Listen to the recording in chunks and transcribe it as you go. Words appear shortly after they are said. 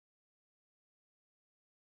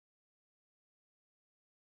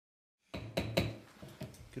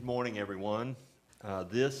Good morning, everyone.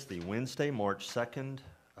 The Wednesday, March 2nd,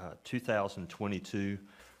 2022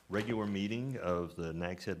 regular meeting of the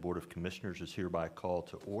Nags Head Board of Commissioners is hereby called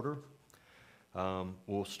to order.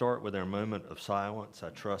 We'll start with our moment of silence. I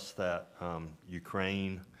trust that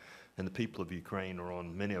Ukraine and the people of Ukraine are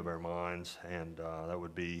on many of our minds, and that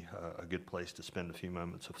would be a good place to spend a few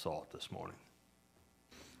moments of thought this morning.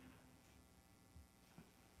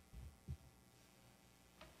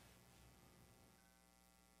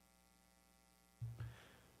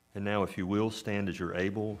 And now, if you will, stand as you're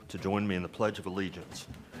able to join me in the Pledge of Allegiance.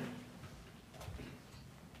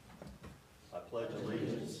 I pledge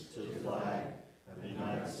allegiance to the flag of the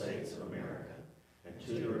United States of America and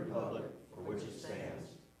to the republic for which it stands,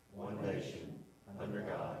 one nation, under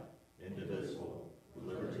God, indivisible,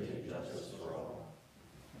 with liberty and justice for all.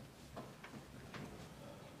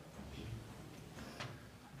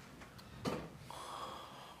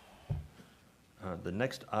 The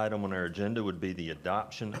next item on our agenda would be the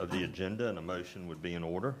adoption of the agenda, and a motion would be in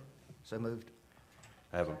order. So moved.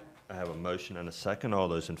 I have a motion and a second. All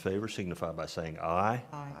those in favor signify by saying aye.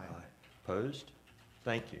 Aye. Opposed?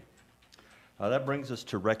 Thank you. That brings us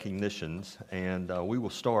to recognitions, and we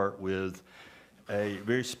will start with a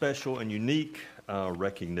very special and unique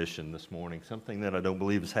recognition this morning, something that I don't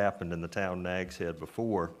believe has happened in the town Nags Head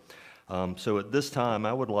before. So at this time,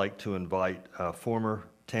 I would like to invite former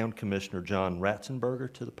Town Commissioner John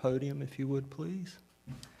Ratzenberger to the podium, if you would, please.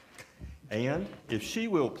 And if she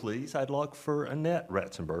will, please, I'd like for Annette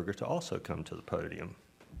Ratzenberger to also come to the podium.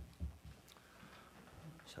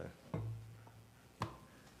 So,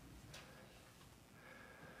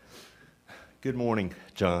 good morning,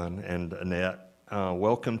 John and Annette.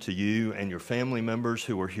 Welcome to you and your family members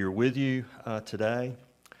who are here with you today.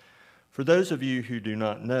 For those of you who do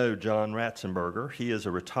not know John Ratzenberger, he is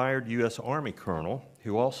a retired U.S. Army colonel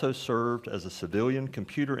who also served as a civilian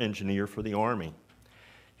computer engineer for the Army.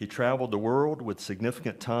 He traveled the world with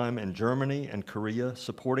significant time in Germany and Korea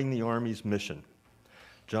supporting the Army's mission.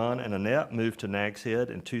 John and Annette moved to Nags Head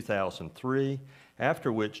in 2003,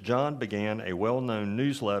 after which John began a well-known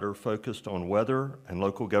newsletter focused on weather and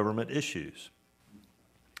local government issues.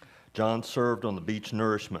 John served on the Beach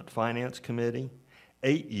Nourishment Finance Committee,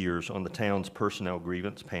 8 years on the town's Personnel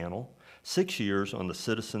Grievance Panel, 6 years on the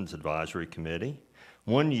Citizens Advisory Committee,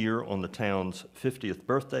 1 year on the town's 50th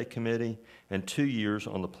Birthday Committee, and 2 years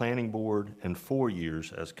on the Planning Board, and 4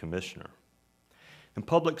 years as Commissioner. In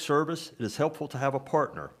public service, it is helpful to have a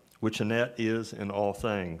partner, which Annette is in all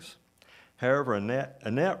things. However, Annette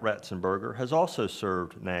Ratzenberger has also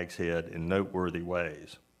served Nags Head in noteworthy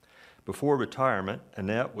ways. Before retirement,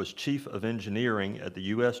 Annette was Chief of Engineering at the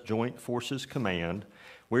U.S. Joint Forces Command,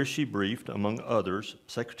 where she briefed, among others,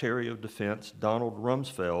 Secretary of Defense Donald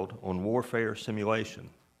Rumsfeld on warfare simulation.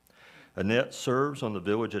 Annette serves on the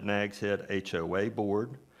Village at Nags Head HOA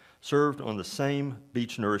Board, served on the same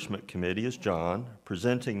Beach Nourishment Committee as John,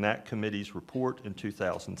 presenting that committee's report in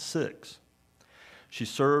 2006. She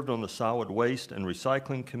served on the Solid Waste and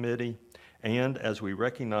Recycling Committee, and, as we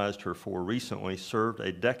recognized her for recently, served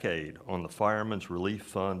a decade on the Fireman's Relief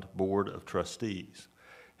Fund Board of Trustees.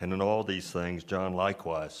 And in all these things, John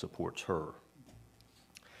likewise supports her.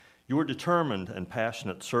 Your determined and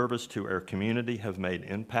passionate service to our community have made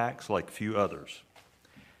impacts like few others.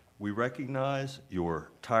 We recognize your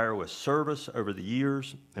tireless service over the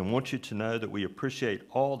years and want you to know that we appreciate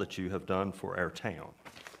all that you have done for our town.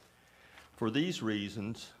 For these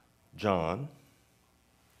reasons, John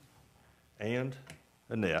and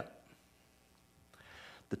Annette,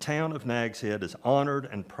 the town of Nags Head is honored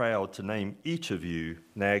and proud to name each of you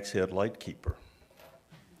Nags Head Lightkeeper.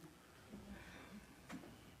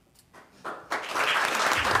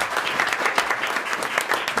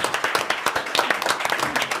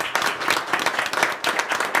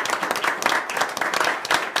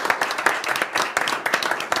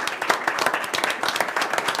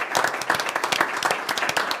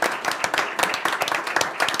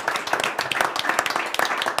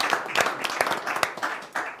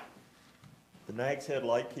 The Nags Head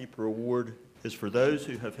Lightkeeper Award is for those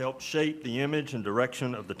who have helped shape the image and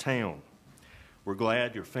direction of the town. We're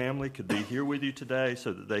glad your family could be here with you today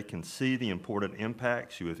so that they can see the important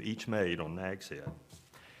impacts you have each made on Nags Head.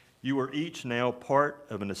 You are each now part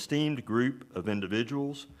of an esteemed group of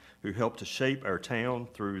individuals who helped to shape our town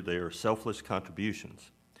through their selfless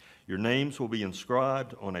contributions. Your names will be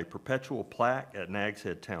inscribed on a perpetual plaque at Nags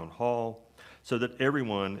Head Town Hall so that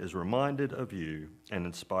everyone is reminded of you and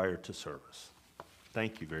inspired to service.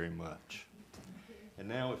 Thank you very much. And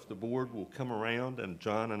now if the board will come around, and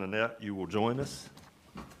John and Annette, you will join us.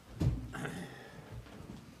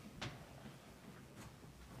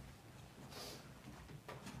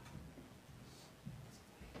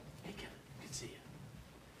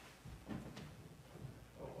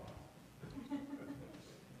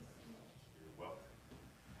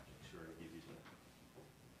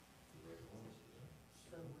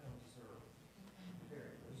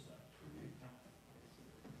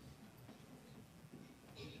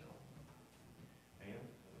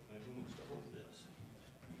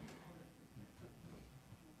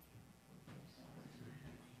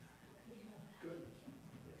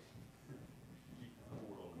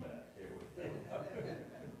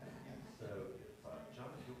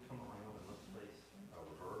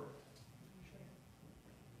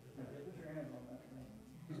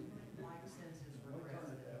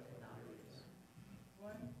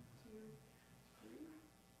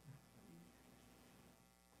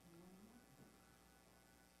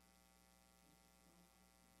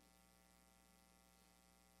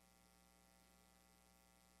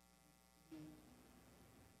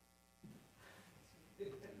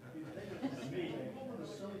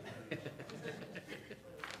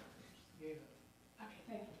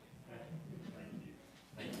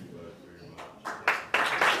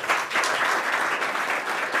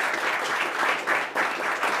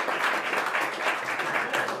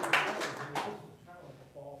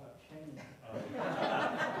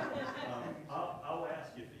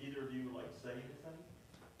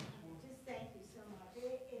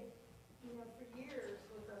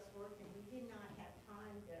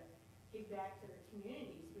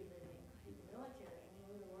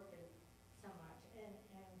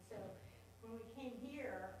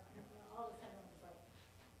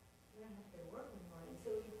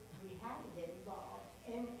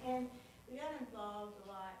 And we got involved a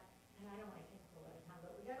lot, and I don't want to take a lot of time,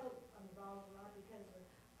 but we got involved a lot because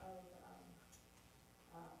of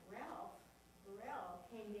Ralph Burrell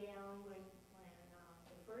came down when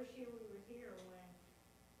the first year we were here when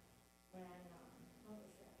what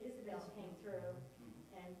was that? Isabel came through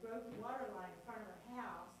and broke the water line in front of her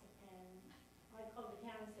house, and I called the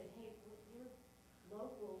town and said, hey, we're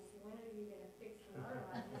locals, when are you going to fix the water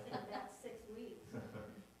line? They said about 6 weeks,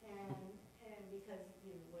 and because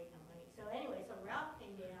we were waiting on money. So anyway, so Ralph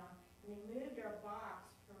came down and they moved our box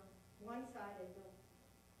from one side of the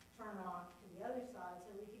turn off to the other side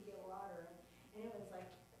so we could get water, and it was like,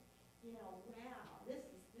 you know, wow, this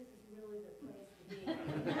is really the place to be. So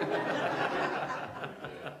it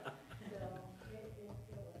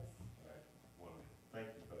was. Right. Wonderful.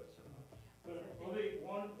 Thank you both so much. But let me,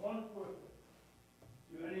 one quick,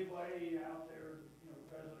 to anybody out there, you know,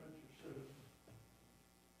 residents or citizens,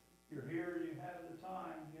 you're here, you have the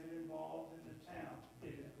time, get involved in the town.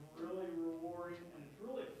 It is really rewarding and it's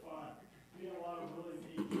really fun. You meet a lot of really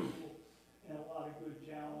neat people and a lot of good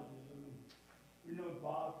challenges. I mean, we know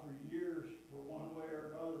Bob for years, for one way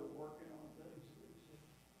or another, working on things.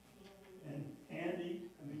 And Andy,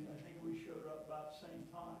 I mean, I think we showed up about the same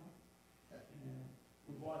time. And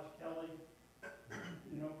we watched Kelly,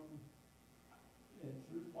 you know, and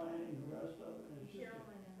through planning, the rest of it. And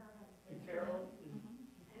Carolyn and her husband. And Carolyn.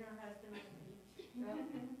 And her husband on the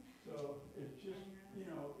beach. So it's just, you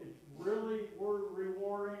know, it's really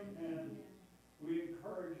rewarding, and we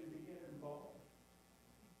encourage you to get involved.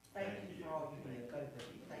 Thank you for all you do.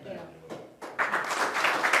 Thank you.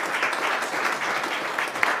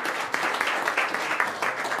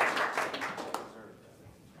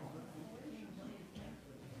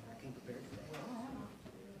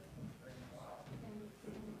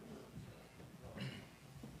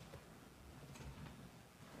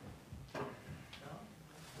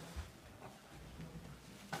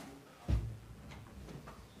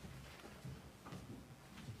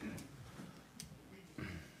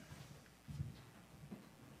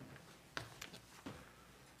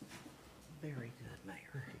 Very good,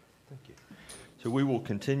 Mayor. Thank you. So we will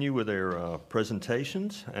continue with our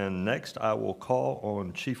presentations, and next I will call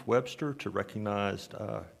on Chief Webster to recognize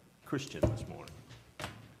Christian this morning.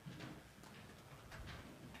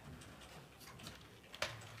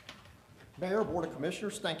 Mayor, Board of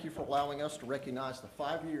Commissioners, thank you for allowing us to recognize the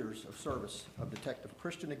 5 years of service of Detective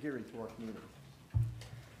Christian Aguirre to our community.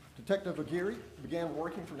 Detective Aguirre began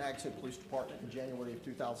working for Nags Police Department in January of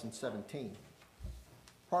 2017.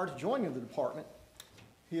 Prior to joining the department,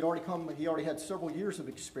 he already had several years of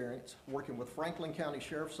experience working with Franklin County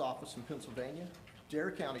Sheriff's Office in Pennsylvania,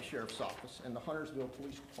 Dare County Sheriff's Office, and the Huntersville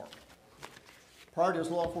Police Department. Prior to his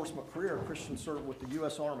law enforcement career, Christian served with the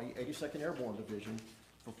U.S. Army 82nd Airborne Division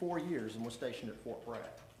for 4 years and was stationed at Fort Bragg.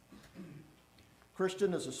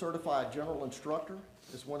 Christian is a certified general instructor,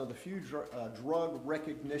 is one of the few drug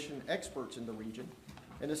recognition experts in the region,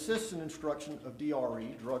 and assists in instruction of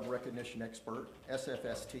DRE, Drug Recognition Expert,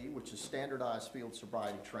 SFST, which is Standardized Field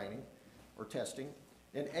Sobriety Training or Testing,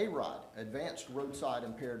 and AROD, Advanced Roadside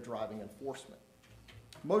Impaired Driving Enforcement.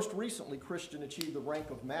 Most recently, Christian achieved the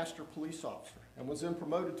rank of Master Police Officer and was then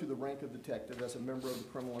promoted to the rank of Detective as a member of the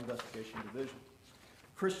Criminal Investigation Division.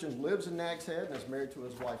 Christian lives in Nags Head and is married to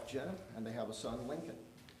his wife, Jenna, and they have a son, Lincoln.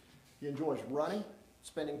 He enjoys running,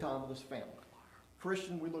 spending time with his family.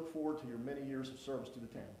 Christian, we look forward to your many years of service to the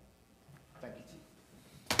town. Thank you.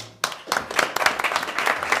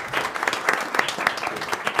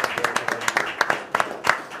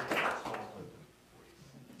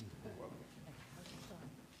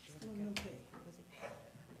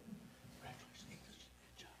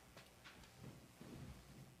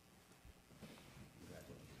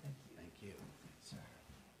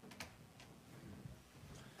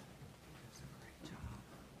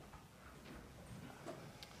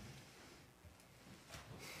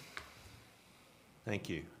 Thank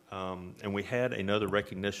you. And we had another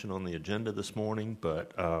recognition on the agenda this morning,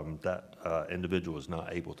 but that individual is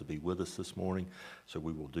not able to be with us this morning, so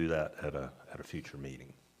we will do that at a future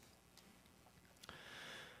meeting.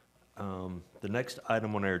 The next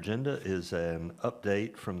item on our agenda is an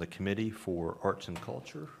update from the Committee for Arts and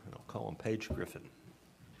Culture, and I'll call on Paige Griffin.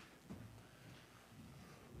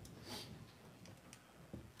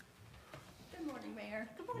 Good morning, Mayor.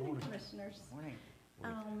 Good morning, Commissioners. Good morning.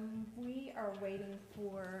 We are waiting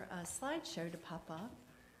for a slideshow to pop up.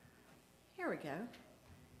 Here we go.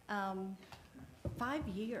 5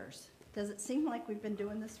 years. Does it seem like we've been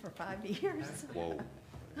doing this for 5 years? Whoa.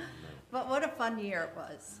 But what a fun year it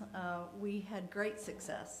was. We had great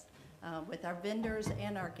success with our vendors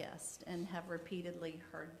and our guests and have repeatedly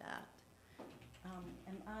heard that.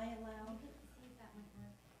 Am I allowed See if that might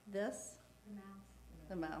work, this? the mouse.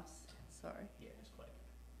 The mouse, sorry. Yeah, just click.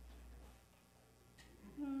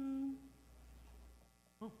 Hmm.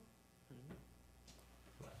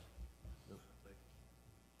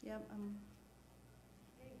 Yep,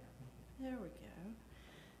 there we go.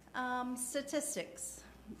 Statistics.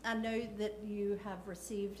 I know that you have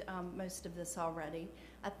received most of this already.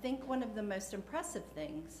 I think one of the most impressive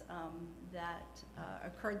things that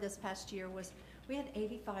occurred this past year was we had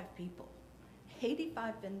 85 people,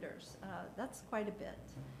 85 vendors. That's quite a bit.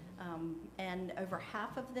 And over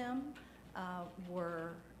half of them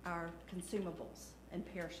were our consumables and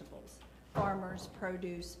perishables, farmers,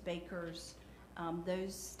 produce, bakers,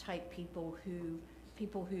 those type people who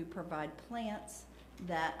provide plants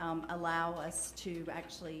that allow us to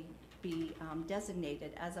actually be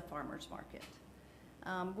designated as a farmer's market.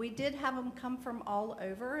 We did have them come from all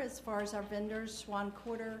over as far as our vendors. Swan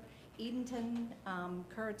Quarter, Edenton,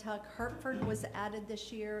 Currituck, Hertford was added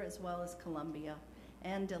this year, as well as Columbia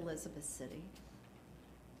and Elizabeth City.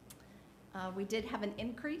 We did have an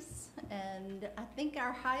increase, and I think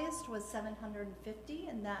our highest was 750,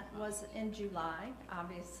 and that was in July,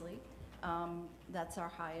 obviously. That's our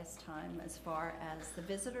highest time as far as the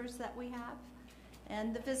visitors that we have.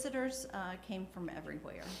 And the visitors came from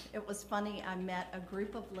everywhere. It was funny, I met a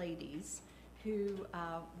group of ladies who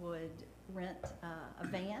would rent a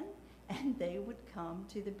van, and they would come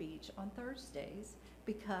to the beach on Thursdays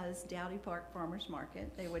because Dowdy Park Farmers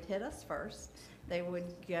Market, they would hit us first. They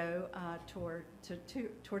would go to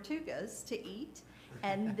Tortugas to eat,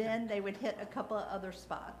 and then they would hit a couple of other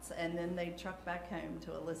spots, and then they'd truck back home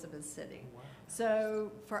to Elizabeth City.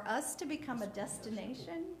 So for us to become a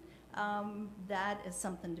destination, that is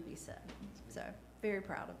something to be said. So very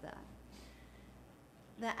proud of that.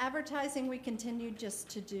 The advertising, we continued just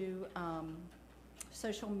to do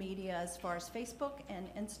social media as far as Facebook and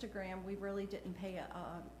Instagram. We really didn't pay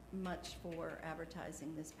much for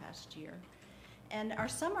advertising this past year. And our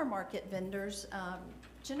summer market vendors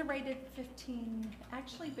generated 15,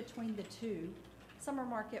 actually between the two. Summer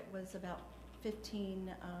market was about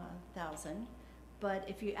 15,000, but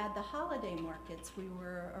if you add the holiday markets, we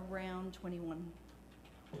were around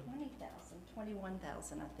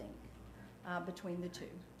 21,000, I think, between the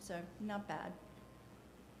two. So not bad.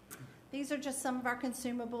 These are just some of our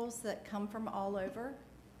consumables that come from all over.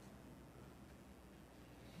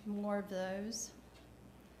 More of those.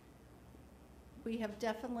 We have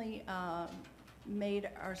definitely made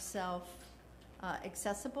ourselves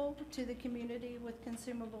accessible to the community with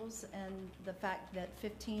consumables, and the fact that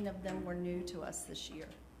 15 of them were new to us this year,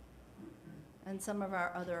 and some of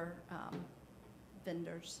our other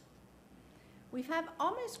vendors. We have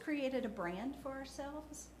almost created a brand for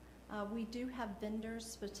ourselves. We do have vendors,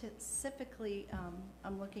 specifically,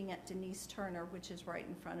 I'm looking at Denise Turner, which is right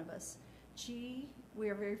in front of us. We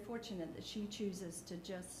are very fortunate that she chooses to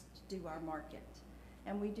just do our market.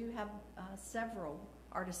 And we do have several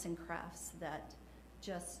artists and crafts that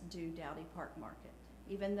just do Dowdy Park Market.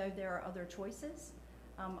 Even though there are other choices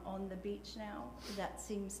on the beach now, that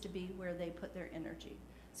seems to be where they put their energy.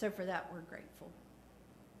 So for that, we're grateful.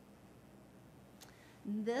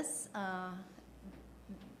 This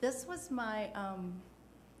was my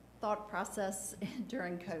thought process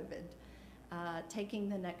during COVID, taking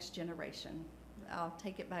the next generation. I'll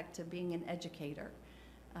take it back to being an educator.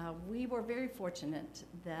 We were very fortunate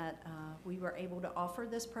that we were able to offer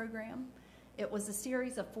this program. It was a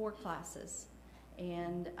series of 4 classes,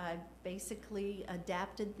 and I basically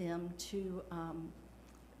adapted them to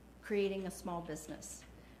creating a small business.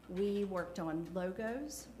 We worked on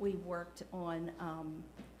logos. We worked on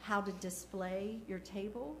how to display your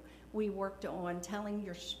table. We worked on telling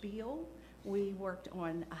your spiel. We worked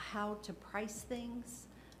on how to price things,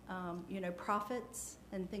 profits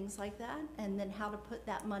and things like that, and then how to put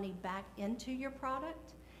that money back into your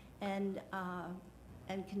product and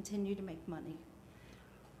continue to make money.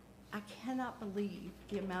 I cannot believe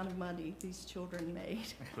the amount of money these children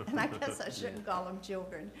made. And I guess I shouldn't call them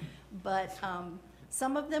children, but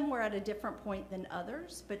some of them were at a different point than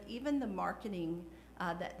others, but even the marketing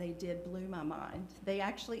that they did blew my mind. They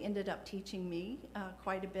actually ended up teaching me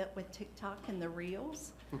quite a bit with TikTok and the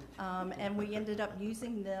Reels, and we ended up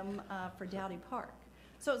using them for Dowdy Park.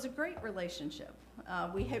 So it was a great relationship.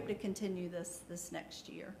 We hope to continue this next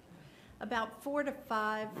year. About 4 to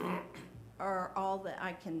 5 are all that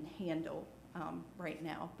I can handle right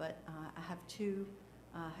now, but I have 2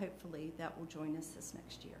 hopefully that will join us this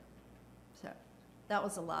next year. So that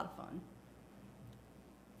was a lot of fun.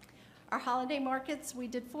 Our holiday markets, we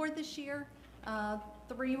did 4 this year.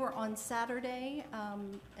 3 were on Saturday,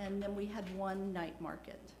 and then we had 1 night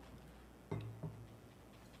market.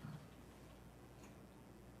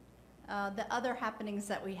 The other happenings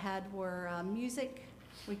that we had were music.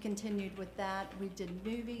 We continued with that. We did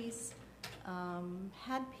movies,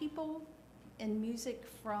 had people in music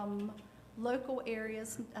from local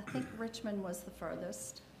areas. I think Richmond was the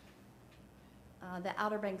furthest. The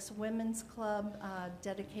Outer Banks Women's Club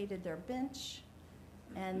dedicated their bench,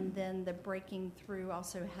 and then the Breaking Through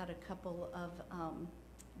also had a couple of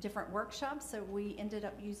different workshops that we ended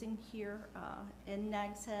up using here in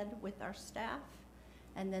Nags Head with our staff,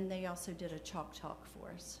 and then they also did a chalk talk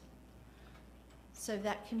for us. So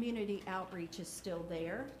that community outreach is still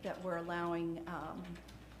there, that we're allowing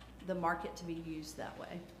the market to be used that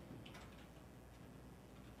way.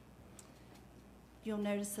 You'll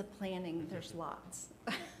notice the planning, there's lots.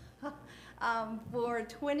 For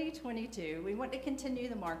 2022, we want to continue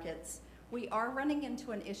the markets. We are running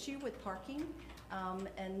into an issue with parking.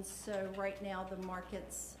 And so right now the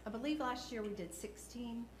markets, I believe last year we did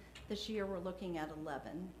 16. This year we're looking at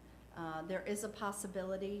 11. There is a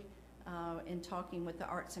possibility in talking with the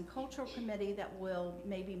Arts and Cultural Committee that we'll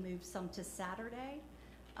maybe move some to Saturday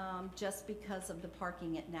just because of the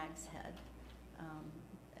parking at Nags Head.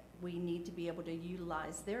 We need to be able to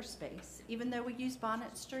utilize their space, even though we use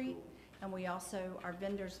Bonnet Street, and we also, our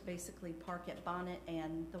vendors basically park at Bonnet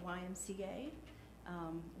and the YMCA.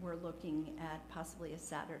 We're looking at possibly a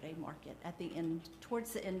Saturday market at the end,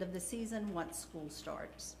 towards the end of the season once school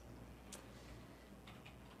starts.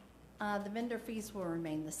 The vendor fees will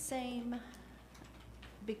remain the same.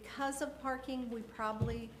 Because of parking, we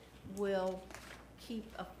probably will keep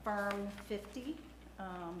a firm 50.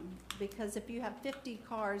 Because if you have 50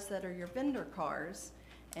 cars that are your vendor cars,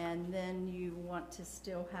 and then you want to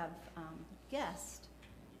still have guests,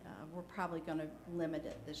 we're probably going to limit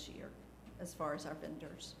it this year as far as our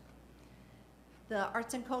vendors. The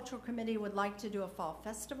Arts and Cultural Committee would like to do a fall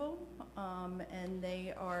festival, and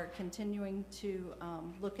they are continuing to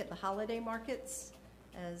look at the holiday markets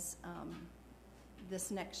as this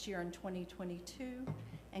next year in 2022,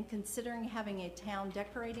 and considering having a town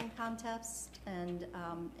decorating contest and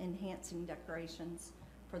enhancing decorations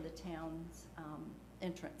for the town's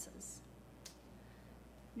entrances.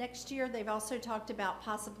 Next year, they've also talked about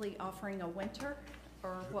possibly offering a winter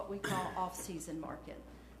or what we call off-season market.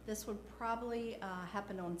 This would probably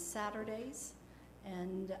happen on Saturdays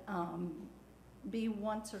and be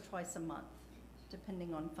once or twice a month,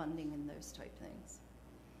 depending on funding and those type things.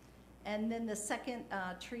 And then the second,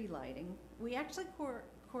 tree lighting. We actually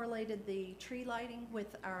correlated the tree lighting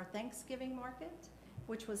with our Thanksgiving market,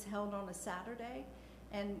 which was held on a Saturday.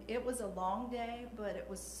 And it was a long day, but it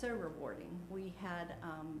was so rewarding. We had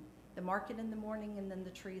the market in the morning and then the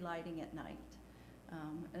tree lighting at night.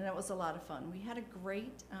 And it was a lot of fun. We had a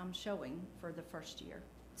great showing for the first year.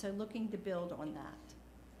 So looking to build on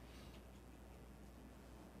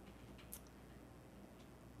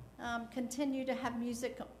that. Continue to have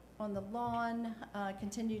music on the lawn,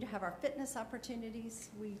 continue to have our fitness opportunities.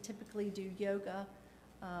 We typically do yoga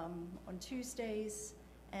on Tuesdays,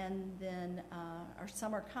 and then our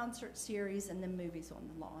summer concert series, and then movies on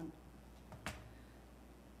the lawn.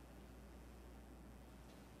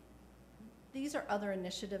 These are other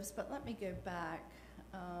initiatives, but let me go back.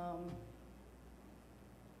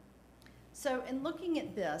 So in looking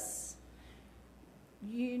at this,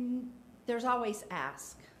 there's always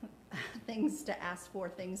ask. Things to ask for,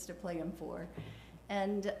 things to plan for.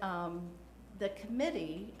 And the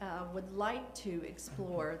committee would like to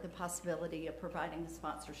explore the possibility of providing a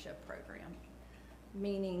sponsorship program,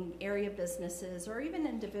 meaning area businesses or even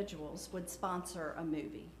individuals would sponsor a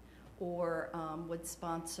movie or would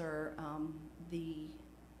sponsor the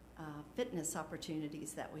fitness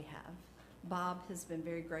opportunities that we have. Bob has been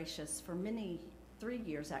very gracious for 3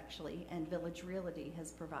 years actually, and Village Realty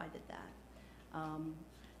has provided that.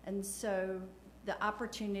 And so the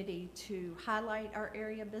opportunity to highlight our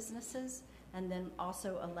area businesses and then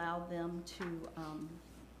also allow them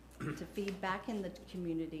to feed back in the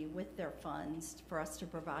community with their funds for us to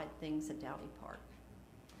provide things at Dowdy Park.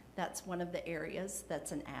 That's one of the areas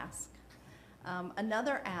that's an ask.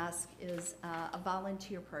 Another ask is a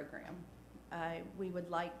volunteer program. We would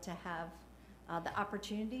like to have the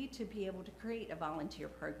opportunity to be able to create a volunteer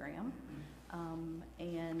program.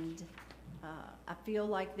 I feel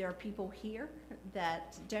like there are people here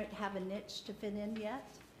that don't have a niche to fit in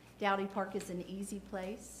yet. Dowdy Park is an easy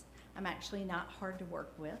place. I'm actually not hard to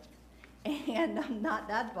work with, and I'm not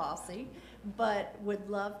that bossy, but would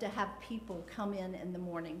love to have people come in the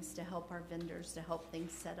mornings to help our vendors, to help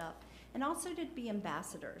things set up, and also to be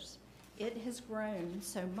ambassadors. It has grown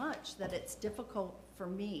so much that it's difficult for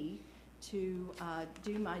me to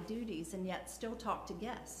do my duties and yet still talk to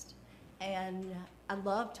guests. And I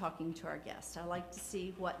love talking to our guests. I like to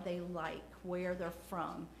see what they like, where they're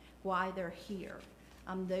from, why they're here.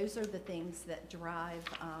 Those are the things that drive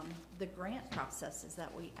the grant processes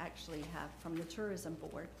that we actually have from the Tourism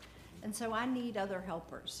Board. And so I need other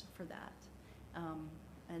helpers for that.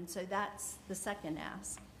 And so that's the second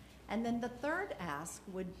ask. And then the third ask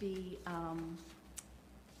would be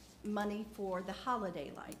money for the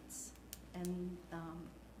holiday lights and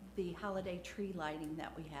the holiday tree lighting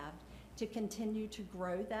that we have to continue to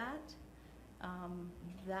grow that.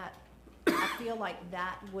 That I feel like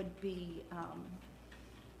that would be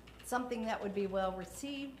something that would be well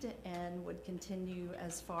received and would continue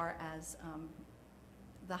as far as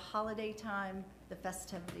the holiday time, the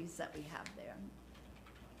festivities that we have there.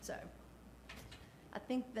 So I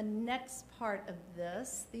think the next part of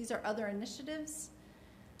this, these are other initiatives.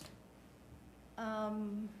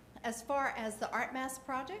 As far as the Art Mass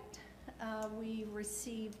project, we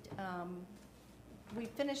received, we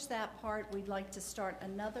finished that part. We'd like to start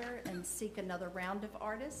another and seek another round of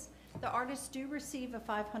artists. The artists do receive a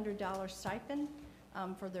 $500 stipend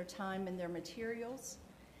for their time and their materials.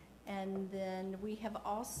 And then we have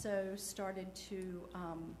also started to,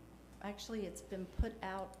 actually it's been put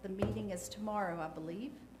out, the meeting is tomorrow, I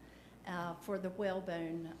believe, for the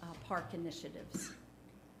Whalebone Park initiatives,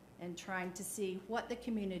 and trying to see what the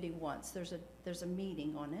community wants. There's a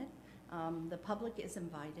meeting on it. The public is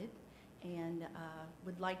invited and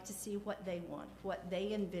would like to see what they want, what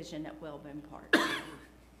they envision at Whalebone Park.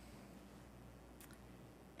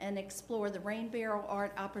 And explore the rain barrel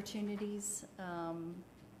art opportunities,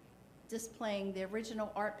 displaying the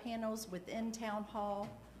original art panels within Town Hall,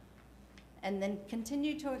 and then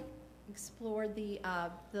continue to explore the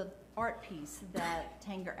art piece that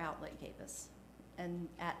Tanger Outlet gave us, and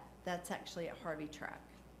that's actually at Harvey Track.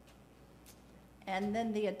 And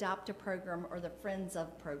then the Adopt a Program, or the Friends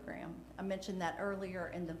of program. I mentioned that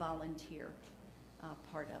earlier in the volunteer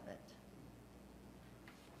part of it.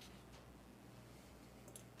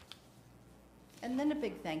 And then a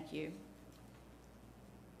big thank you.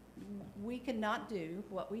 We could not do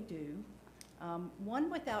what we do, one,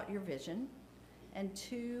 without your vision, and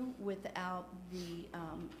two, without the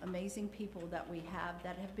amazing people that we have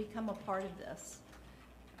that have become a part of this.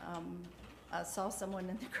 I saw someone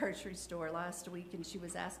in the grocery store last week, and she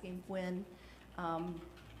was asking when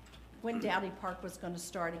Dowdy Park was going to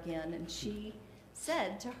start again, and she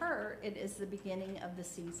said to her, it is the beginning of the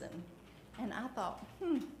season. And I thought,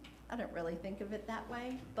 I don't really think of it that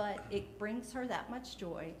way, but it brings her that much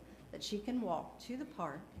joy that she can walk to the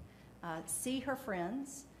park, see her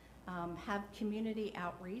friends, have community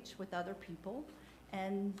outreach with other people,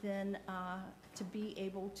 and then to be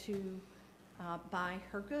able to buy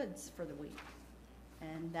her goods for the week.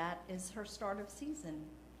 And that is her start of season.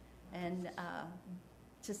 And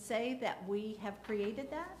to say that we have created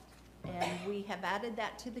that and we have added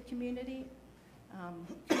that to the community,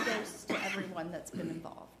 kudos to everyone that's been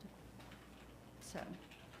involved. So,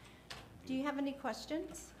 do you have any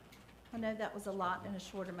questions? I know that was a lot in a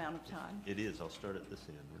short amount of time. It is. I'll start at this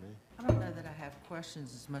end, Renee. I don't know that I have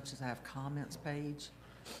questions as much as I have comments, Paige.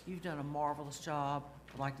 You've done a marvelous job.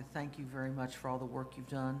 I'd like to thank you very much for all the work you've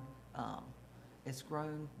done. It's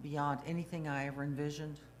grown beyond anything I ever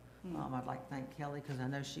envisioned. I'd like to thank Kelly, because I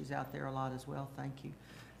know she's out there a lot as well. Thank you.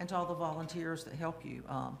 And to all the volunteers that help you.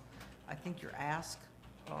 I think your asks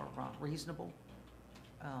are reasonable.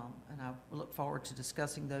 And I look forward to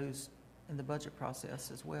discussing those in the budget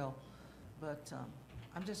process as well. But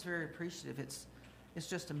I'm just very appreciative. It's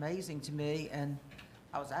just amazing to me, and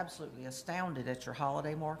I was absolutely astounded at your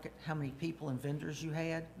holiday market, how many people and vendors you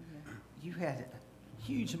had. Yeah. You had a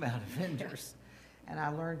huge amount of vendors, and I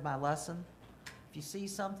learned my lesson. If you see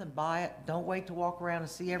something, buy it. Don't wait to walk around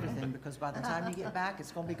and see everything, because by the time you get back,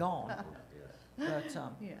 it's going to be gone. But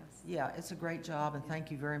yes. Yeah, it's a great job, and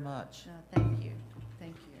thank you very much. Thank you.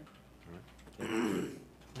 Thank you.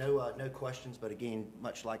 No questions, but again,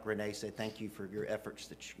 much like Renee said, thank you for your efforts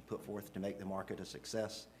that you put forth to make the market a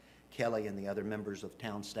success. Kelly and the other members of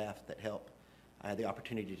town staff that help. I had the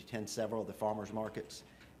opportunity to attend several of the farmers markets,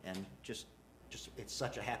 and just it's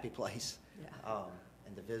such a happy place. Yeah.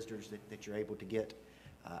 And the visitors that you're able to get.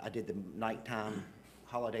 I did the nighttime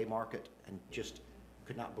holiday market and just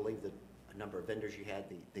could not believe the number of vendors you had,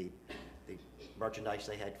 the merchandise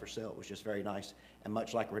they had for sale. It was just very nice. And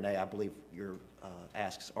much like Renee, I believe your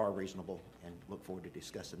asks are reasonable, and look forward to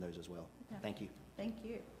discussing those as well. Yeah. Thank you. Thank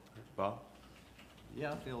you. Bob?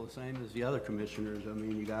 Yeah, I feel the same as the other commissioners. I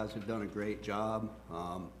mean, you guys have done a great job.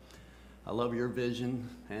 I love your vision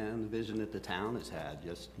and the vision that the town has had,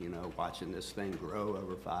 just, you know, watching this thing grow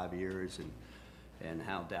over 5 years, and and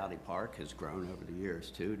how Dowdy Park has grown over the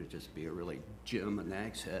years too to just be a really gem of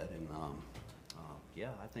Nags Head. And yeah,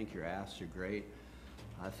 I think your asks are great.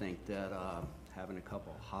 I think that having a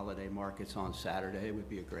couple holiday markets on Saturday would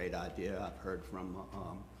be a great idea. I've heard from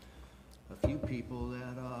a few people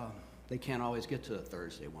that they can't always get to the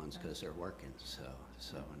Thursday ones because they're working.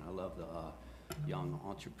 And I love the young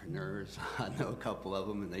entrepreneurs. I know a couple of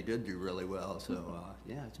them, and they did do really well. So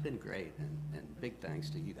yeah, it's been great, and big thanks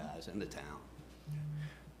to you guys and the town.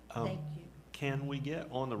 Thank you. Can we get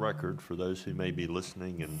on the record, for those who may be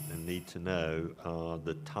listening and need to know,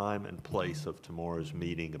 the time and place of tomorrow's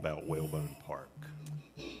meeting about Whalebone Park?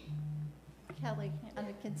 Kelly, I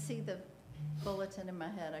can see the bulletin in my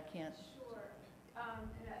head. I can't. Sure, and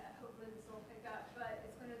hopefully this will pick up, but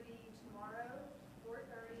it's gonna be tomorrow,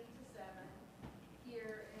 4:30 to 7,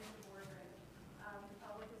 here in the boardroom. The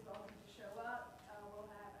public is welcome to show up. We'll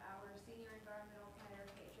have our senior environmental planner,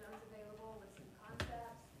 Kate Jones, available with some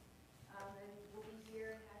concepts. And we'll be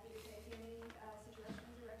here and happy to take any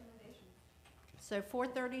suggestions or recommendations. So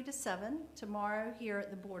 4:30 to 7 tomorrow here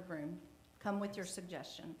at the boardroom. Come with your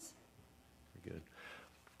suggestions. Very good.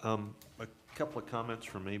 A couple of comments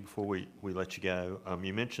from me before we let you go.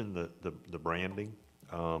 You mentioned the branding.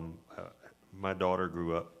 My daughter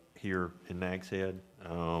grew up here in Nags Head.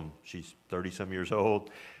 She's 30-some years old.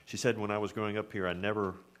 She said when I was growing up here, I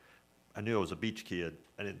knew I was a beach kid.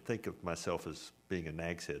 I didn't think of myself as being a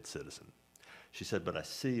Nags Head citizen. She said, but I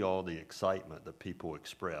see all the excitement that people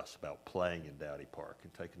express about playing in Dowdy Park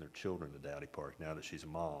and taking their children to Dowdy Park now that she's a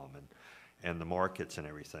mom, and the markets and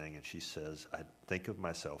everything. And she says, I think of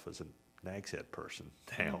myself as a Nags Head person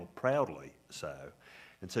now, proudly so.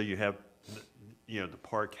 And so you have, the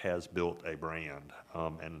park has built a brand,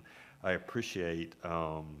 and I appreciate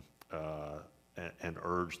and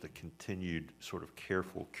urge the continued sort of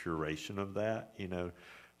careful curation of that,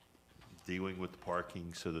 dealing with the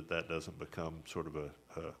parking so that doesn't become sort of a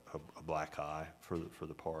black eye for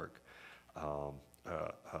the park.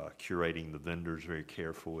 Curating the vendors very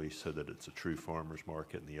carefully so that it's a true farmer's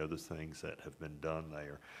market, and the other things that have been done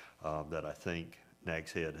there that I think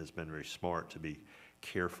Nags Head has been very smart to be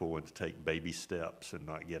careful and to take baby steps and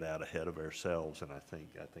not get out ahead of ourselves. And I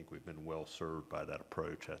think we've been well served by that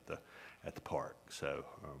approach at the park. So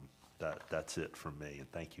that's it from me,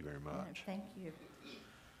 and thank you very much. Thank you.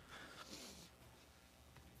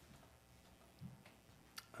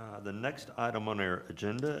 The next item on our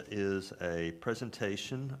agenda is a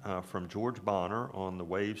presentation from George Bonner on the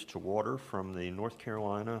Waves to Water from the North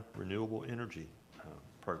Carolina Renewable Energy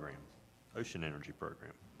Program, Ocean Energy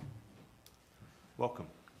Program. Welcome.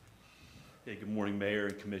 Hey, good morning, Mayor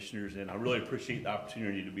and Commissioners, and I really appreciate the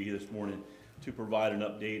opportunity to be here this morning to provide an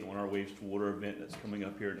update on our Waves to Water event that's coming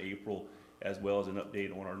up here in April, as well as an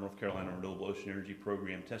update on our North Carolina Renewable Ocean Energy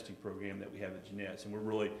Program, testing program that we have at Jeanette's. And we're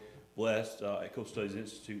really blessed at Coastal Studies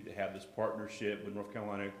Institute to have this partnership with North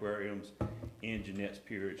Carolina Aquariums and Jeanette's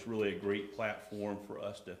Pier. It's really a great platform for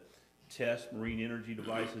us to test marine energy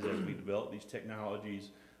devices as we develop these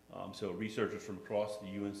technologies. So researchers from across the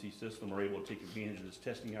UNC system are able to take advantage of this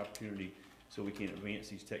testing opportunity so we can advance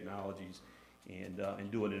these technologies and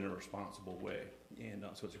do it in a responsible way. And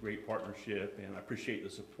so it's a great partnership, and I appreciate the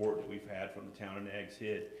support that we've had from the town of Nags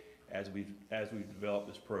Head as we've developed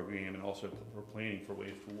this program, and also for planning for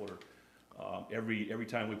Waves to Water. Every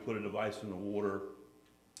time we put a device in the water,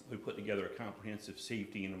 we put together a comprehensive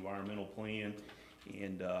safety and environmental plan.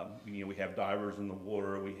 And we have divers in the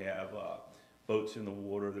water, we have boats in the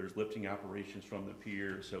water, there's lifting operations from the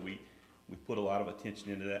pier. So we put a lot of attention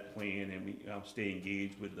into that plan, and we stay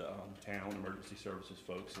engaged with the town emergency services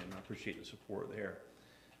folks, and I appreciate the support there.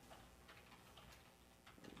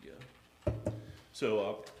 There we go.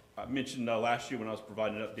 So I mentioned last year when I was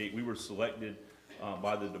providing an update, we were selected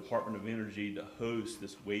by the Department of Energy to host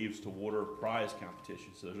this Waves to Water prize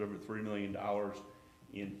competition. So there's over $3 million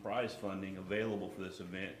in prize funding available for this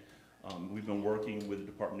event. We've been working with the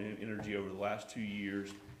Department of Energy over the last 2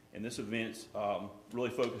 years, and this event's really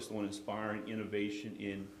focused on inspiring innovation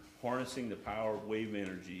in harnessing the power of wave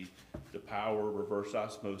energy to power reverse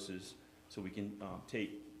osmosis, so we can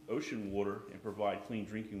take ocean water and provide clean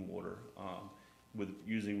drinking water with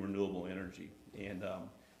using renewable energy. And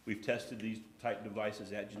we've tested these type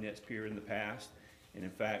devices at Jeanette's Pier in the past, and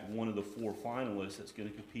in fact, one of the 4 finalists that's going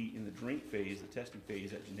to compete in the drink phase, the testing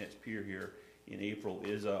phase at Jeanette's Pier here in April,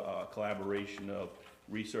 is a collaboration of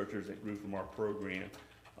researchers that grew from our program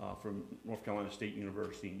from North Carolina State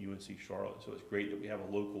University and UNC Charlotte. So it's great that we have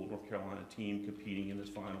a local North Carolina team competing in this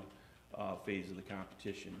final phase of the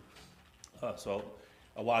competition. So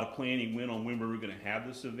a lot of planning went on when we were going to have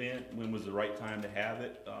this event, when was the right time to have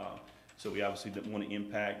it. So we obviously didn't want to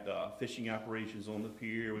impact fishing operations on the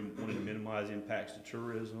pier. We wanted to minimize impacts to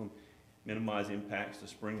tourism, minimize impacts to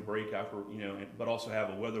spring break, but also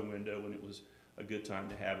have a weather window when it was a good time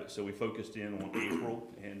to have it. So we focused in on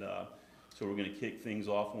April, and so we're going to kick things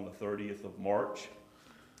off on the 30th of March,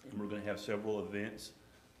 and we're going to have several events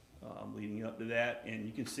leading up to that. And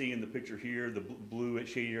you can see in the picture here, the blue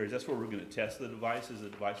shaded areas, that's where we're going to test the devices. The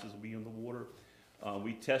devices will be in the water.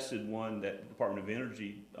 We tested one that the Department of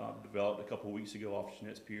Energy developed a couple of weeks ago off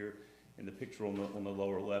Jeanette's Pier, and the picture on the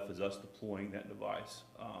lower left is us deploying that device.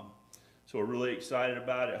 So we're really excited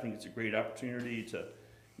about it. I think it's a great opportunity to,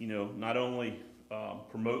 not only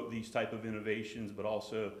promote these type of innovations, but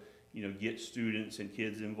also, get students and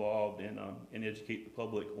kids involved and educate the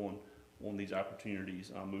public on these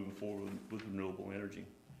opportunities moving forward with renewable energy.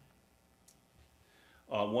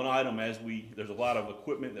 One item, there's a lot of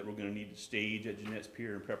equipment that we're going to need to stage at Jeanette's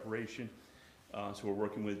Pier in preparation. So we're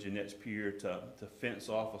working with Jeanette's Pier to fence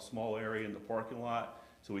off a small area in the parking lot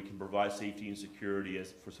so we can provide safety and security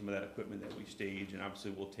for some of that equipment that we stage. And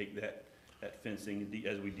obviously we'll take that fencing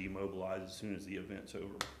as we demobilize as soon as the event's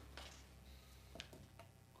over.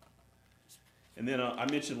 And then I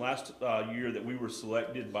mentioned last year that we were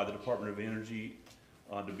selected by the Department of Energy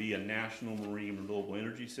to be a National Marine Renewable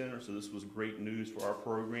Energy Center. So this was great news for our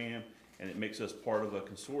program, and it makes us part of a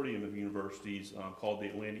consortium of universities called the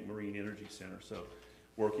Atlantic Marine Energy Center. So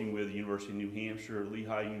working with the University of New Hampshire,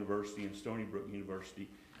 Lehigh University, and Stony Brook University,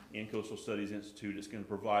 and Coastal Studies Institute, it's going to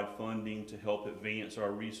provide funding to help advance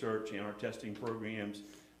our research and our testing programs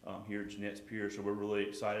here at Jeanette's Pier. So we're really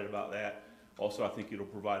excited about that. Also, I think it'll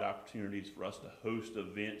provide opportunities for us to host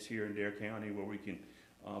events here in Dare County where we can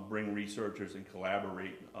bring researchers and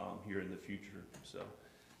collaborate here in the future. So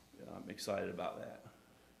I'm excited about that.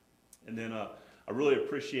 And then I really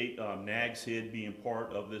appreciate Nags Head being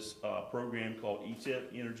part of this program called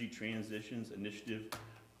ETIP, Energy Transitions Initiative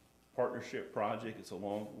Partnership Project. It's a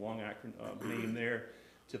long name there,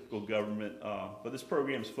 typical government. But this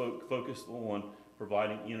program is focused on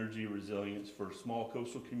providing energy resilience for small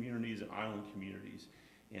coastal communities and island communities.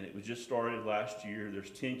 And it was just started last year.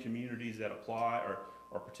 There's 10 communities that apply or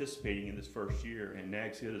are participating in this first year, and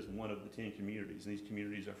Nags Head is one of the 10 communities. And these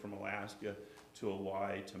communities are from Alaska to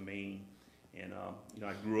Hawaii to Maine. And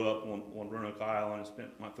I grew up on Roanoke Island and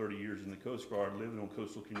spent my 30 years in the Coast Guard living on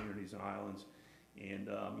coastal communities and islands. And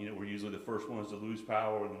we're usually the first ones to lose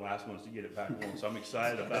power and the last ones to get it back on. So I'm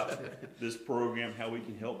excited about this program, how we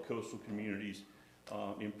can help coastal communities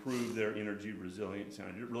improve their energy resilience. And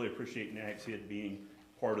I really appreciate Nags Head being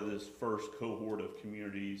part of this first cohort of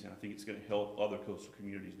communities, and I think it's going to help other coastal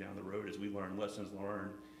communities down the road as we learn lessons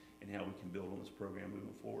learned and how we can build on this program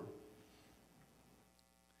moving forward.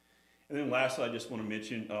 And then lastly, I just want to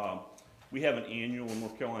mention, we have an annual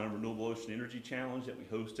North Carolina Renewable Ocean Energy Challenge that we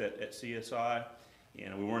host at CSI,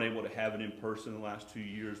 and we weren't able to have it in person the last 2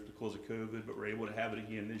 years because of COVID, but we're able to have it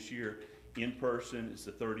again this year in person. It's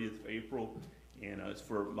the 30th of April. And it's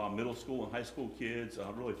for middle school and high school kids,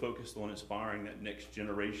 really focused on inspiring that next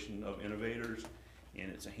generation of innovators.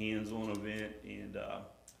 And it's a hands-on event, and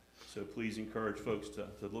so please encourage folks to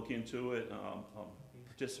look into it,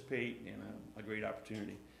 participate, and a great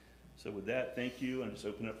opportunity. So with that, thank you, and just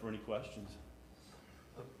open up for any questions.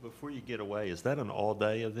 Before you get away, is that an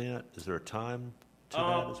all-day event? Is there a time to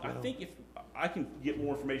that as well? I think if I can get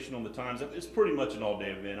more information on the times, it's pretty much an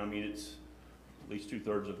all-day event. I mean, it's at least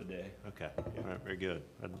 2/3 of a day. Okay, all right, very good.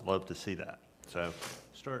 I'd love to see that. So,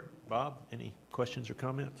 Bob, any questions or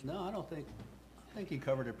comments? No, I think you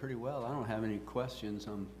covered it pretty well. I don't have any questions.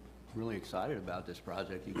 I'm really excited about this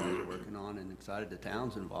project you guys are working on, and excited the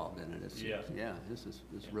town's involved in it. This is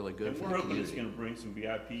really good. And we're hoping it's going to bring some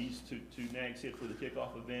VIPs to Nags Head for the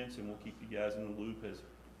kickoff events, and we'll keep you guys in the loop as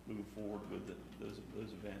moving forward with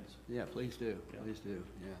those events. Yeah, please do. Yeah. Please do.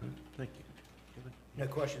 Yeah. Thank you. No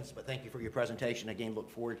questions, but thank you for your presentation. Again, look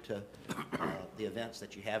forward to the events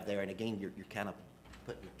that you have there. And again, you're kind of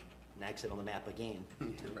putting Nags Head on the map again.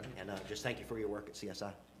 Right. And just thank you for your work at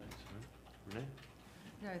CSI. Thanks. Renee?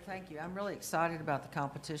 No, thank you. I'm really excited about the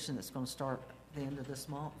competition that's going to start at the end of this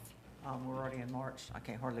month. We're already in March. I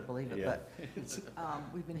can't hardly believe it, Yeah. but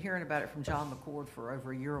we've been hearing about it from John McCord for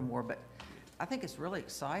over a year or more, but I think it's really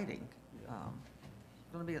exciting.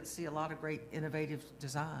 Going to see a lot of great innovative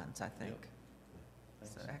designs, I think.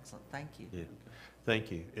 So excellent. Thank you. Yeah, thank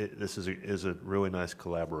you. This is a really nice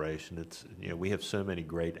collaboration. It's we have so many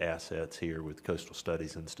great assets here with Coastal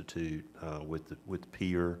Studies Institute, with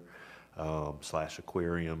Pier /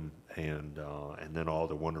 Aquarium, and then all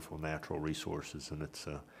the wonderful natural resources. And it's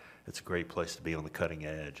a great place to be on the cutting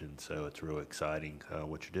edge. And so it's really exciting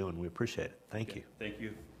what you're doing. We appreciate it. Thank you. Thank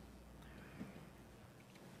you.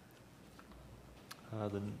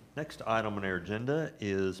 The next item on our agenda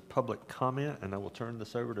is public comment, and I will turn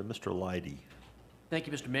this over to Mr. Leidy. Thank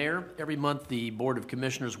you, Mr. Mayor. Every month, the Board of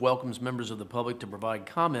Commissioners welcomes members of the public to provide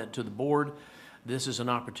comment to the board. This is an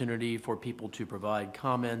opportunity for people to provide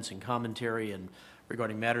comments and commentary and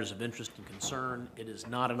regarding matters of interest and concern. It is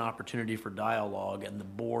not an opportunity for dialogue, and the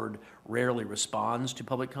board rarely responds to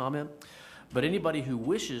public comment. But anybody who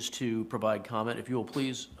wishes to provide comment, if you will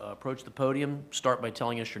please approach the podium, start by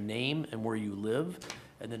telling us your name and where you live,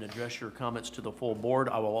 and then address your comments to the full board.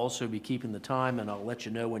 I will also be keeping the time, and I'll let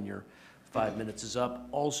you know when your 5 minutes is up.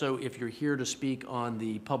 Also, if you're here to speak on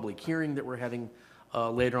the public hearing that we're having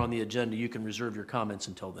later on the agenda, you can reserve your comments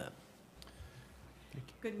until then.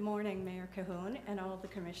 Good morning, Mayor Cahoon and all of the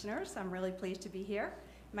commissioners. I'm really pleased to be here.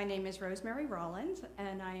 My name is Rosemary Rollins,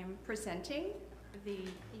 and I am presenting the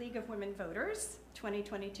League of Women Voters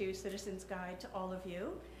 2022 Citizens Guide to all of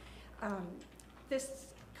you. This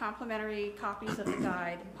complimentary copies of the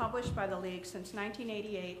guide, published by the League since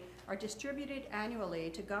 1988, are distributed annually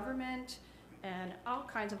to government and all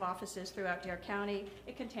kinds of offices throughout Dare County.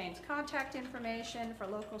 It contains contact information for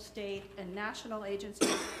local, state, and national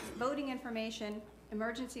agencies, voting information,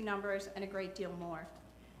 emergency numbers, and a great deal more.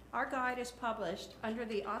 Our guide is published under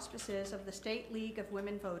the auspices of the State League of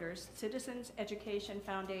Women Voters Citizens Education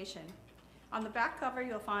Foundation. On the back cover,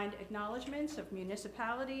 you'll find acknowledgments of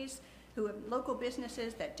municipalities, local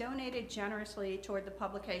businesses that donated generously toward the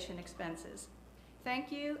publication expenses.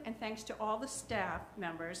 Thank you, and thanks to all the staff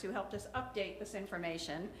members who helped us update this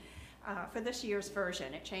information for this year's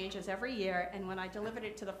version. It changes every year, and when I delivered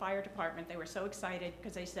it to the fire department, they were so excited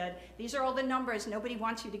because they said, these are all the numbers nobody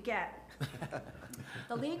wants you to get.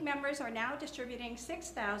 The League members are now distributing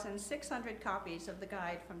 6,600 copies of the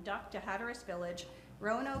guide from Duck to Hatteras Village,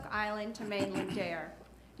 Roanoke Island to mainland Dare.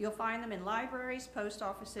 You'll find them in libraries, post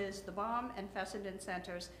offices, the Baum and Fessenden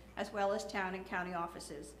centers, as well as town and county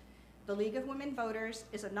offices. The League of Women Voters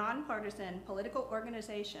is a nonpartisan political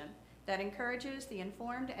organization that encourages the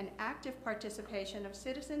informed and active participation of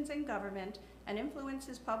citizens in government and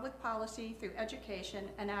influences public policy through education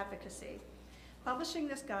and advocacy. Publishing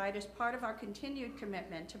this guide is part of our continued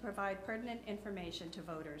commitment to provide pertinent information to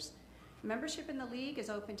voters. Membership in the League is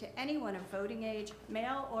open to anyone of voting age,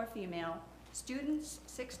 male or female. Students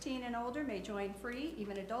 16 and older may join free,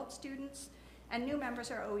 even adult students, and new members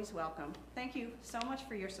are always welcome. Thank you so much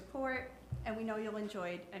for your support, and we know you'll enjoy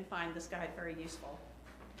it and find this guide very useful.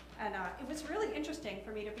 And it was really interesting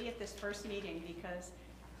for me to be at this first meeting because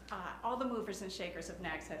all the movers and shakers of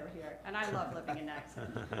Nags Head are here, and I love living in Nags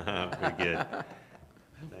Head. Very good.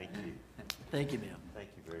 Thank you. Thank you, ma'am. Thank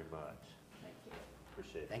you very much. Thank you.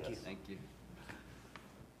 Appreciate it. Thank you. Thank you.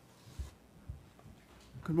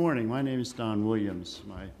 Good morning. My name is Don Williams.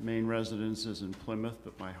 My main residence is in Plymouth,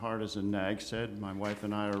 but my heart is in Nags Head. My wife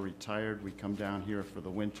and I are retired. We come down here for the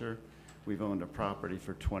winter. We've owned a property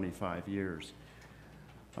for 25 years.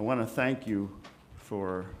 I want to thank you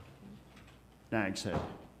for Nags Head.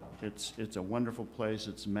 It's a wonderful place.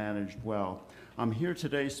 It's managed well. I'm here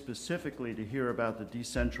today specifically to hear about the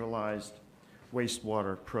decentralized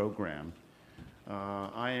wastewater program.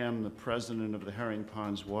 I am the president of the Herring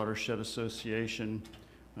Ponds Watershed Association.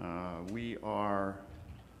 We are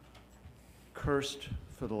cursed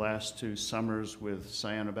for the last 2 summers with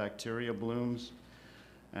cyanobacteria blooms,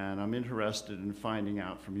 and I'm interested in finding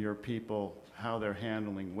out from your people how they're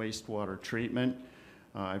handling wastewater treatment.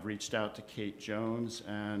 I've reached out to Kate Jones,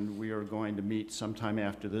 and we are going to meet sometime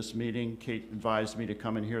after this meeting. Kate advised me to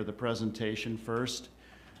come and hear the presentation first,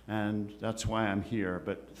 and that's why I'm here.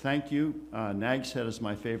 But thank you. Nags Head is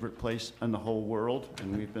my favorite place in the whole world,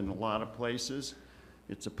 and we've been a lot of places.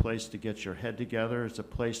 It's a place to get your head together. It's a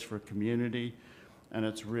place for community, and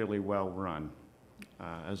it's really well run,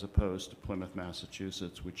 as opposed to Plymouth,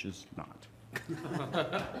 Massachusetts, which is not.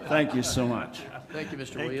 Thank you so much. Thank you,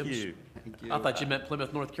 Mr. Thank Williams. you. Thank you. I thought you meant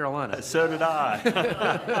Plymouth, North Carolina. So did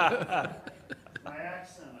I. My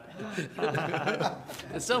accent,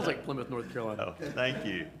 It sounds like Plymouth, North Carolina. Oh, thank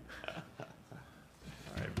you. All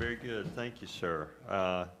right, very good. Thank you, sir.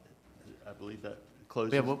 I believe that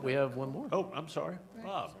closes. We have one more. Oh, I'm sorry.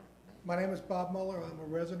 Bob. My name is Bob Muller. I'm a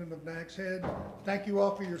resident of Nags Head. Thank you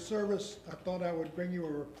all for your service. I thought I would bring you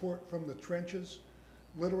a report from the trenches.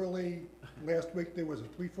 Literally, last week there was a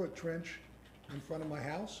 3-foot trench in front of my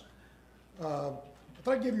house. I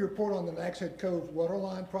thought I'd give you a report on the Nags Head Cove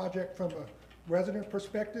waterline project from a resident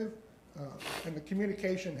perspective. And the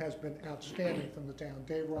communication has been outstanding from the town.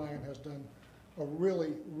 Dave Ryan has done a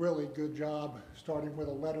really, really good job, starting with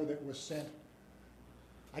a letter that was sent,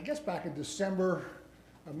 I guess back in December,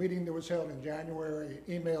 a meeting that was held in January,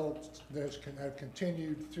 emails that have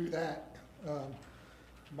continued through that.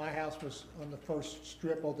 My house was on the first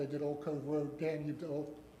strip, they did Old Cove Road, Danube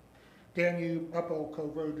up Old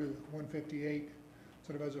Cove Road to 158,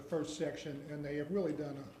 sort of as a first section, and they have really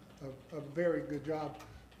done a very good job.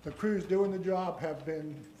 The crews doing the job have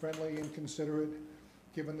been friendly and considerate,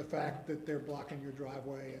 given the fact that they're blocking your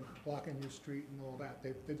driveway and blocking your street and all that.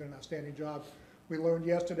 They've done an outstanding job. We learned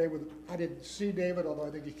yesterday I didn't see David, although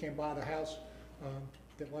I think he came by the house,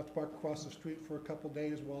 that left park across the street for a couple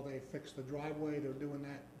days while they fixed the driveway. They're doing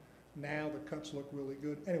that now. The cuts look really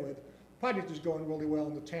good. Anyway, the project is going really well,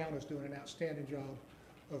 and the town is doing an outstanding job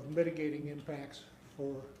of mitigating impacts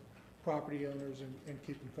for property owners and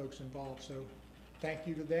keeping folks involved. So thank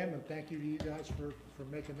you to them, and thank you to you guys for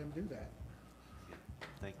making them do that.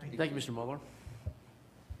 Thank you, Mr. Mueller.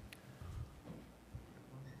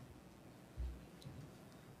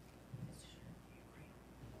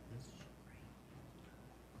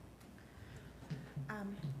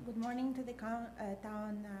 Good morning to the town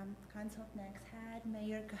council of Nags Head,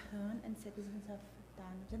 Mayor Cahoon, and citizens of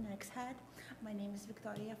town of the Nags Head. My name is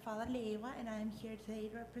Victoria Falarleva, and I am here today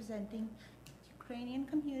representing the Ukrainian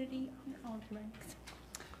community on Outer Banks.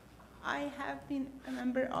 I have been a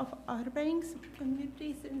member of Outer Banks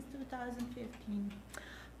community since 2015.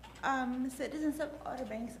 Citizens of Outer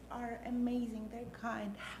Banks are amazing, they're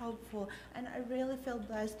kind, helpful, and I really feel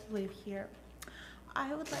blessed to live here.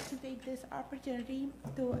 I would like to take this opportunity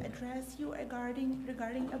to address you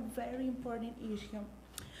regarding a very important issue.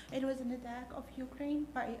 It was an attack of Ukraine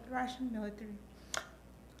by Russian military.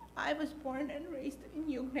 I was born and raised in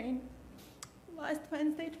Ukraine. Last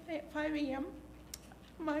Wednesday at 5 a.m.,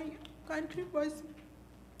 my country was,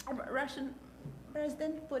 Russian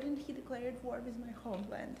President Putin, he declared war with my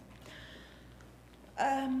homeland.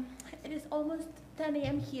 It is almost 10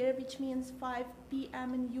 a.m. here, which means 5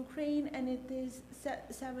 p.m. in Ukraine, and it is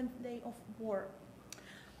 7th day of war.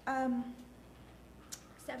 7th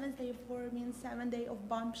day of war means 7th day of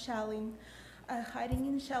bomb shelling, hiding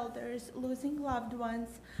in shelters, losing loved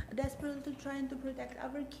ones, desperately trying to protect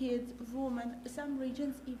our kids, women, some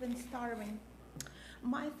regions even starving.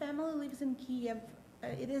 My family lives in Kiev.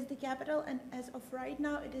 It is the capital, and as of right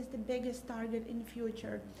now, it is the biggest target in the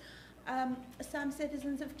future. Some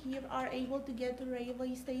citizens of Kiev are able to get to the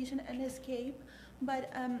railway station and escape,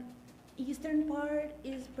 but eastern part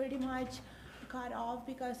is pretty much cut off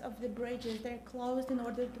because of the bridges. They're closed in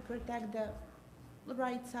order to protect the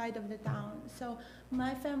right side of the town. So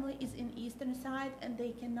my family is in eastern side, and they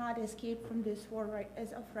cannot escape from this war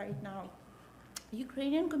as of right now.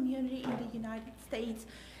 Ukrainian community in the United States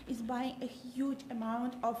is buying a huge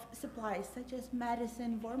amount of supplies such as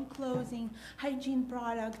medicine, warm clothing, hygiene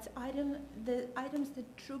products, the items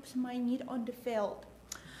that troops might need on the field.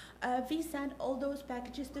 We sent all those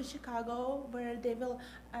packages to Chicago, where they will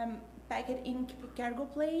pack it in cargo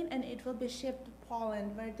plane, and it will be shipped to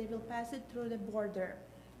Poland, where they will pass it through the border.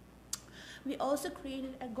 We also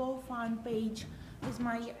created a GoFund page with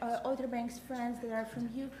my Outer Banks friends that are from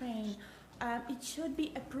Ukraine. It should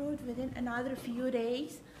be approved within another few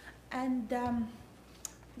days, and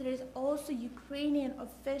there is also Ukrainian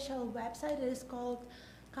official website that is called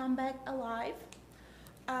Come Back Alive.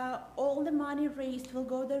 All the money raised will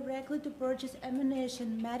go directly to purchase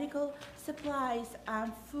ammunition, medical supplies,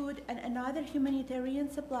 food, and other humanitarian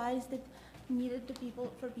supplies that needed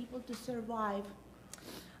for people to survive.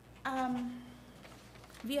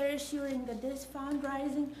 We are assuring that this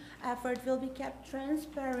fundraising effort will be kept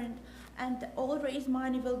transparent, and all raised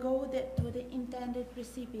money will go to the intended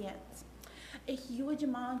recipients. A huge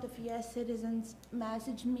amount of US citizens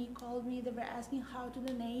messaged me, called me, they were asking how to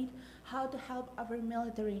donate, how to help our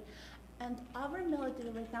military. And our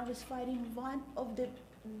military right now is fighting one of the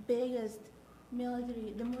biggest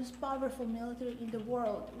military, the most powerful military in the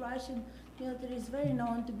world. Russian military is very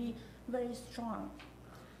known to be very strong.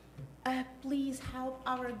 Please help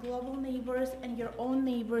our global neighbors and your own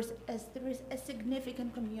neighbors, as there is a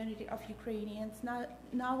significant community of Ukrainians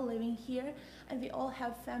now living here, and we all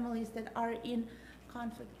have families that are in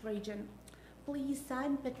conflict region. Please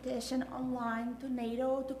sign petition online to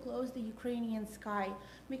NATO to close the Ukrainian sky,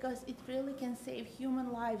 because it really can save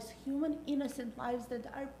human lives, human innocent lives that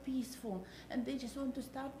are peaceful, and they just want to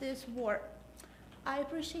stop this war. I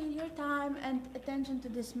appreciate your time and attention to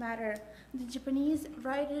this matter. The Japanese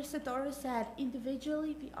writer Satoru said,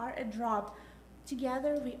 individually we are a drop,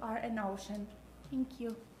 together we are an ocean. Thank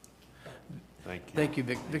you. Thank you. Thank you,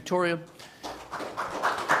 Victoria.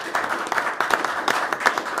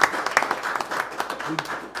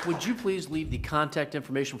 Would you please leave the contact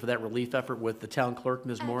information for that relief effort with the town clerk,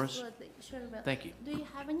 Ms. Morris? Absolutely, sure will. Thank you. Do you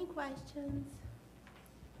have any questions?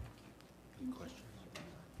 Questions?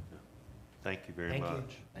 No. Thank you very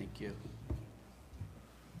much. Thank you.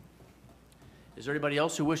 Is there anybody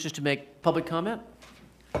else who wishes to make public comment?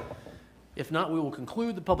 If not, we will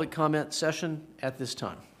conclude the public comment session at this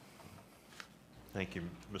time. Thank you,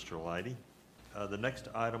 Mr. Leidy. The next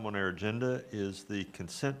item on our agenda is the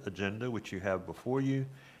consent agenda, which you have before you,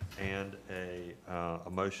 and a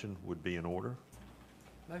motion would be in order.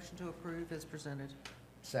 Motion to approve is presented.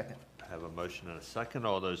 Second. I have a motion and a second.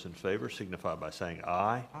 All those in favor signify by saying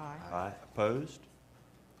aye. Aye. Aye. Opposed?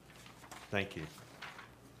 Thank you.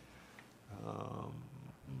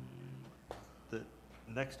 The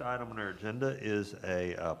next item on our agenda is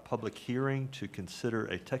a public hearing to consider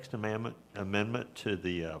a text amendment to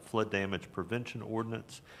the flood damage prevention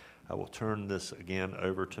ordinance. I will turn this again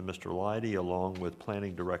over to Mr. Leidy along with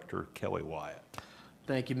Planning Director Kelly Wyatt.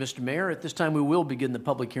 Thank you, Mr. Mayor. At this time, we will begin the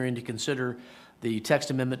public hearing to consider the text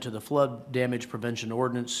amendment to the flood damage prevention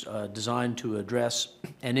ordinance designed to address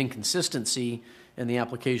an inconsistency in the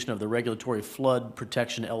application of the regulatory flood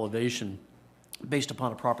protection elevation based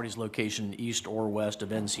upon a property's location east or west of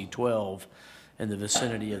NC 12 in the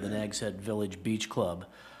vicinity of the Nags Head Village Beach Club.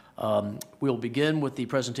 We'll begin with the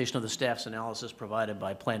presentation of the staff's analysis provided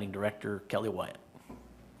by Planning Director Kelly Wyatt.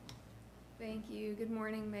 Thank you. Good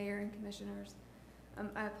morning, Mayor and Commissioners.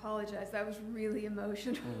 I apologize. That was really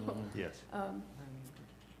emotional. Yes.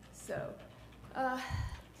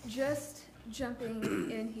 Just jumping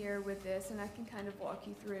in here with this, and I can kind of walk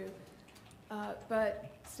you through.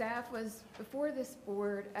 But staff was before this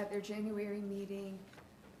board at their January meeting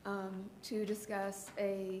to discuss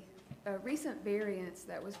a recent variance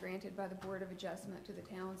that was granted by the Board of Adjustment to the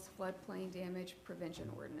town's floodplain damage prevention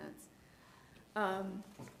ordinance.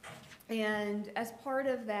 And as part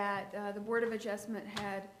of that, the Board of Adjustment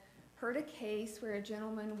had heard a case where a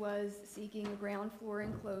gentleman was seeking a ground floor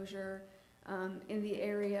enclosure in the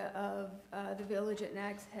area of the village at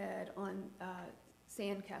Nags Head on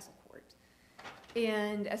Sandcastle Court.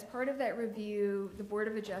 And as part of that review, the Board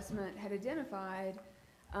of Adjustment had identified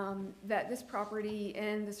that this property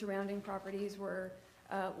and the surrounding properties were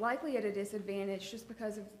likely at a disadvantage just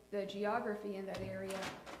because of the geography in that area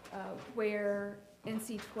where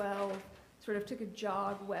NC 12 sort of took a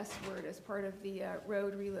jog westward as part of the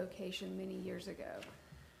road relocation many years ago.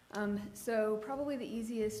 So probably the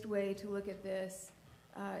easiest way to look at this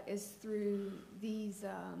is through these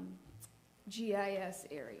GIS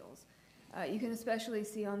aerials. You can especially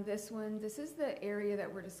see on this one, this is the area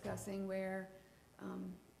that we're discussing where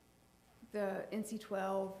the NC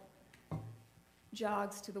 12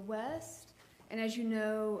 jogs to the west. And as you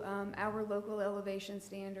know, our local elevation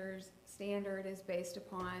standard is based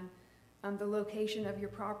upon the location of your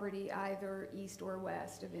property either east or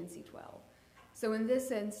west of NC 12. So in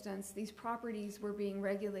this instance, these properties were being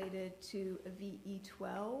regulated to a VE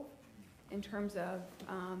 12 in terms of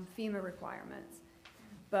FEMA requirements.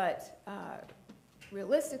 But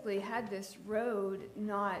realistically, had this road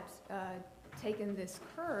not taken this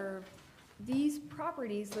curve, these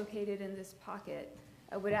properties located in this pocket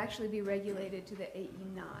would actually be regulated to the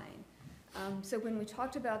AE9. So when we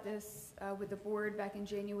talked about this with the board back in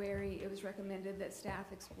January, it was recommended that staff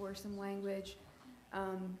explore some language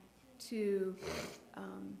to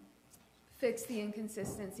fix the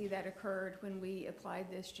inconsistency that occurred when we applied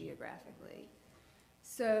this geographically.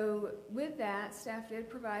 So with that, staff did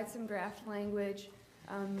provide some draft language.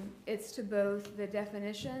 It's to both the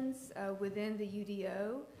definitions within the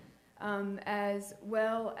UDO as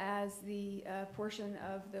well as the portion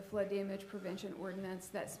of the flood damage prevention ordinance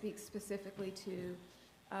that speaks specifically to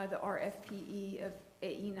the RFPE of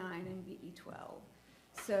AE9 and VE12.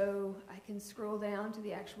 So I can scroll down to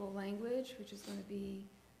the actual language, which is going to be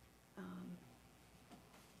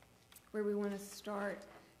where we want to start.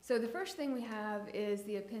 So the first thing we have is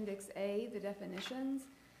the Appendix A, the definitions.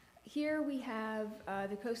 Here we have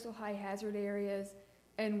the coastal high hazard areas,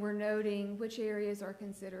 and we're noting which areas are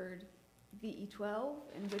considered VE12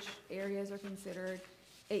 and which areas are considered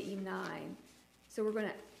AE9. So we're going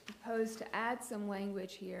to propose to add some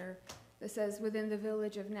language here that says within the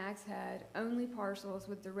village of Nags Head, only parcels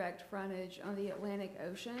with direct frontage on the Atlantic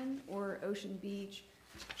Ocean or Ocean Beach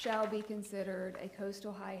shall be considered a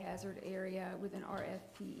coastal high hazard area with an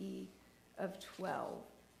RFPE of 12.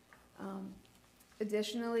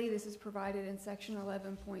 Additionally, this is provided in section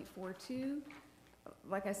 11.42.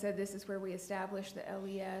 Like I said, this is where we establish the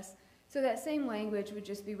LES. So that same language would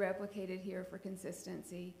just be replicated here for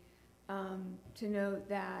consistency to note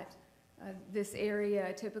that this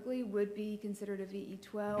area typically would be considered a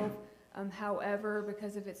VE12. However,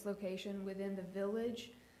 because of its location within the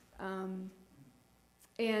village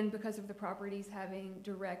and because of the properties having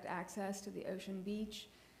direct access to the Ocean Beach,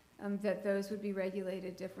 that those would be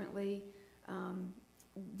regulated differently.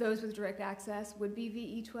 Those with direct access would be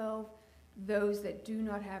VE12. those that do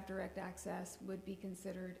not have direct access would be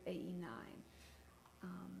considered AE9.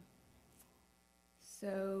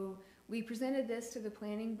 So we presented this to the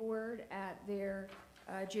planning board at their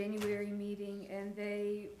January meeting, and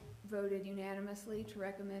they voted unanimously to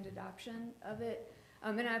recommend adoption of it.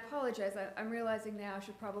 And I apologize, I'm realizing now I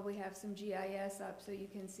should probably have some GIS up so you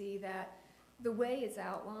can see that the way it's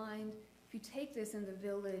outlined, if you take this in the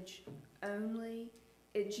village only,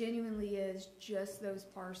 it genuinely is just those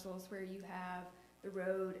parcels where you have the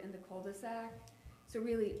road and the cul-de-sac. So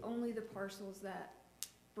really only the parcels that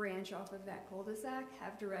branch off of that cul-de-sac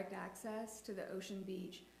have direct access to the ocean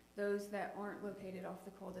beach. Those that aren't located off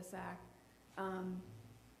the cul-de-sac,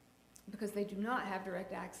 because they do not have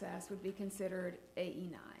direct access, would be considered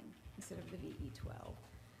AE9 instead of the VE12.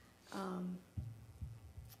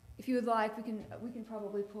 If you would like, we can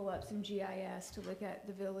probably pull up some GIS to look at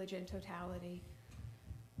the village in totality.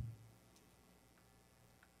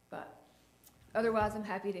 But otherwise, I'm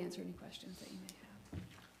happy to answer any questions that you may have.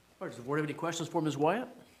 All right, does the board have any questions for Ms. Wyatt?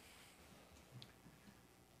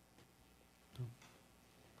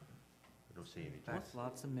 I don't see any. That's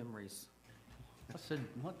lots of memories.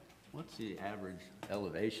 What's the average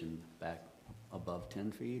elevation back above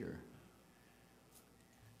 10 feet, or?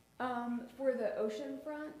 For the ocean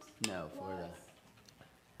front? No, for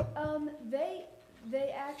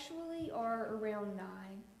They actually are around 9.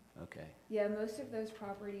 okay. Yeah, most of those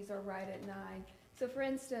properties are right at 9. So for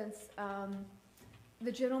instance,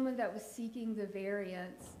 the gentleman that was seeking the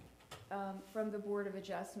variance from the Board of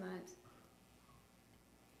Adjustment,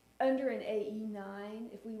 under an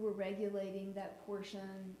AE9, if we were regulating that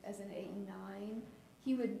portion as an AE9,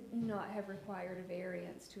 he would not have required a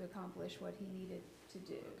variance to accomplish what he needed to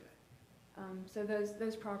do. So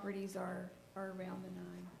those properties are around the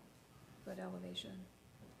 9-foot elevation.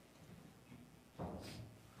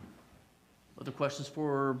 Other questions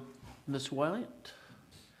for Ms. Wyatt?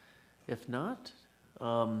 If not,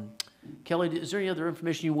 Kelly, is there any other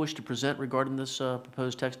information you wish to present regarding this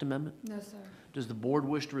proposed text amendment? No, sir. Does the board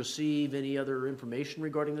wish to receive any other information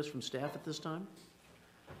regarding this from staff at this time?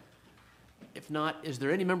 If not, is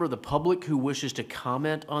there any member of the public who wishes to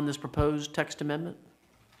comment on this proposed text amendment?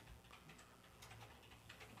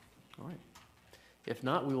 All right. If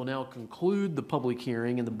not, we will now conclude the public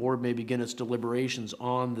hearing, and the board may begin its deliberations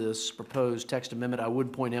on this proposed text amendment. I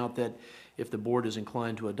would point out that if the board is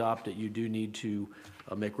inclined to adopt it, you do need to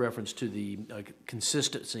make reference to the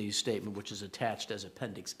consistency statement, which is attached as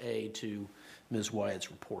Appendix A to Ms. Wyatt's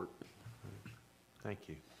report. Thank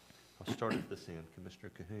you. I'll start at this end. Commissioner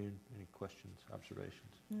Cahoon, any questions,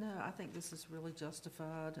 observations? No, I think this is really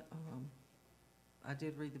justified. I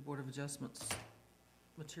did read the Board of Adjustments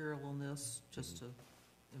material on this, just to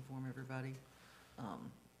inform everybody.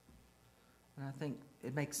 And I think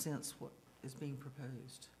it makes sense what is being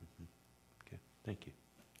proposed. Okay, thank you.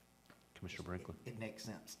 Commissioner Brinkley? It makes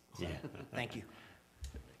sense. Yeah. Thank you.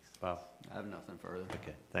 Bob? I have nothing further.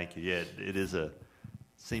 Okay, thank you. Yeah, it is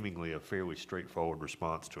seemingly a fairly straightforward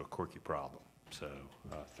response to a quirky problem. So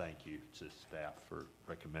thank you to staff for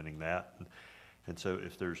recommending that. And so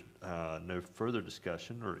if there's no further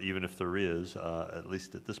discussion, or even if there is, at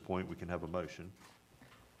least at this point, we can have a motion.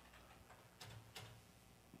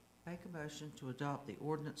 Make a motion to adopt the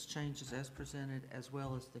ordinance changes as presented, as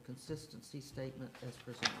well as the consistency statement as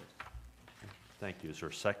presented. Thank you. Is there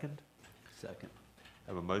a second? Second. I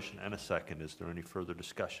have a motion and a second. Is there any further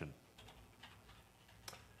discussion?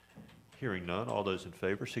 Hearing none, all those in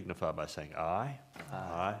favor signify by saying aye.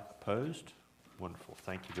 Aye. Opposed? Wonderful.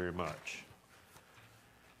 Thank you very much.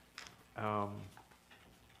 I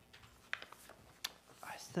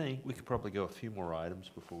think we could probably go a few more items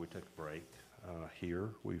before we take a break here.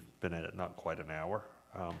 We've been at it not quite an hour.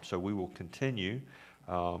 So we will continue.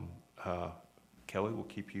 Kelly, we'll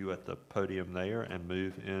keep you at the podium there and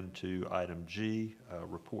move into item G,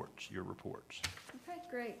 reports, your reports. Okay,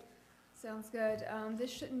 great. Sounds good.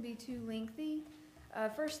 This shouldn't be too lengthy.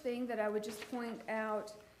 First thing that I would just point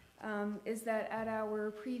out is that at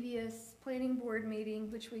our previous planning board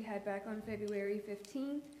meeting, which we had back on February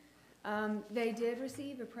 15th, they did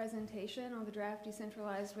receive a presentation on the draft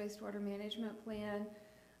decentralized wastewater management plan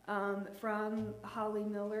from Holly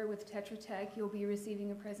Miller with Tetra Tech. You'll be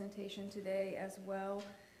receiving a presentation today as well.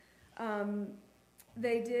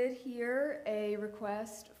 They did hear a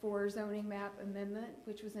request for zoning map amendment,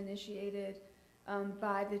 which was initiated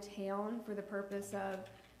by the town for the purpose of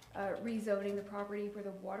rezoning the property where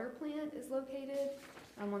the water plant is located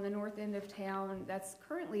on the north end of town. That's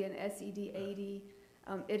currently an SED 80.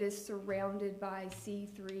 It is surrounded by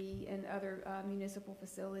C3 and other municipal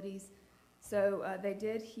facilities. So they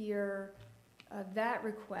did hear that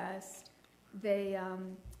request. They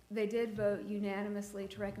They did vote unanimously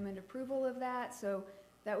to recommend approval of that, so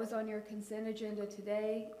that was on your consent agenda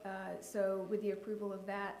today. So with the approval of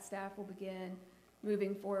that, staff will begin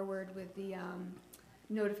moving forward with the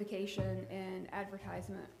notification and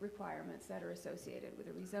advertisement requirements that are associated with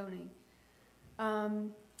the rezoning.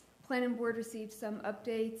 Planning Board received some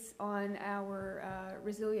updates on our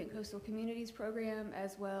Resilient Coastal Communities program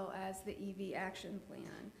as well as the EV action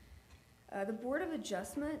plan. The Board of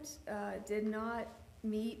Adjustment did not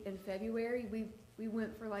meet in February. We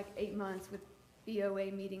went for like 8 months with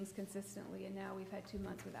BOA meetings consistently, and now we've had 2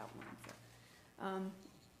 months without one. So,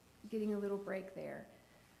 getting a little break there.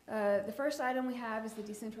 The first item we have is the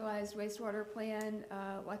decentralized wastewater plan.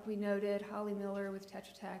 Like we noted, Holly Miller with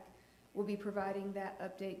Tetra Tech will be providing that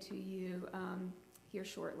update to you here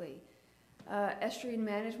shortly. Estuarine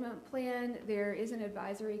management plan, there is an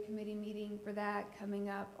advisory committee meeting for that coming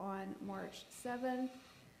up on March 7th.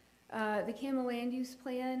 The Camel land use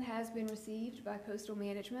plan has been received by coastal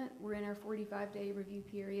management. We're in our 45-day review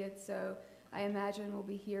period, so I imagine we'll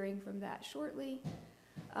be hearing from that shortly.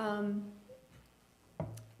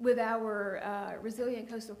 With our Resilient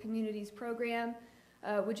Coastal Communities program,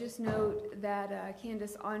 would just note that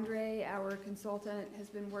Candace Andre, our consultant, has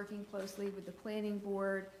been working closely with the planning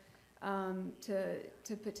board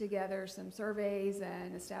to put together some surveys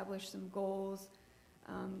and establish some goals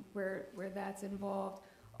where that's involved.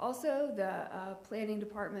 Also, the planning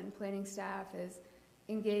department and planning staff is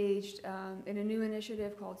engaged in a new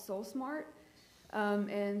initiative called Soul Smart,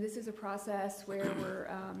 and this is a process where we're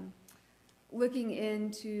looking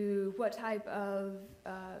into what type of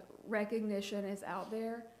recognition is out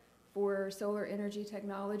there for solar energy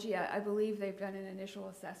technology. I believe they've done an initial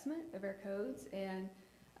assessment of our codes, and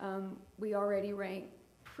we already rank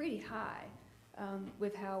pretty high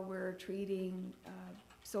with how we're treating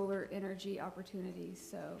solar energy opportunities,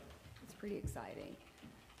 so it's pretty exciting.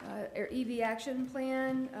 Our EV action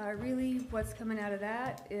plan, really what's coming out of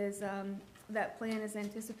that is that plan is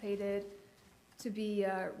anticipated to be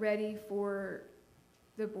ready for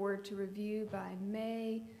the board to review by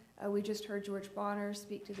May. We just heard George Bonner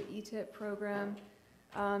speak to the ETIP program.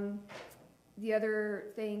 The other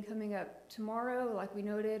thing coming up tomorrow, like we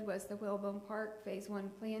noted, was the Whalebone Park Phase 1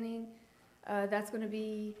 planning. That's going to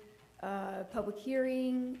be a public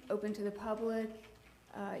hearing, open to the public,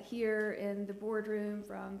 here in the boardroom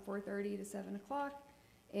from 4:30 to 7 o'clock.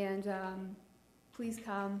 And please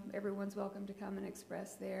come. Everyone's welcome to come and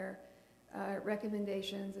express their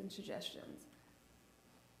recommendations and suggestions.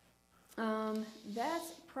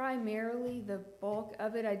 That's primarily the bulk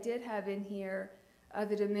of it. I did have in here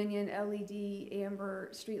the Dominion LED Amber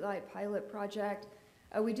Streetlight Pilot Project.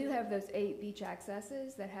 We do have those 8 beach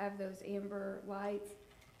accesses that have those amber lights.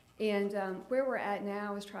 And where we're at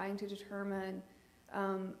now is trying to determine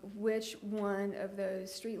which one of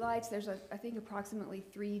those streetlights. There's, I think, approximately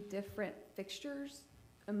 3 different fixtures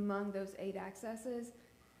among those 8 accesses.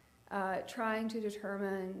 Trying to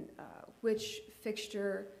determine which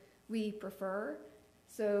fixture we prefer,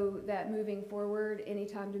 so that moving forward,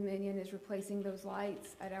 anytime Dominion is replacing those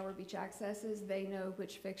lights at our beach accesses, they know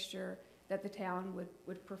which fixture that the town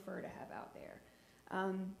would prefer to have out there.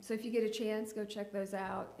 So if you get a chance, go check those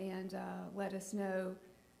out and let us know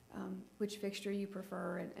which fixture you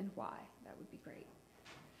prefer and why. That would be great.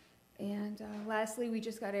 And lastly, we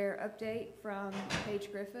just got our update from Paige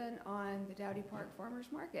Griffin on the Dowdy Park Farmers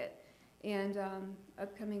Market and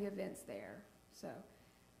upcoming events there. So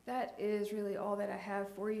that is really all that I have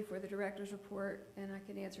for you for the director's report, and I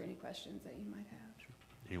can answer any questions that you might have. Sure.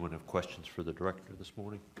 Anyone have questions for the director this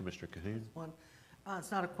morning? Commissioner Cahoon? One. It's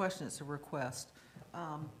not a question, it's a request.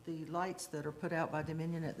 The lights that are put out by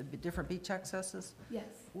Dominion at the different beach accesses? Yes.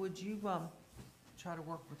 Would you try to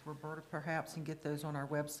work with Roberta perhaps and get those on our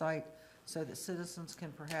website so that citizens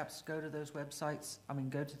can perhaps go to those websites,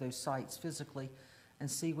 go to those sites physically and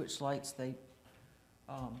see which lights they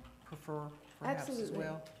prefer perhaps as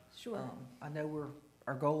well? Sure. I know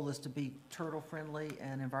our goal is to be turtle friendly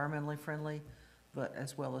and environmentally friendly, but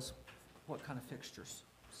as well as what kind of fixtures,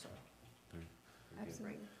 so.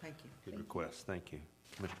 Absolutely. Thank you. Good request, thank you.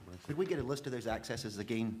 Commissioner Brinkley? Could we get a list of those accesses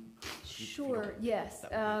again? Sure, yes.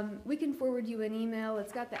 We can forward you an email.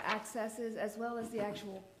 It's got the accesses as well as the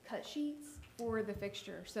actual cut sheets for the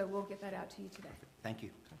fixture, so we'll get that out to you today. Thank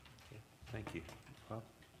you. Thank you. Well,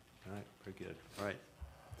 all right, very good. All right,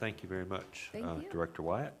 thank you very much. Thank you. Director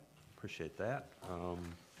Wyatt, appreciate that.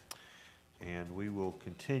 And we will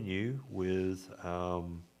continue with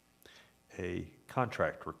a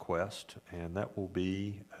contract request, and that will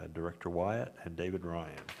be Director Wyatt and David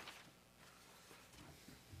Ryan.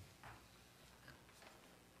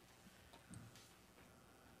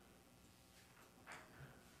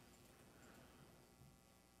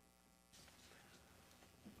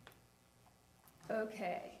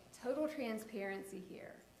 Okay, total transparency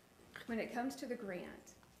here. When it comes to the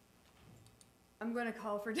grant, I'm going to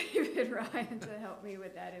call for David Ryan to help me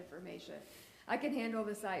with that information. I can handle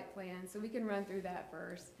the site plan, so we can run through that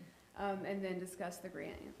first, and then discuss the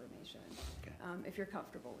grant information, Okay. If you're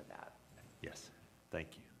comfortable with that. Yes, thank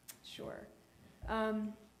you. Sure.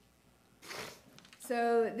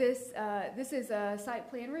 So this is a site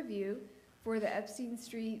plan review for the Epstein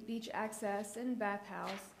Street Beach Access and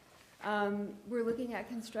Bathhouse. We're looking at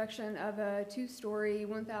construction of a 2-story,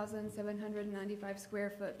 1,795 square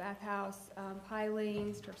foot bathhouse,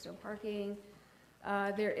 pilings, turf stone parking.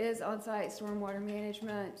 There is on-site stormwater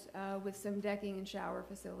management with some decking and shower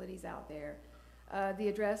facilities out there. The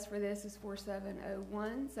address for this is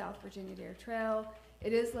 4701 South Virginia Dare Trail.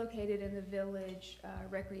 It is located in the Village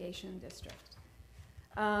Recreation District.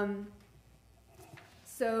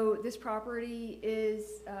 So this property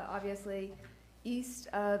is obviously east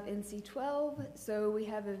of NC 12, so we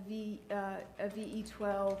have a VE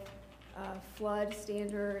 12 flood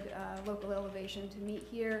standard local elevation to meet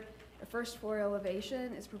here. The first floor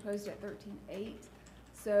elevation is proposed at 13.8,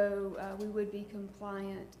 so we would be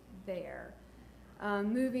compliant there.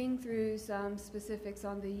 Moving through some specifics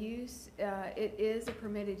on the use, it is a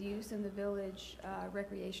permitted use in the Village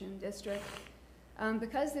Recreation District.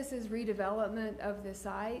 Because this is redevelopment of the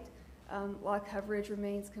site, lot coverage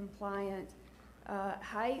remains compliant.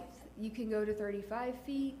 Height, you can go to 35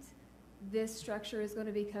 feet. This structure is going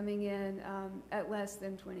to be coming in at less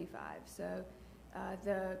than 25, so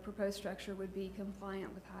the proposed structure would be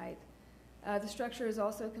compliant with height. The structure is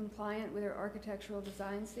also compliant with our architectural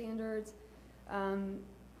design standards.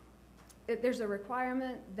 There's a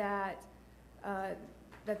requirement that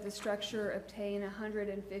the structure obtain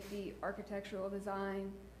 150 architectural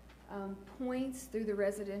design points through the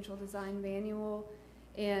residential design manual,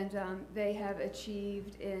 and they have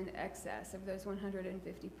achieved in excess of those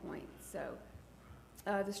 150 points. So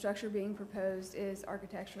the structure being proposed is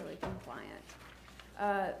architecturally compliant.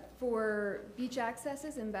 For beach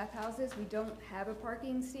accesses and bathhouses, we don't have a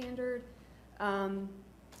parking standard,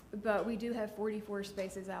 but we do have 44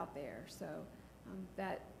 spaces out there, so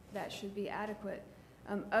that should be adequate.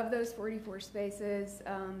 Of those 44 spaces,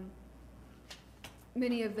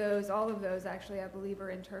 many of those, all of those actually, I believe, are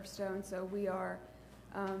in turf stone, so we are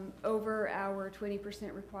over our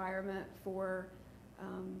 20% requirement for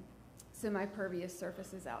semi-pervious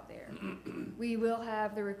surfaces out there. We will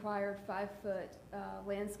have the required 5-foot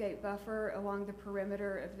landscape buffer along the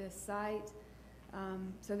perimeter of this site,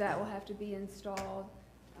 so that will have to be installed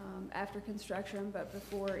after construction, but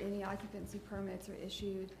before any occupancy permits are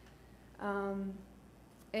issued.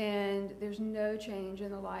 And there's no change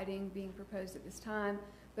in the lighting being proposed at this time,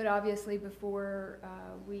 but obviously before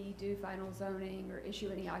we do final zoning or issue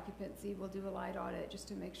any occupancy, we'll do a light audit just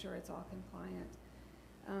to make sure it's all compliant.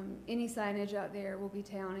 Any signage out there will be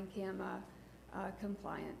town and CAMA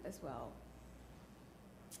compliant as well.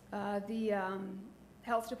 The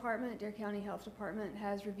Health Department, Dare County Health Department,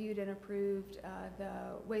 has reviewed and approved the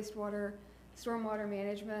wastewater, stormwater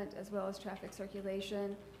management, as well as traffic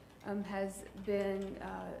circulation. Has been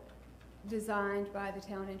designed by the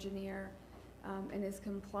town engineer and is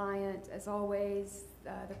compliant. As always,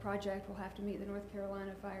 the project will have to meet the North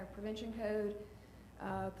Carolina Fire Prevention Code.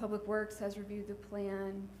 Public Works has reviewed the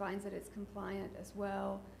plan, finds that it's compliant as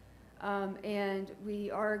well. And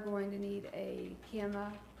we are going to need a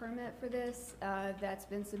CAMA permit for this. That's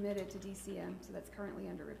been submitted to DCM, so that's currently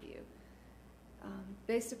under review.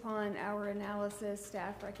 Based upon our analysis,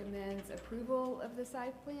 staff recommends approval of the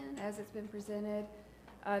site plan as it's been presented.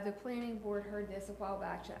 The planning board heard this a while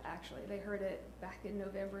back, actually. They heard it back in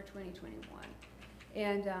November 2021.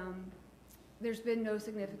 And there's been no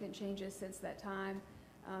significant changes since that time.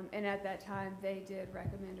 And at that time, they did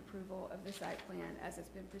recommend approval of the site plan as it's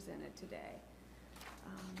been presented today.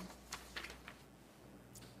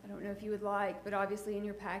 I don't know if you would like, but obviously in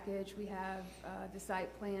your package we have the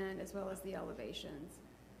site plan as well as the elevations.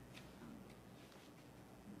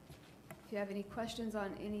 If you have any questions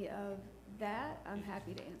on any of that, I'm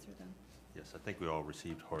happy to answer them. Yes, I think we all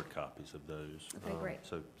received hard copies of those. Okay, great.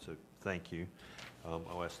 So thank you.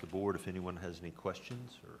 I'll ask the board if anyone has any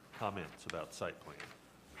questions or comments about site plan.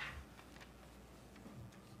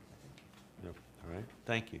 No. All right,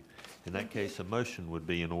 thank you. In that case, a motion would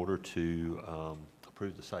be in order to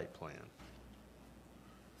approve the site plan.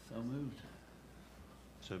 So moved.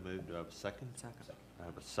 So moved. Do I have a second? Second. I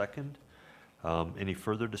have a second. Any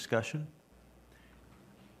further discussion?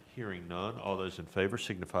 Hearing none. All those in favor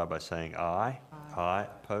signify by saying aye. Aye.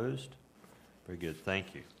 Opposed? Very good.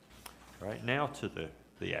 Thank you. All right, now to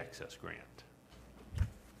the access grant.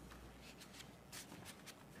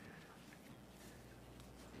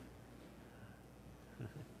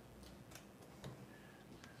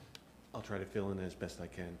 try to fill in as best I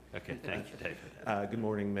can. Okay, thank you, David. Good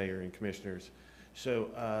morning, Mayor and Commissioners. So,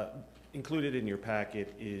 included in your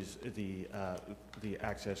packet is the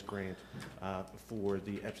access grant for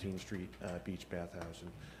the Epstein Street Beach Bathhouse.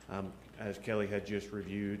 And as Kelly had just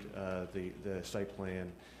reviewed the site plan,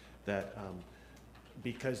 that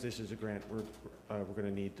because this is a grant, we're going to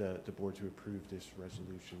need the board to approve this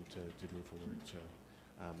resolution to move forward. So,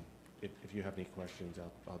 if you have any questions,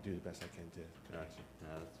 I'll do the best I can to answer. No,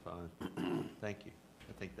 that's fine. Thank you.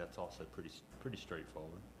 I think that's also pretty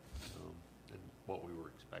straightforward, and what we were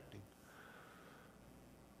expecting.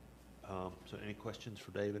 So any questions for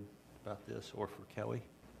David about this or for Kelly?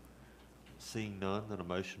 Seeing none, then a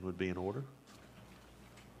motion would be in order.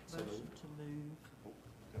 Motion to move.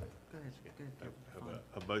 Go ahead.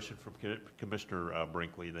 A motion from Commissioner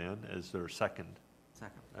Brinkley then. Is there a second?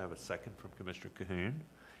 Second. I have a second from Commissioner Cahoon.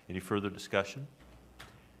 Any further discussion?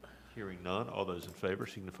 Hearing none, all those in favor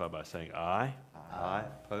signify by saying aye. Aye.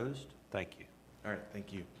 Opposed? Thank you. All right,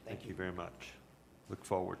 thank you. Thank you very much. Look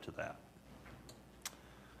forward to that.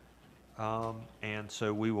 And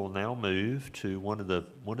so we will now move to one of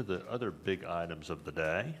the other big items of the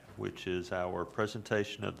day, which is our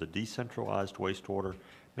presentation of the Decentralized Wastewater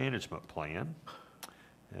Management Plan.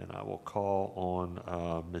 And I will call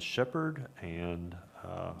on Ms. Shepard and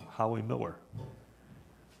Howie Miller.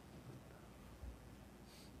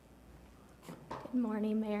 Good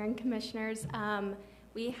morning, Mayor and Commissioners.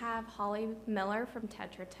 We have Holly Miller from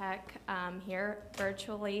Tetra Tech here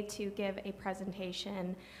virtually to give a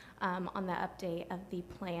presentation on the update of the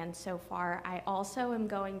plan so far. I also am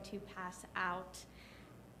going to pass out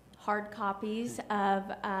hard copies of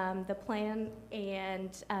the plan,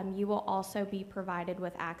 and you will also be provided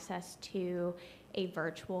with access to a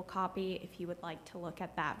virtual copy if you would like to look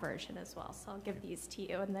at that version as well. So I'll give these to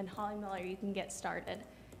you, and then Holly Miller, you can get started.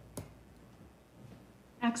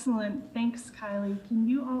 Excellent. Thanks, Kylie. Can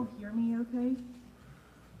you all hear me okay?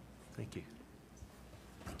 Thank you.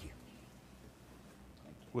 Thank you.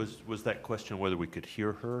 Was that question whether we could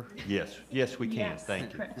hear her? Yes. Yes, we can. Yes,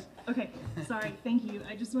 thank you. correct. Okay, sorry. Thank you.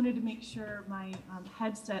 I just wanted to make sure my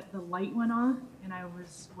headset, the light went off, and I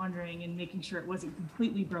was wondering and making sure it wasn't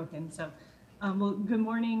completely broken. So, well, good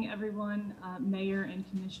morning, everyone, Mayor and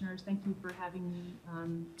Commissioners. Thank you for having me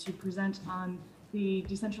to present on the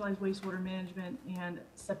Decentralized Wastewater Management and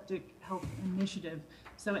Septic Health Initiative.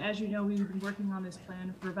 So as you know, we've been working on this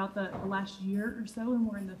plan for about the last year or so, and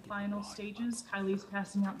we're in the final stages. Kylie's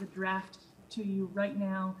passing out the draft to you right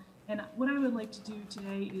now. And what I would like to do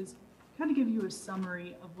today is kind of give you a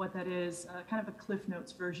summary of what that is, kind of a Cliff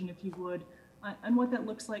Notes version, if you would, and what that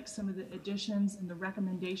looks like, some of the additions and the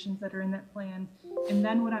recommendations that are in that plan. And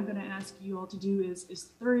then what I'm going to ask you all to do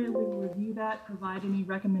is thoroughly review that, provide any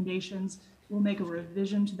recommendations. We'll make a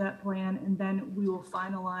revision to that plan, and then we will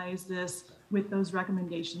finalize this with those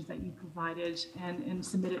recommendations that you provided and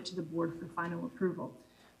submit it to the board for final approval.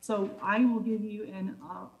 So I will give you an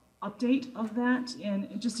update of that,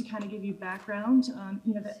 and just to kind of give you background,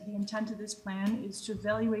 the intent of this plan is to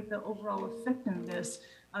evaluate the overall effectiveness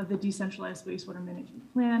of the Decentralized Wastewater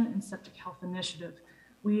Management Plan and Septic Health Initiative.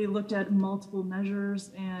 We looked at multiple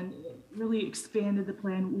measures and really expanded the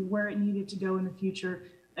plan where it needed to go in the future.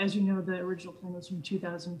 As you know, the original plan was from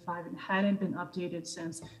 2005 and hadn't been updated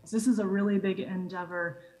since. So this is a really big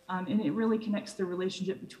endeavor, and it really connects the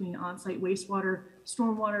relationship between on-site wastewater,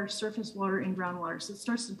 stormwater, surface water, and groundwater. So it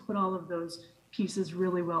starts to put all of those pieces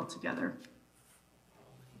really well together.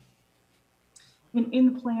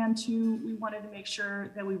 In the plan, too, we wanted to make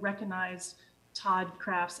sure that we recognized Todd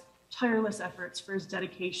Kraft's tireless efforts for his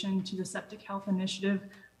dedication to the Septic Health Initiative.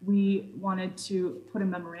 We wanted to put a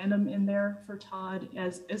memorandum in there for Todd,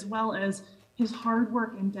 as well as his hard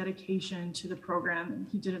work and dedication to the program. And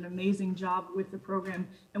he did an amazing job with the program,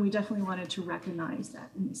 and we definitely wanted to recognize that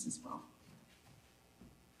in this as well.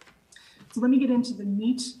 So let me get into the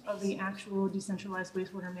meat of the actual Decentralized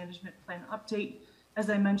Wastewater Management Plan update. As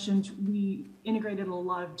I mentioned, we integrated a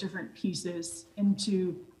lot of different pieces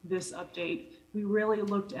into this update. We really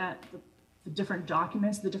looked at the different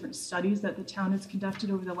documents, the different studies that the town has conducted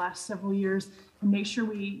over the last several years, and make sure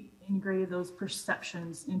we integrated those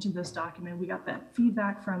perceptions into this document. We got that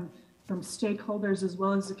feedback from stakeholders as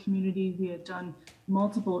well as the community. We had done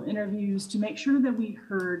multiple interviews to make sure that we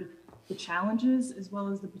heard the challenges as well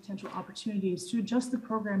as the potential opportunities to adjust the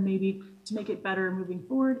program, maybe to make it better moving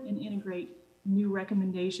forward and integrate new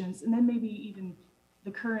recommendations, and then maybe even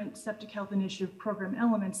the current Septic Health Initiative program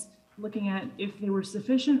elements, looking at if they were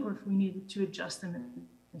sufficient or if we needed to adjust them in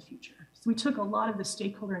the future. So we took a lot of the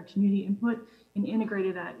stakeholder and community input and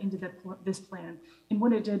integrated that into this plan. And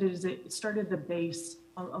what it did is it started the base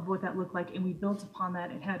of what that looked like, and we built upon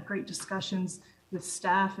that and had great discussions with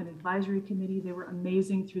staff and advisory committee. They were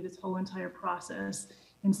amazing through this whole entire process.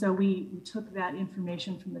 And so we took that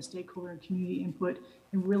information from the stakeholder and community input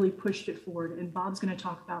and really pushed it forward. And Bob's going to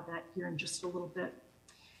talk about that here in just a little bit.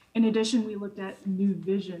 In addition, we looked at new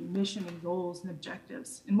vision, mission, and goals and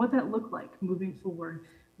objectives, and what that looked like moving forward,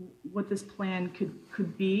 what this plan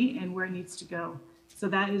could be and where it needs to go. So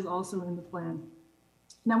that is also in the plan.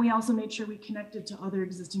 Now, we also made sure we connected to other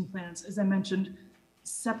existing plans. As I mentioned,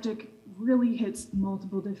 septic really hits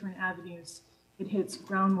multiple different avenues. It hits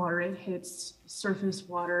groundwater, it hits surface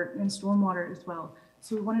water, and stormwater as well.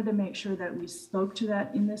 So we wanted to make sure that we spoke to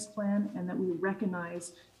that in this plan and that we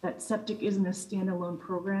recognize that septic isn't a standalone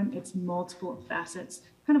program, it's multiple facets,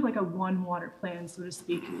 kind of like a one water plan, so to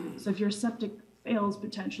speak. So if your septic fails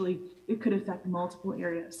potentially, it could affect multiple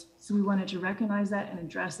areas. So we wanted to recognize that and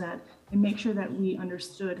address that and make sure that we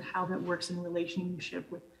understood how that works in relationship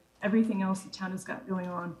with everything else the town has got going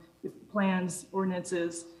on with plans,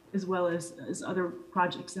 ordinances, as well as other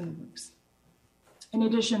projects in the works. In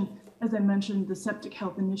addition, as I mentioned, the Septic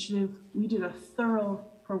Health Initiative, we did a thorough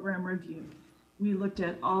program review. We looked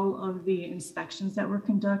at all of the inspections that were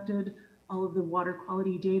conducted, all of the water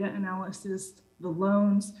quality data analysis, the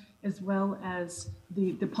loans, as well as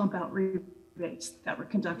the pump out rebates that were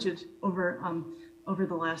conducted over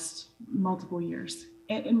the last multiple years,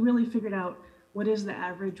 and really figured out what is the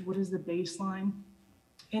average, what is the baseline,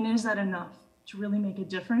 and is that enough to really make a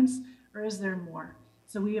difference, or is there more?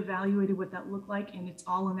 So we evaluated what that looked like, and it's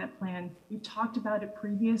all in that plan. We talked about it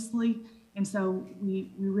previously, and so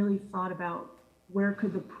we really thought about where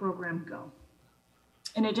could the program go.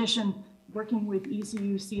 In addition, working with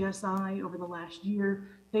ECU CSI over the last year,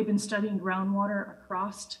 they've been studying groundwater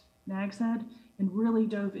across Nags Head and really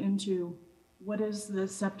dove into what is the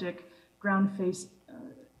septic ground face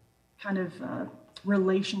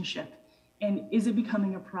relationship, and is it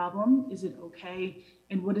becoming a problem? Is it okay?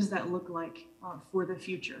 And what does that look like for the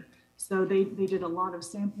future? So they did a lot of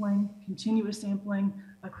sampling, continuous sampling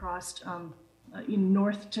across in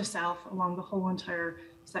north to south along the whole entire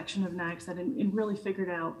section of Nags Head, and really figured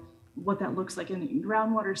out what that looks like. And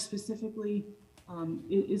groundwater specifically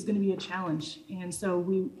is going to be a challenge. And so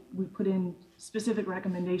we put in specific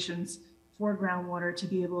recommendations for groundwater to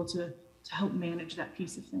be able to help manage that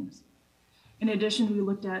piece of things. In addition, we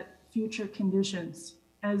looked at future conditions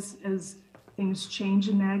as things change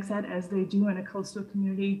in Nags Head, as they do in a coastal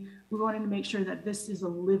community. We wanted to make sure that this is a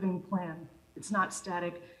living plan. It's not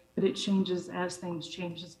static, but it changes as things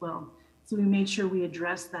change as well. So we made sure we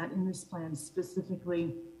address that in this plan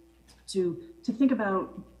specifically to think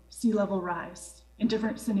about sea level rise and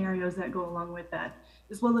different scenarios that go along with that,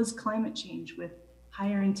 as well as climate change with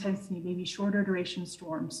higher intensity, maybe shorter duration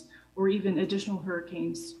storms, or even additional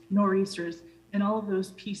hurricanes, nor'easters, and all of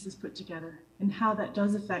those pieces put together, and how that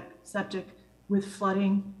does affect septic with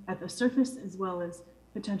flooding at the surface, as well as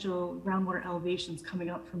potential groundwater elevations coming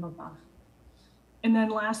up from above. And then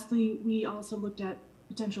lastly, we also looked at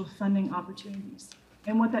potential funding opportunities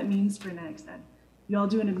and what that means for Nags Head. You all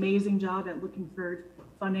do an amazing job at looking for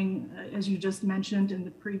funding, as you just mentioned in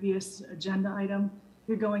the previous agenda item.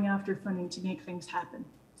 You're going after funding to make things happen.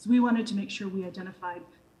 So we wanted to make sure we identified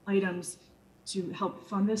items to help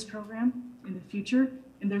fund this program in the future,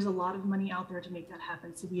 and there's a lot of money out there to make that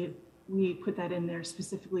happen. So we put that in there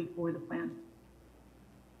specifically for the plan.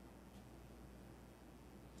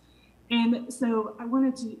 And so I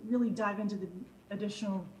wanted to really dive into the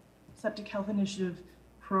additional Septic Health Initiative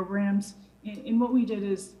programs. And what we did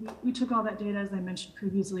is we took all that data, as I mentioned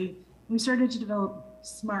previously, and we started to develop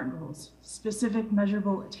SMART goals: specific,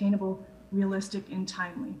 measurable, attainable, realistic, and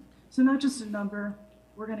timely. So not just a number,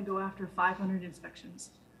 we're going to go after 500 inspections,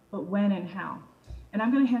 but when and how. And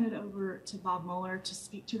I'm going to hand it over to Bob Mueller to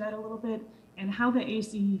speak to that a little bit and how the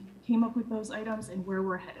AC came up with those items and where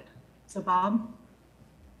we're headed. So Bob.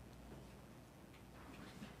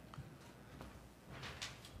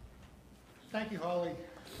 Thank you, Holly.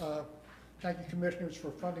 Thank you, commissioners, for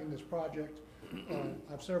funding this project.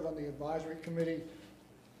 I've served on the advisory committee.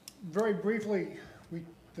 Very briefly,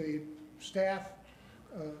 the staff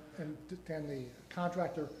and the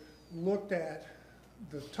contractor looked at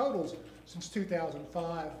the totals since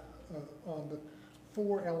 2005 on the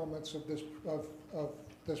 4 elements of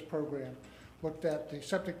this program. Looked at the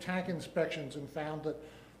septic tank inspections and found that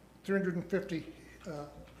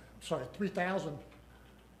 3,000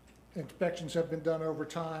 inspections have been done over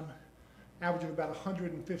time, averaging about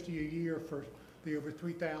 150 a year for the over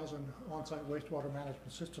 3,000 on-site wastewater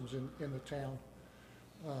management systems in the town.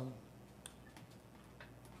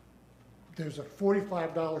 There's a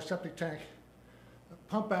 $45 septic tank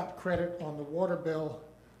pump out credit on the water bill.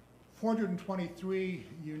 423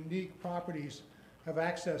 unique properties have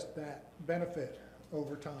accessed that benefit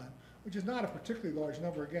over time, which is not a particularly large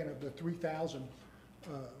number, again, of the 3,000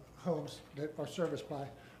 homes that are serviced by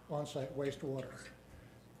on-site wastewater.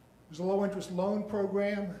 There's a low-interest loan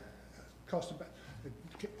program,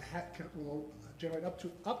 will generate up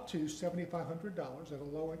to $7,500 at a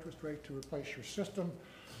low interest rate to replace your system.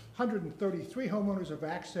 133 homeowners have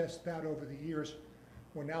accessed that over the years.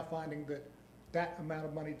 We're now finding that that amount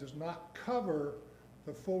of money does not cover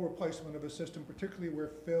the full replacement of a system, particularly where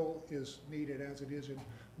fill is needed, as it is in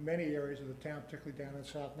many areas of the town, particularly down in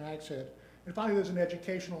South Nags Head. And finally, there's an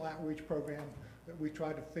educational outreach program that we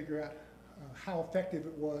tried to figure out how effective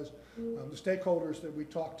it was. The stakeholders that we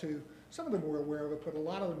talked to, some of them were aware of it, but a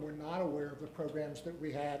lot of them were not aware of the programs that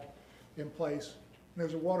we had in place. And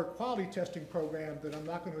there's a water quality testing program that I'm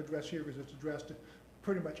not going to address here because it's addressed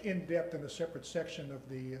pretty much in depth in a separate section of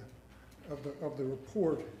the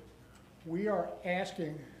report. We are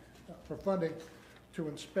asking for funding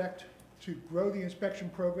to grow the inspection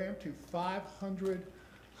program to 500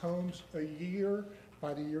 homes a year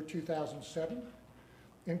by the year 2007,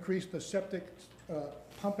 increase the septic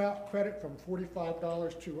pump out credit from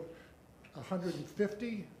 $45 to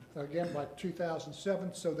 $150 again by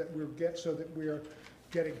 2007, so that we're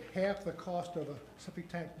getting half the cost of a septic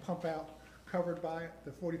tank pump out covered by it.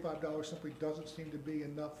 The $45 simply doesn't seem to be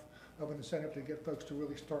enough of an incentive to get folks to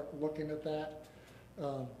really start looking at that.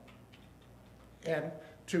 And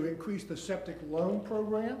to increase the septic loan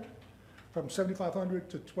program from $7,500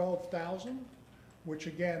 to $12,000, which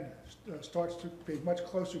again starts to be much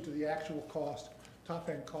closer to the actual cost,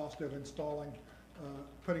 top-end cost of installing,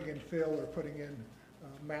 putting in fill or putting in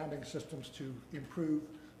mounting systems to improve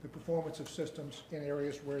the performance of systems in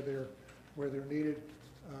areas where they're needed.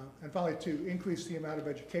 And finally, to increase the amount of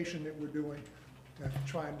education that we're doing,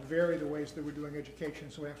 try and vary the ways that we're doing education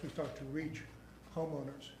so we actually start to reach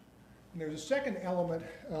homeowners. And there's a second element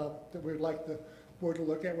that we'd like the board to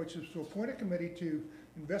look at, which is to appoint a committee to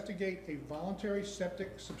investigate a voluntary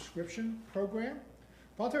septic subscription program.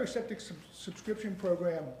 Voluntary septic subscription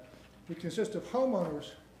program would consist of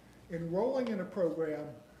homeowners enrolling in a program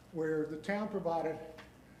where the town provided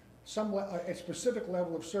a specific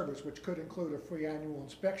level of service, which could include a free annual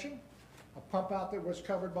inspection, a pump out that was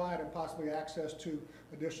covered by it, and possibly access to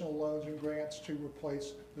additional loans and grants to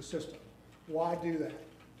replace the system. Why do that?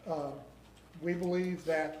 We believe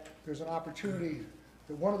that there's an opportunity,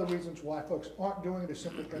 that one of the reasons why folks aren't doing it is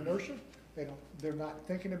simply inertia. They're not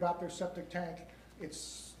thinking about their septic tank.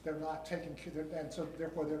 They're not taking, and so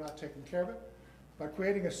therefore they're not taking care of it. By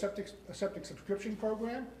creating a septic subscription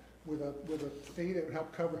program with a fee that would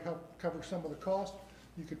help cover some of the cost,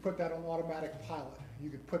 you could put that on automatic pilot. You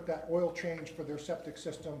could put that oil change for their septic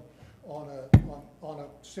system on a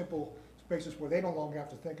simple basis where they no longer have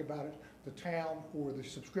to think about it. The town or the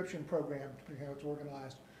subscription program, depending how it's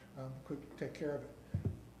organized, could take care of it.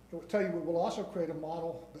 It will tell you it will also create a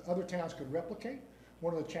model that other towns could replicate.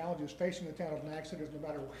 One of the challenges facing the town of Nags Head is no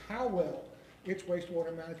matter how well its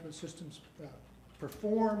wastewater management systems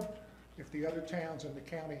perform, if the other towns in the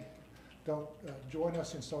county don't join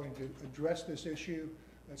us in starting to address this issue,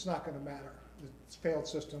 it's not going to matter. It's failed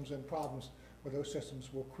systems and problems with those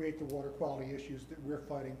systems will create the water quality issues that we're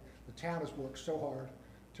fighting. The town has worked so hard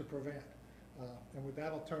to prevent. And with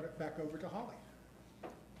that, I'll turn it back over to Holly.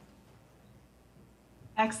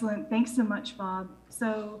 Excellent. Thanks so much, Bob.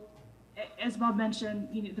 So, as Bob mentioned,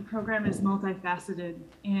 the program is multifaceted,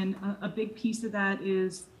 and a big piece of that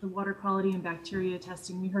is the water quality and bacteria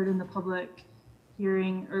testing. We heard in the public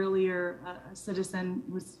hearing earlier, a citizen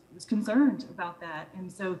was concerned about that,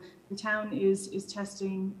 and so the town is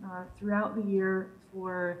testing throughout the year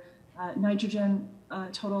for nitrogen,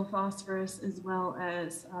 total phosphorus, as well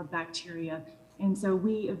as bacteria. And so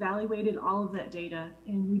we evaluated all of that data,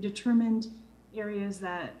 and we determined areas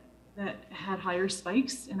that had higher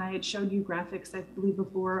spikes. And I had showed you graphics, I believe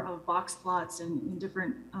before, of box plots and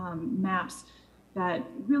different maps that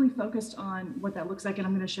really focused on what that looks like. And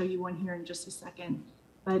I'm going to show you one here in just a second.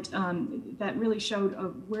 But that really showed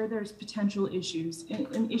where there's potential issues.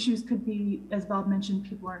 And issues could be, as Bob mentioned,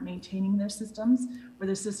 people aren't maintaining their systems, or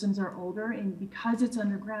the systems are older. And because it's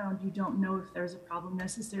underground, you don't know if there's a problem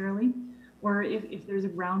necessarily, or if there's a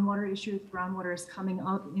groundwater issue, if groundwater is coming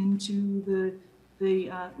up into the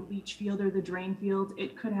leach field or the drain field,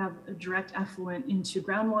 it could have a direct effluent into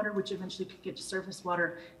groundwater, which eventually could get to surface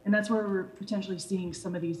water. And that's where we're potentially seeing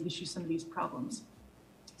some of these issues, some of these problems.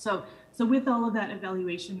 So with all of that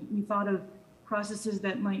evaluation, we thought of processes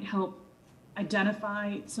that might help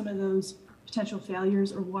identify some of those potential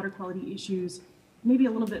failures or water quality issues maybe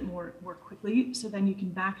a little bit more quickly, so then you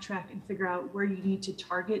can backtrack and figure out where you need to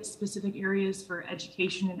target specific areas for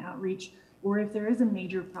education and outreach, or if there is a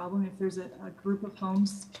major problem, if there's a group of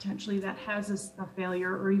homes potentially that has a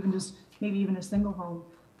failure, or even just maybe even a single home,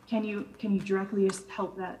 can you directly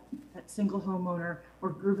help that single homeowner or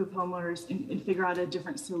group of homeowners and figure out a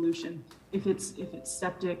different solution? If it's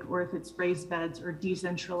septic, or if it's raised beds or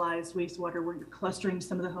decentralized wastewater where you're clustering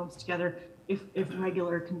some of the homes together, if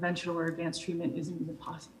regular conventional or advanced treatment isn't even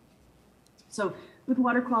possible. So with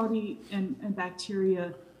water quality and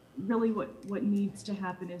bacteria, really what needs to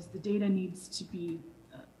happen is the data needs to be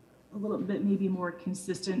a little bit maybe more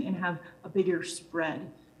consistent and have a bigger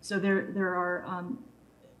spread. So there are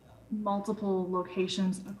multiple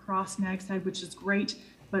locations across Nags Head, which is great,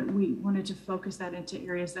 but we wanted to focus that into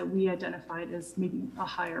areas that we identified as maybe a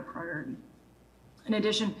higher priority. In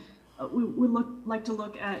addition, we would like to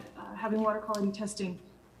look at having water quality testing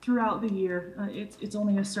throughout the year. It's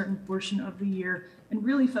only a certain portion of the year, and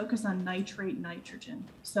really focus on nitrate nitrogen,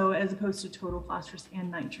 so as opposed to total phosphorus and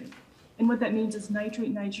nitrate. And what that means is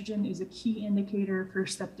nitrate nitrogen is a key indicator for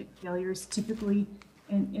septic failures typically,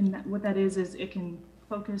 and what that is it can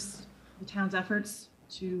focus the town's efforts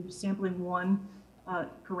to sampling one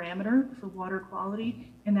parameter for water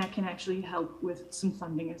quality, and that can actually help with some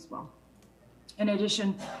funding as well. In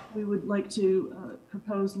addition, we would like to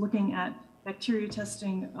propose looking at bacteria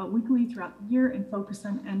testing weekly throughout the year and focus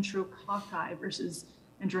on enterococci versus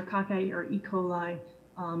enterococci or E. coli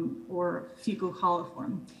or fecal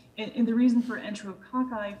coliform. And the reason for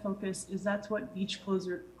enterococci focus is that's what beach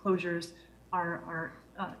closures are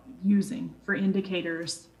using for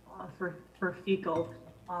indicators for fecal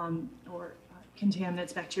or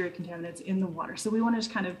contaminants, bacteria contaminants in the water. So we want to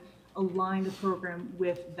just kind of align the program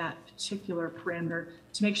with that particular parameter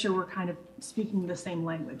to make sure we're kind of speaking the same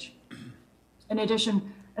language. In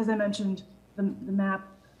addition, as I mentioned, the map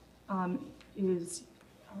is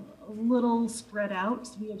a little spread out.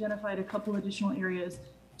 So we identified a couple additional areas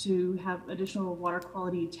to have additional water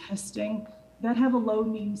quality testing that have a low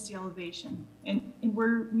mean sea elevation. And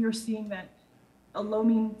we are seeing that a low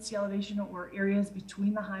mean sea elevation or areas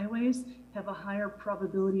between the highways have a higher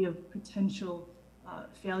probability of potential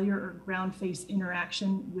failure or ground face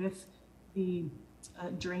interaction with the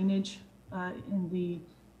drainage in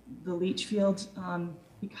the leach field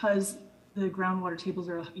because the groundwater tables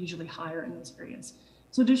are usually higher in those areas.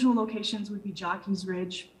 So additional locations would be Jockey's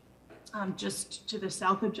Ridge, just to the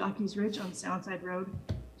south of Jockey's Ridge on Soundside Road,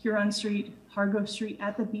 Huron Street, Hargrove Street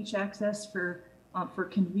at the beach access for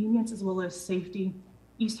convenience as well as safety,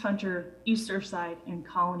 East Hunter, East Surfside, and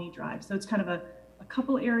Colony Drive. So it's kind of a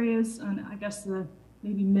couple areas on, I guess, the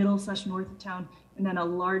maybe middle/north of town, and then a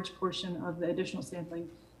large portion of the additional sampling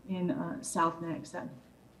in South Nags Head.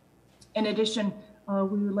 In addition,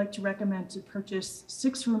 we would like to recommend to purchase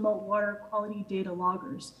 6 remote water quality data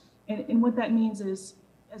loggers. And what that means is,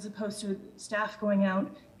 as opposed to staff going out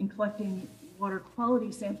and collecting water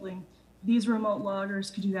quality sampling, these remote loggers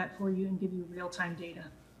could do that for you and give you real-time data.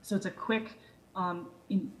 So it's a quick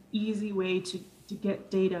and easy way to get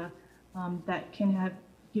data that can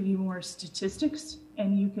give you more statistics,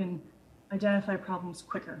 and you can identify problems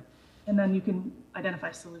quicker. And then you can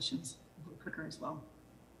identify solutions quicker as well.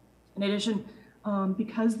 In addition,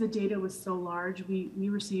 because the data was so large, we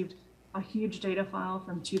received a huge data file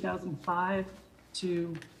from 2005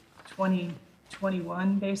 to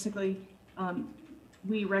 2021, basically.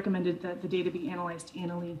 We recommended that the data be analyzed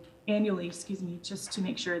annually, just to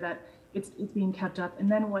make sure that it's being kept up. And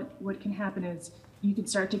then what can happen is you can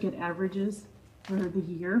start to get averages for the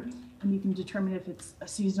year, and you can determine if it's a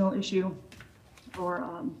seasonal issue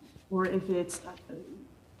or if it's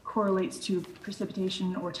correlates to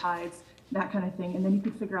precipitation or tides, that kind of thing. And then you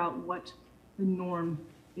could figure out what the norm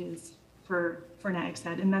is for Nags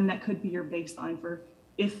Head. And then that could be your baseline for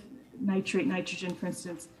if nitrate nitrogen, for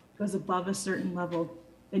instance, goes above a certain level,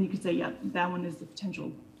 then you could say, yep, that one is the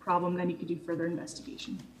potential problem. Then you could do further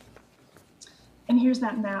investigation. And here's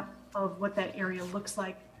that map of what that area looks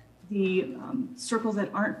like. The circles that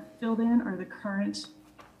aren't filled in are the current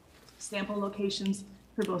sample locations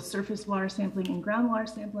for both surface water sampling and groundwater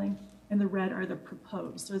sampling, and the red are the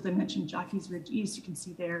proposed. So as I mentioned, Jockey's Ridge East, you can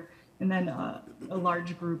see there, and then a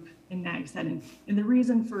large group in Nags Head. And the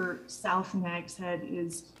reason for South Nags Head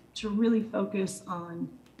is to really focus on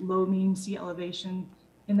low mean sea elevation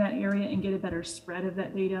in that area and get a better spread of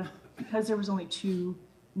that data. Because there was only 2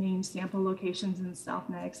 main sample locations in South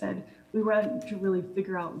Nags Head, we wanted to really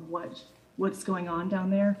figure out what's going on down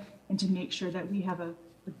there and to make sure that we have a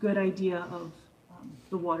good idea of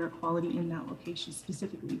the water quality in that location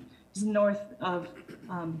specifically. It's north of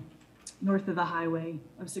the highway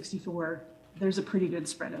of 64 there's a pretty good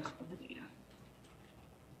spread of the data.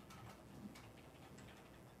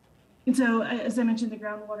 And so, as I mentioned, the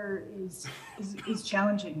groundwater is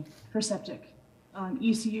challenging for septic.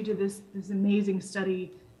 ECU did this amazing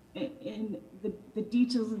study, and the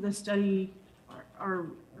details of the study are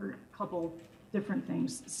a couple different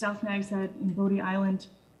things. South Nags Head in Bodie Island,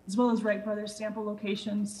 as well as Wright Brothers sample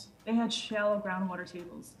locations, they had shallow groundwater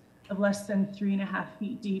tables of less than 3.5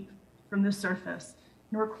 feet deep from the surface.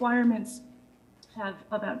 And requirements have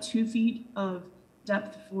about 2 feet of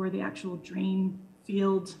depth for the actual drain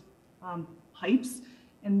field pipes.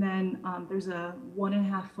 And then there's a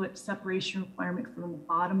 1.5 foot separation requirement from the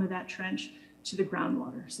bottom of that trench to the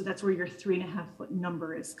groundwater. So that's where your 3.5 foot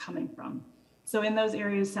number is coming from. So in those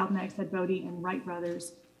areas, South Nags Head, Bodie, and Wright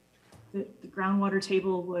Brothers, the groundwater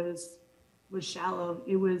table was shallow.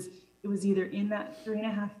 It was either in that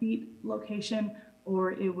 3.5 feet location,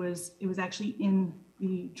 or it was actually in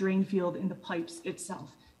the drain field in the pipes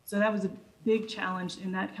itself. So that was a big challenge,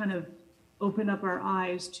 and that kind of opened up our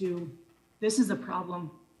eyes to, this is a problem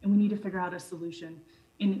and we need to figure out a solution.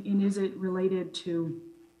 And is it related to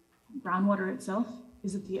groundwater itself?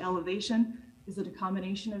 Is it the elevation? Is it a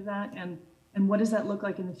combination of that? And what does that look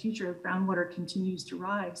like in the future if groundwater continues to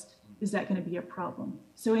rise? Is that going to be a problem?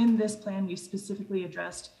 So in this plan, we specifically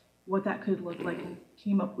addressed what that could look like and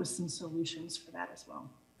came up with some solutions for that as well.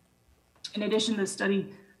 In addition, the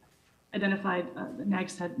study identified the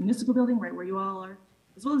Nags Head Municipal Building, right where you all are,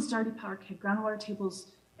 as well as Darty Park, had groundwater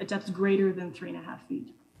tables at depths greater than 3.5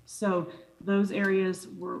 feet. So those areas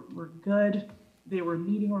were good. They were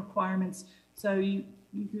meeting requirements. So you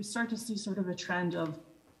start to see sort of a trend of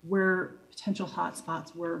where potential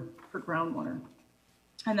hotspots were for groundwater.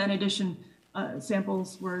 And then in addition,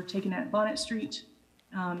 samples were taken at Bonnet Street.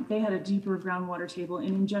 They had a deeper groundwater table, and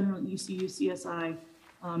in general, ECU CSI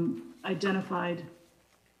identified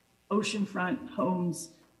oceanfront homes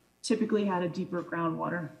typically had a deeper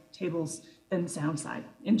groundwater tables than Soundside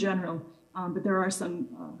in general, but there are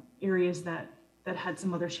some areas that had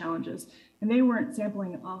some other challenges. And they weren't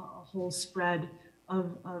sampling a whole spread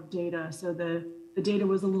of data, so the data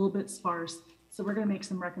was a little bit sparse. So we're going to make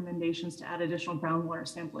some recommendations to add additional groundwater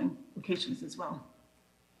sampling locations as well.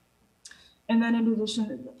 And then in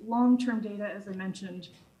addition, long-term data, as I mentioned,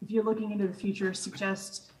 if you're looking into the future,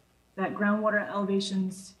 suggests that groundwater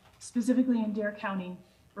elevations, specifically in Dare County,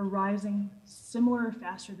 are rising similar or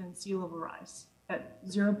faster than sea level rise at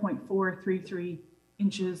 0.433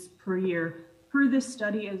 inches per year, per this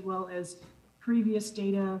study, as well as previous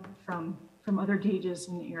data from other gauges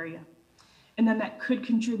in the area. And then that could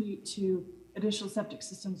contribute to additional septic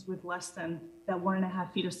systems with less than that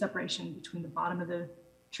 1.5 feet of separation between the bottom of the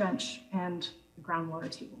trench and the groundwater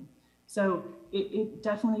table. So it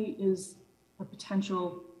definitely is a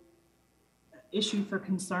potential issue for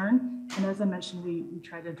concern. And as I mentioned, we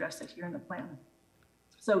try to address it here in the plan.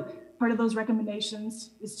 So part of those recommendations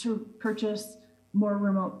is to purchase more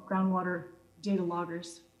remote groundwater data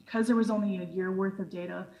loggers. Because there was only a year worth of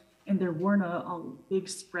data and there weren't a big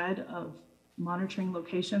spread of monitoring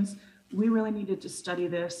locations, we really needed to study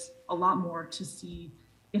this a lot more to see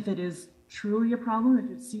if it is truly a problem,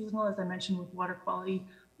 if it's seasonal, as I mentioned, with water quality,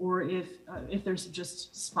 or if there's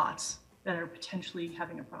just spots that are potentially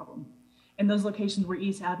having a problem. And those locations were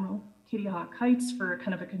East Admiral, Kitty Hawk Heights for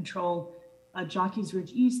kind of a control, Jockey's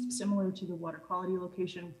Ridge East, similar to the water quality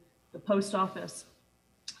location, the post office,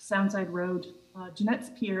 Soundside Road, Jeanette's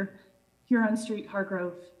Pier, Huron Street,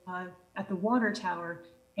 Hargrove, at the water tower,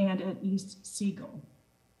 and at East Seagull.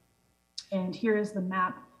 And here is the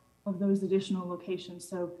map of those additional locations.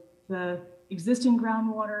 So the existing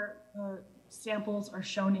groundwater samples are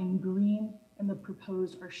shown in green, and the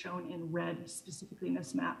proposed are shown in red, specifically in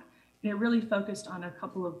this map. And it really focused on a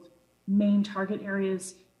couple of main target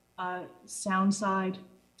areas, Soundside,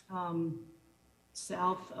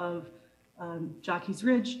 south of Jockey's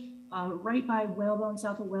Ridge, right by Whalebone,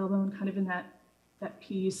 south of Whalebone, kind of in that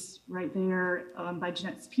piece right there by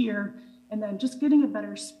Jeanette's Pier. And then just getting a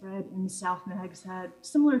better spread in South Nags Head,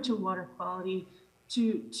 similar to water quality,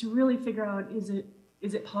 to really figure out, is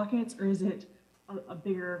it pockets or is it a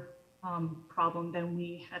bigger problem than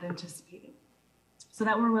we had anticipated? So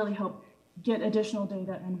that will really help get additional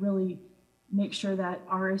data and really make sure that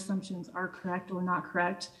our assumptions are correct or not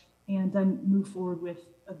correct, and then move forward with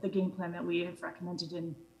the game plan that we have recommended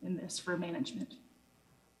in this for management.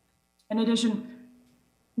 In addition,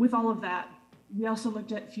 with all of that, we also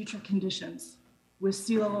looked at future conditions with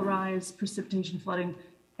sea level rise, precipitation, flooding,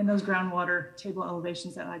 and those groundwater table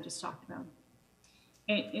elevations that I just talked about.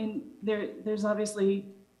 And there's obviously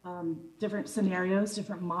different scenarios,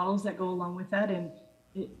 different models that go along with that, and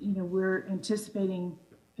we're anticipating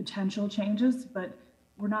potential changes, but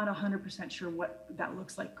we're not 100% sure what that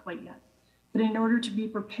looks like quite yet. But in order to be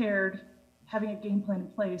prepared, having a game plan in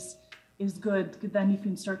place is good. Then you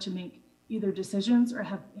can start to make either decisions or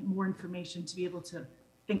have more information to be able to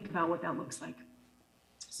think about what that looks like.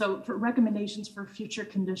 So for recommendations for future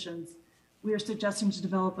conditions, we are suggesting to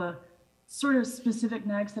develop a sort of specific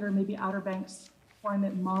Nags Head or maybe Outer Banks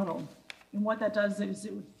climate model. And what that does is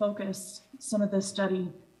it would focus some of the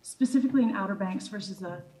study specifically in Outer Banks versus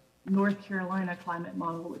a North Carolina climate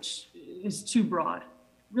model, which is too broad.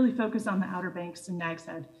 Really focus on the Outer Banks and Nags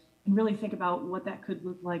Head and really think about what that could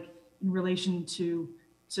look like in relation to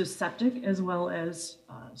septic as well as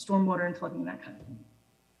stormwater and flooding and that kind of thing.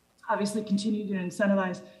 Obviously continue to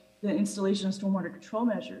incentivize the installation of stormwater control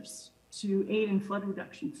measures to aid in flood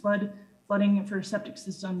reduction. Flooding for septic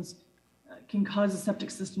systems can cause a septic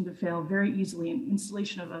system to fail very easily, and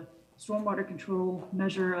installation of a stormwater control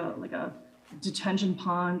measure like a detention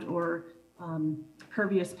pond or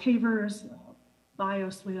pervious pavers,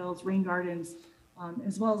 bioswales, rain gardens,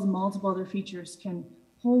 as well as multiple other features can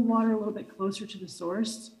hold water a little bit closer to the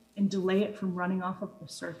source and delay it from running off of the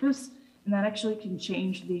surface. And that actually can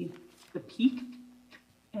change the peak,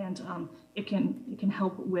 and it can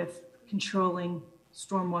help with controlling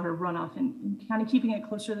stormwater runoff and kind of keeping it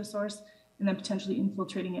closer to the source and then potentially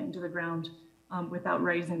infiltrating it into the ground without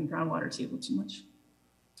raising the groundwater table too much.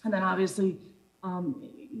 And then obviously,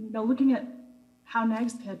 looking at how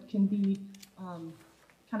Nags Head can be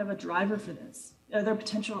kind of a driver for this. Are there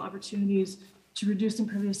potential opportunities to reduce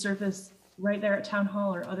impervious surface right there at Town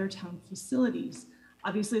Hall or other town facilities?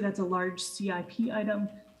 Obviously, that's a large CIP item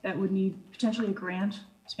that would need potentially a grant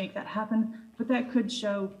to make that happen, but that could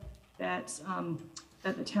show that,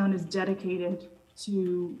 that the town is dedicated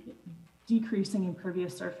to decreasing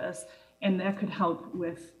impervious surface, and that could help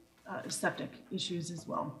with septic issues as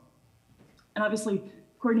well. And obviously,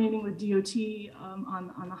 coordinating with DOT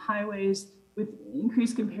on the highways with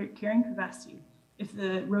increased carrying capacity. If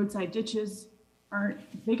the roadside ditches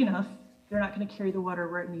aren't big enough, they're not going to carry the water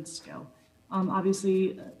where it needs to go.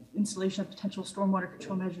 Obviously, installation of potential stormwater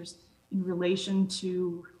control measures in relation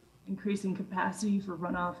to increasing capacity for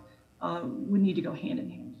runoff would need to go hand in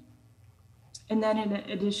hand. And then in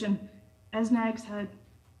addition, as Nags Head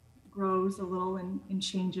grows a little and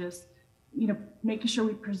changes, making sure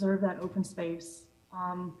we preserve that open space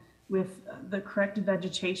with the correct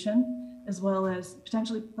vegetation, as well as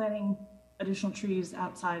potentially planting additional trees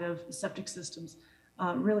outside of septic systems,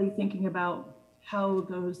 really thinking about how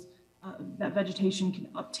those that vegetation can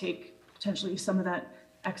uptake potentially some of that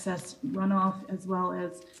excess runoff as well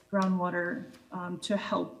as groundwater to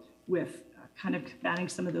help with kind of combating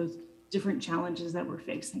some of those different challenges that we're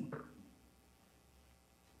facing.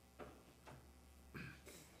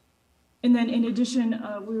 And then in addition,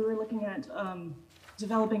 we were looking at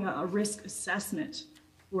developing a risk assessment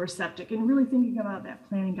for septic and really thinking about that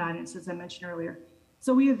planning guidance, as I mentioned earlier.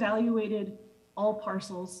 So we evaluated all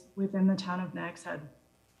parcels within the town of Nags Head,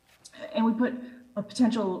 and we put a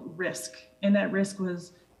potential risk, and that risk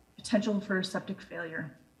was potential for septic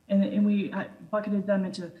failure. And we bucketed them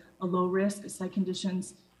into a low risk, site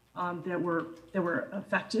conditions that were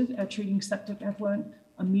effective at treating septic effluent,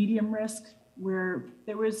 a medium risk where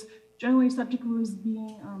there was generally septic was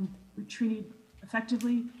being treated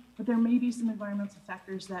effectively, but there may be some environmental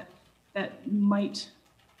factors that might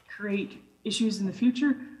create issues in the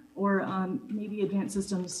future, or maybe advanced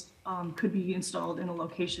systems could be installed in a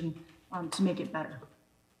location to make it better.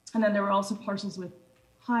 And then there were also parcels with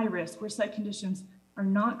high risk where site conditions are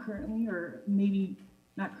not currently, or maybe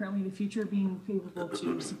not currently in the future, being favorable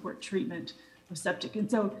to support treatment of septic.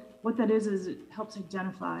 And so what that is it helps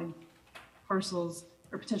identify parcels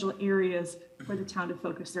or potential areas for the town to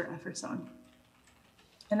focus their efforts on.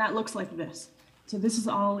 And that looks like this. So this is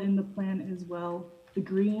all in the plan as well. The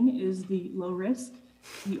green is the low risk,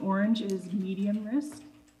 the orange is medium risk,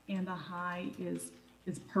 and the high is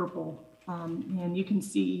purple. And you can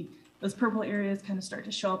see those purple areas kind of start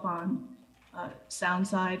to show up on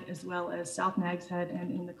Soundside as well as South Nags Head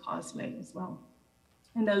and in the Causeway as well.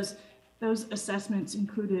 And those assessments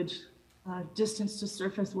included distance to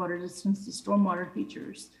surface water, distance to stormwater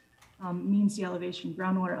features, mean sea elevation,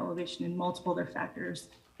 groundwater elevation, and multiple other factors.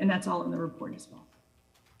 And that's all in the report as well.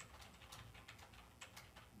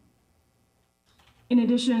 In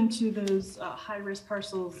addition to those high-risk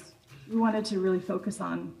parcels, we wanted to really focus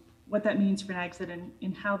on what that means for Nags Head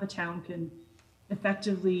and how the town can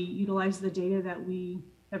effectively utilize the data that we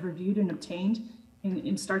have reviewed and obtained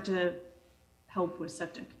and start to help with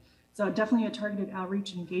septic. So definitely a targeted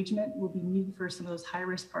outreach and engagement will be needed for some of those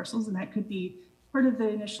high-risk parcels, and that could be part of the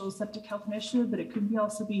initial septic health initiative, but it could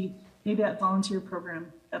also be maybe that volunteer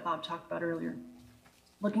program that Bob talked about earlier.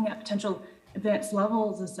 Looking at potential advanced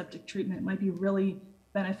levels of septic treatment might be really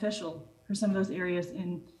beneficial for some of those areas,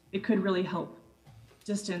 and it could really help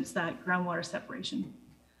distance that groundwater separation.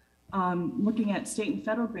 Looking at state and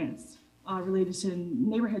federal grants related to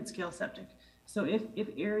neighborhood scale septic. So if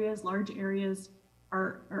areas, large areas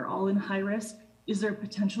are all in high risk, is there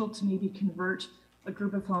potential to maybe convert a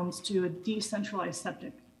group of homes to a decentralized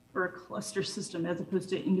septic or a cluster system as opposed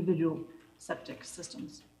to individual septic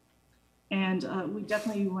systems? And we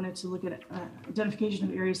definitely wanted to look at identification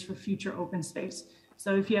of areas for future open space.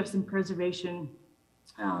 So if you have some preservation,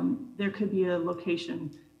 there could be a location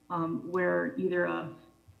where either a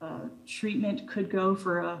treatment could go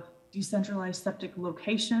for a decentralized septic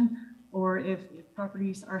location, or if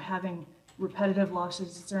properties are having repetitive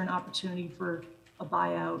losses, is there an opportunity for a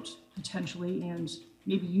buyout potentially, and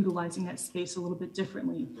maybe utilizing that space a little bit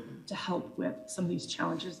differently to help with some of these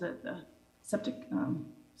challenges that the septic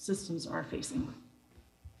systems are facing.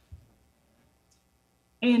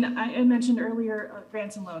 And I mentioned earlier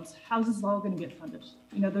grants and loans. How's this all going to get funded?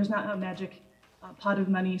 You know, there's not a magic pot of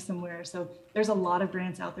money somewhere. So there's a lot of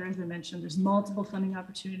grants out there, as I mentioned. There's multiple funding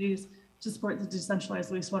opportunities to support the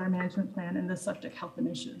decentralized wastewater management plan and the septic health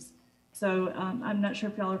initiatives. So I'm not sure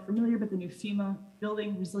if y'all are familiar, but the new FEMA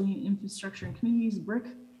Building Resilient Infrastructure and Communities BRIC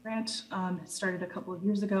grant started a couple of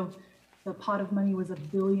years ago. The pot of money was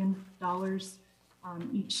 $1 billion.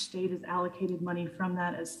 Each state is allocated money from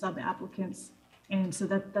that as sub-applicants. And so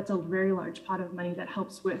that's a very large pot of money that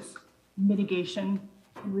helps with mitigation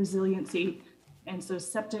and resiliency. And so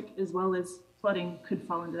septic as well as flooding could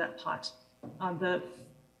fall into that pot. The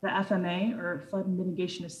FMA, or Flood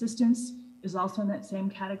Mitigation Assistance, is also in that same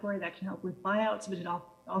category that can help with buyouts, but it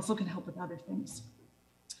also can help with other things.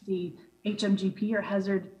 The HMGP, or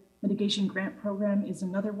Hazard Mitigation Grant Program, is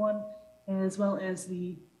another one, as well as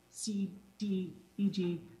the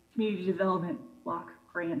CDBG, Community Development Block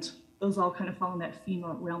Grant. Those all kind of fall in that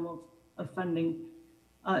FEMA realm of funding.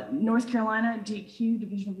 North Carolina DEQ,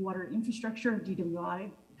 Division of Water Infrastructure, DWI,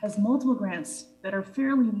 has multiple grants that are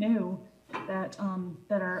fairly new that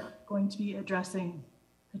are going to be addressing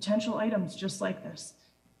potential items just like this.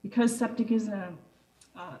 Because septic isn't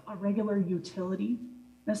a regular utility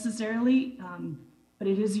necessarily, but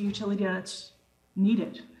it is a utility that's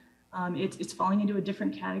needed. It's falling into a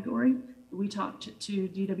different category. We talked to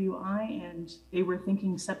DWI and they were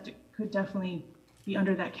thinking septic could definitely be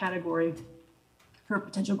under that category for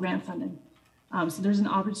potential grant funding. So there's an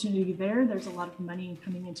opportunity there. There's a lot of money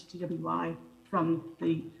coming into DWI from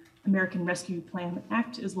the American Rescue Plan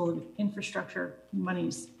Act, as well as infrastructure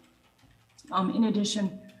monies. In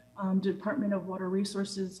addition, Department of Water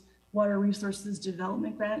Resources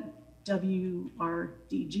Development Grant,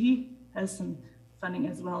 WRDG, has some funding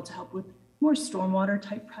as well to help with more stormwater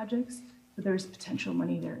type projects, but there's potential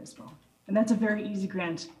money there as well. And that's a very easy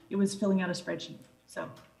grant. It was filling out a spreadsheet. So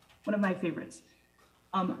one of my favorites.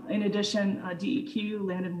 In addition, DEQ,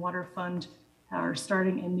 Land and Water Fund, are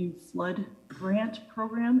starting a new flood grant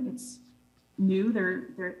program. It's new,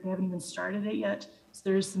 they haven't even started it yet. So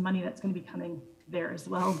there's some money that's gonna be coming there as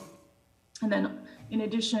well. And then in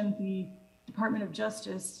addition, the Department of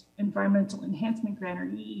Justice Environmental Enhancement Grant, or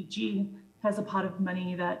EEG, has a pot of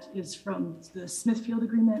money that is from the Smithfield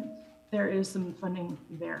Agreement. There is some funding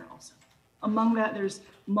there also. Among that, there's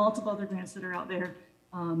multiple other grants that are out there,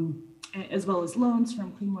 as well as loans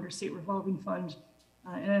from Clean Water State Revolving Fund.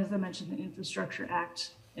 And as I mentioned, the Infrastructure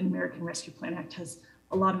Act and American Rescue Plan Act has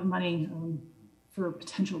a lot of money for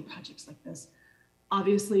potential projects like this.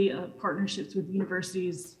 Obviously, partnerships with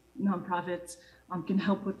universities, nonprofits can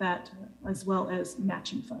help with that, as well as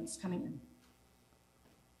matching funds coming in.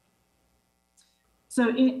 So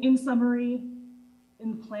in summary,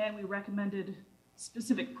 in the plan, we recommended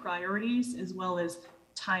specific priorities as well as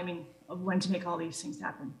timing of when to make all these things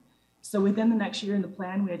happen. So within the next year in the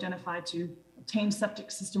plan, we identified to obtain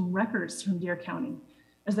septic system records from Dare County.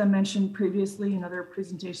 As I mentioned previously in other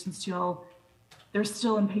presentations to y'all, they're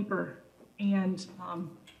still in paper, and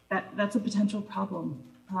that's a potential problem.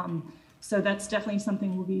 So that's definitely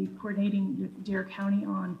something we'll be coordinating with Dare County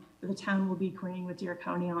on, or the town will be coordinating with Dare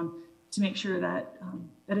County on, to make sure that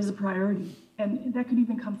that is a priority. And that could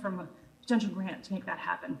even come from a potential grant to make that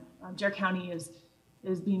happen. Dare County is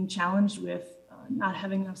being challenged with not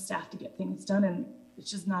having enough staff to get things done, and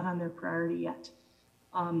it's just not on their priority yet.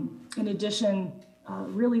 In addition,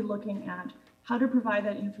 really looking at how to provide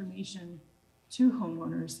that information to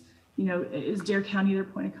homeowners. You know, is Dare County their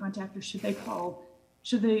point of contact, or should they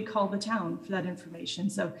call the town for that information?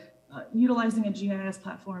 So utilizing a GIS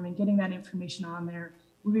platform and getting that information on there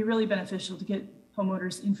would be really beneficial to get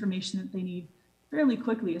homeowners information that they need fairly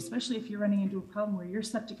quickly, especially if you're running into a problem where your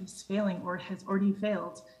septic is failing or has already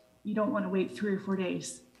failed. You don't want to wait 3 or 4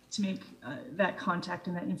 days to make that contact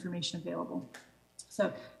and that information available.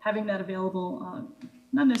 So having that available,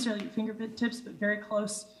 not necessarily at fingertips, but very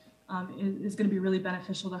close, is going to be really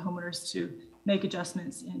beneficial to homeowners to make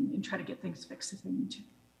adjustments and try to get things fixed if they need to.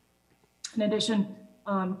 In addition,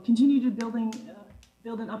 continue to build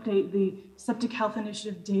and update the Septic Health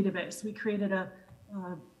Initiative database. We created a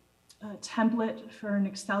template for an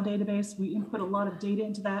Excel database. We input a lot of data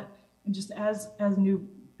into that, and just as new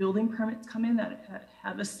building permits come in that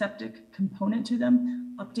have a septic component to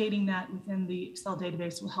them, updating that within the Excel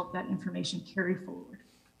database will help that information carry forward.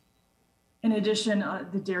 In addition,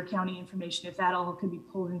 the Dare County information, if that all can be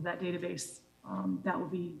pulled into that database, that would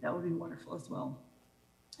be wonderful as well.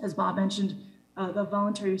 As Bob mentioned, the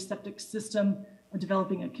voluntary septic system,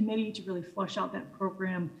 developing a committee to really flush out that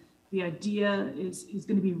program. The idea is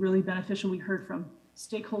going to be really beneficial. We heard from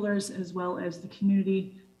stakeholders as well as the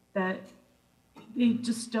community that they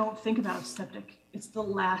just don't think about septic. It's the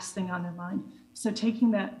last thing on their mind. So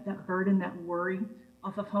taking that burden, that worry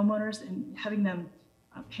off of homeowners and having them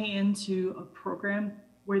pay into a program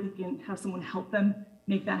where they can have someone help them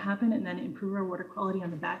make that happen and then improve our water quality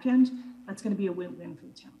on the back end, that's going to be a win-win for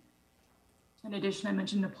the town. In addition, I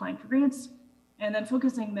mentioned applying for grants and then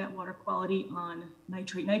focusing that water quality on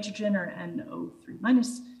nitrate nitrogen or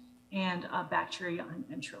NO3- and bacteria on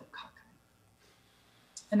enterococci.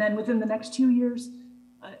 And then within the next 2 years,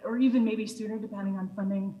 or even maybe sooner, depending on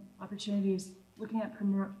funding opportunities, looking at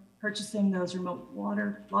purchasing those remote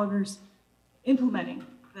water loggers, implementing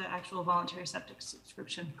the actual voluntary septic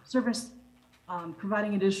subscription service,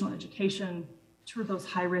 providing additional education to those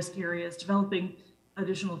high-risk areas, developing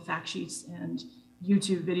additional fact sheets and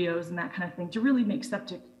YouTube videos and that kind of thing to really make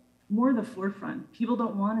septic more the forefront. People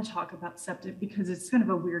don't want to talk about septic because it's kind of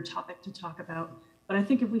a weird topic to talk about. But I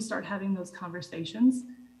think if we start having those conversations,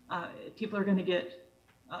 people are going to get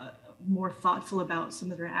more thoughtful about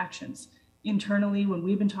some of their actions. Internally, when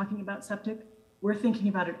we've been talking about septic, we're thinking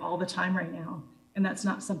about it all the time right now. And that's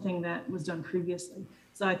not something that was done previously.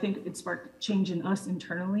 So I think it sparked change in us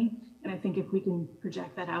internally. And I think if we can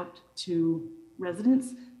project that out to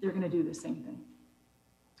residents, they're going to do the same thing.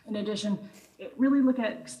 In addition, really look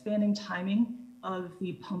at expanding timing of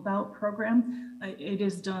the pump out program. It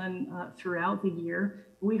is done throughout the year.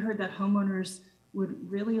 We heard that homeowners would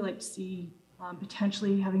really like to see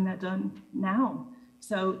potentially having that done now.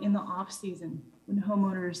 So in the off season, when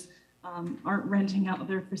homeowners aren't renting out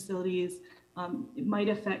their facilities, it might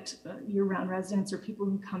affect year-round residents or people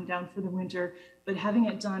who come down for the winter, but having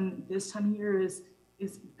it done this time of year is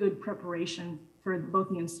good preparation for both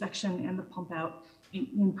the inspection and the pump out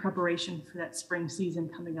in preparation for that spring season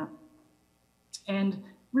coming up. And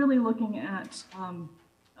really looking at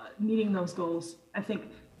meeting those goals. I think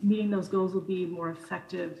meeting those goals will be more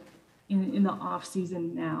effective in the off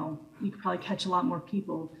season now. You could probably catch a lot more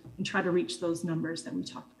people and try to reach those numbers that we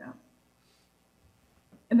talked about.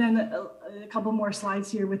 And then a couple more slides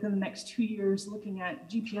here within the next 2 years, looking at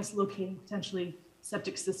GPS locating potentially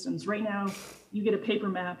septic systems. Right now, you get a paper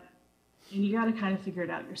map and you got to kind of figure it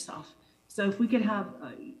out yourself. So if we could have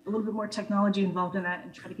a little bit more technology involved in that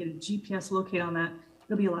and try to get a GPS locate on that,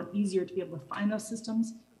 it'll be a lot easier to be able to find those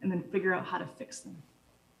systems and then figure out how to fix them.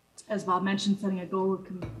 As Bob mentioned, setting a goal of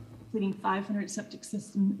completing 500 septic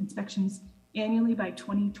system inspections annually by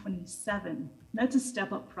 2027. That's a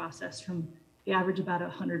step-up process from the average about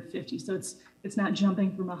 150. So it's not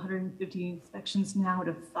jumping from 150 inspections now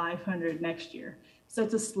to 500 next year. So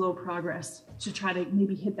it's a slow progress to try to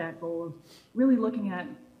maybe hit that goal of really looking at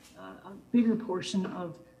a bigger portion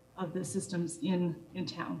of the systems in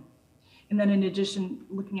town. And then in addition,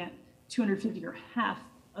 looking at 250 or half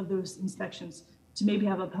of those inspections to maybe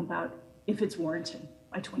have a pump out if it's warranted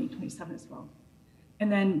by 2027 as well.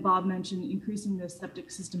 And then Bob mentioned increasing the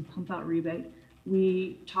septic system pump out rebate.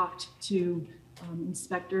 We talked to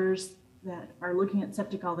inspectors that are looking at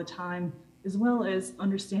septic all the time, as well as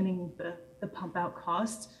understanding the pump out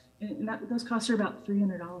costs. And those costs are about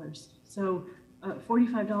 $300. So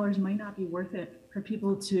 $45 might not be worth it for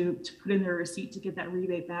people to put in their receipt to get that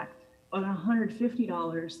rebate back, but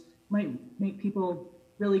 $150 might make people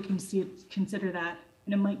really consider that,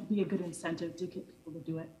 and it might be a good incentive to get people to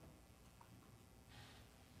do it.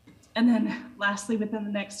 And then lastly, within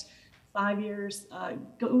the next 5 years,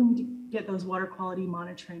 going to get those water quality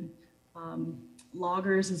monitoring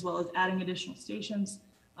loggers, as well as adding additional stations,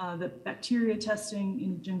 the bacteria testing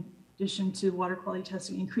in addition to water quality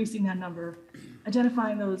testing, increasing that number,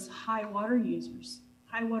 identifying those high water users.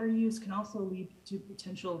 High water use can also lead to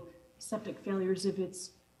potential septic failures if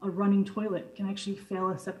it's a running toilet, can actually fail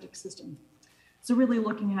a septic system. So really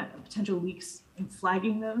looking at potential leaks and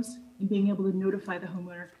flagging those and being able to notify the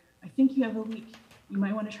homeowner, I think you have a leak, you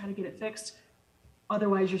might want to try to get it fixed,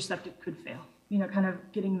 otherwise your septic could fail. You know, kind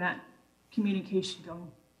of getting that communication going.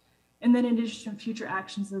 And then in addition to future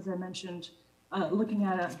actions, as I mentioned, looking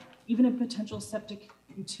at even a potential septic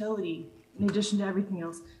utility, in addition to everything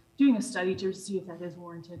else, doing a study to see if that is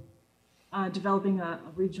warranted. Developing a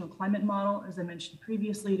regional climate model, as I mentioned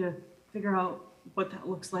previously, to figure out what that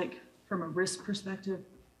looks like from a risk perspective.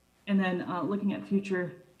 And then looking at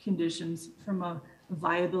future conditions from a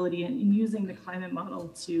viability and using the climate model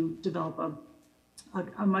to develop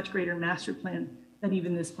a much greater master plan than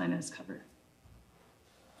even this plan has covered.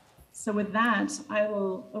 So with that, I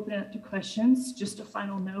will open it up to questions. Just a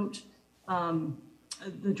final note,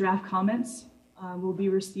 the draft comments will be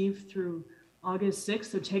received through August 6th.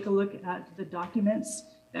 So take a look at the documents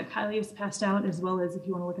that Kylie has passed out, as well as if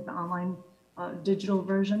you want to look at the online digital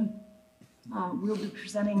version. We'll be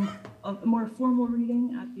presenting a more formal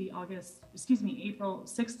reading at the April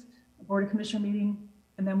 6th Board of Commissioner meeting,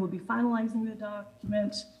 and then we'll be finalizing the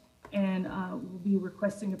document, and we'll be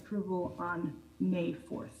requesting approval on May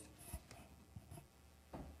 4th.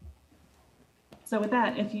 So with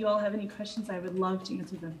that, if you all have any questions, I would love to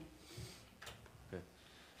answer them.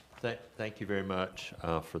 Okay. Thank you very much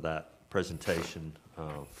for that presentation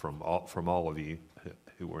from all of you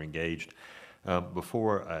who were engaged.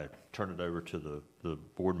 Before I turn it over to the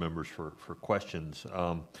board members for questions,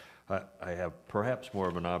 I have perhaps more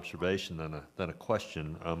of an observation than a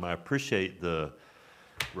question. I appreciate the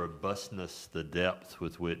robustness, the depth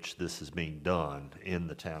with which this is being done in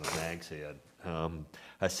the town of Nags Head.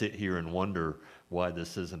 I sit here and wonder why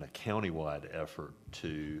this isn't a countywide effort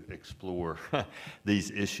to explore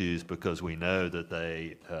these issues, because we know that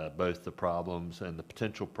they, both the problems and the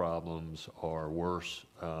potential problems are worse,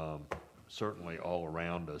 certainly all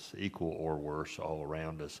around us, equal or worse all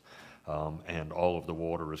around us, and all of the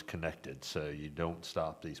water is connected, so you don't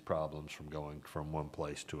stop these problems from going from one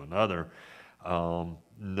place to another.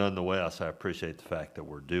 Nonetheless, I appreciate the fact that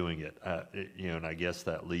we're doing it. You know, and I guess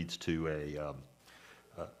that leads to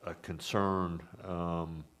a concern,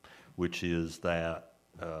 which is that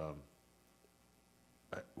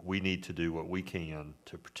we need to do what we can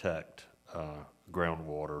to protect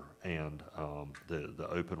groundwater and the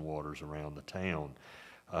open waters around the town.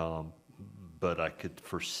 But I could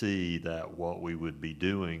foresee that what we would be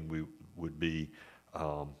doing, we would be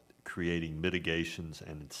creating mitigations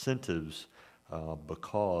and incentives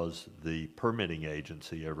because the permitting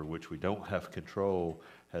agency, over which we don't have control,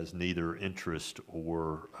 has neither interest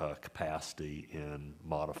or capacity in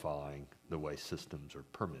modifying the way systems are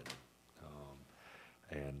permitted.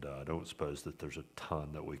 And I don't suppose that there's a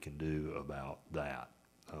ton that we can do about that.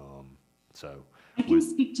 I can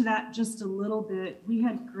speak to that just a little bit. We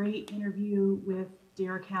had a great interview with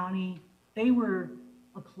Dare County. They were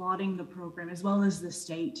applauding the program as well as the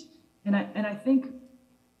state. And I think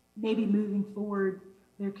maybe moving forward,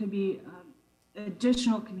 there could be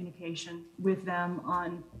additional communication with them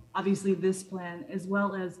on obviously this plan, as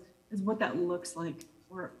well as what that looks like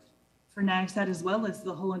for Nags Head, as well as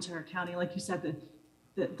the whole entire county. Like you said,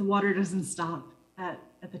 the water doesn't stop at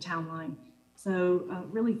the town line. So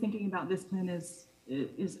really thinking about this plan is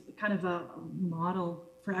kind of a model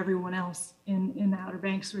for everyone else in the Outer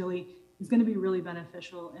Banks. Really is going to be really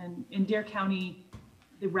beneficial. And in Dare County,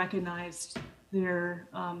 they recognized their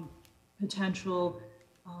potential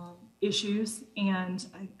issues, and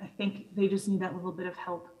I think they just need that little bit of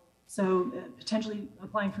help. So potentially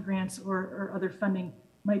applying for grants or other funding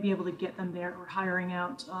might be able to get them there, or hiring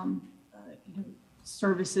out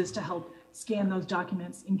services to help scan those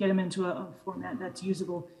documents and get them into a format that's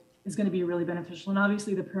usable is going to be really beneficial. And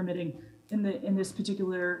obviously the permitting in this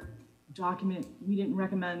particular document, we didn't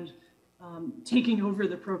recommend taking over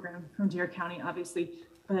the program from Dare County, obviously,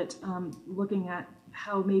 but looking at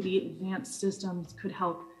how maybe advanced systems could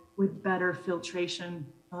help with better filtration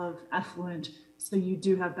of effluent, so you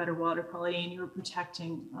do have better water quality and you're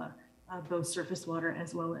protecting both surface water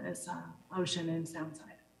as well as ocean and sound side.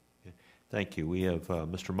 Okay. Thank you. We have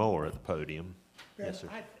Mr. Mueller at the podium. Ben, yes, sir.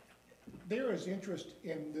 There is interest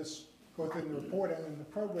in this, both in the report and in the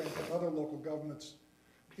program, from other local governments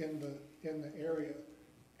in the area,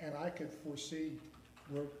 and I could foresee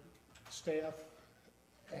where staff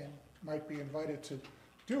and might be invited to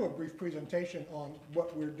do a brief presentation on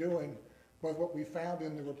what we're doing, both what we found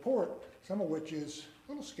in the report, some of which is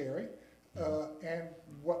a little scary, and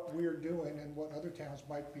what we're doing and what other towns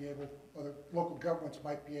might be able, other local governments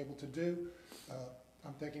might be able to do.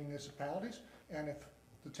 I'm thinking municipalities, and if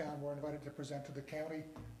the town were invited to present to the county,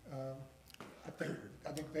 I think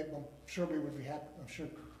I'm sure we would be happy. I'm sure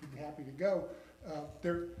we'd be happy to go.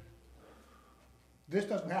 This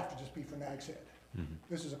doesn't have to just be for Nags Head.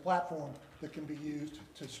 This is a platform that can be used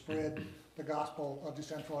to spread the gospel of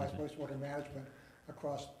decentralized wastewater management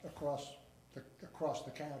across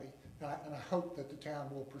the county. And I hope that the town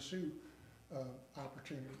will pursue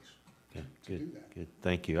opportunities to do that. Good,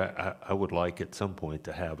 thank you. I would like at some point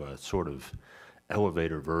to have a sort of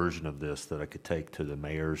elevator version of this that I could take to the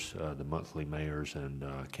mayors, the monthly mayors and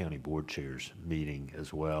county board chairs meeting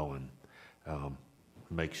as well, and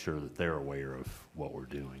make sure that they're aware of what we're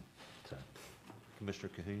doing. So, Commissioner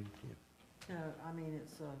Cahoon? No, I mean,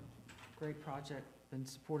 it's a great project, been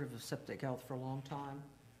supportive of septic health for a long time.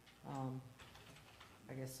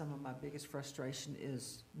 I guess some of my biggest frustration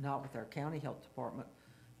is not with our county health department,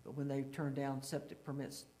 but when they turn down septic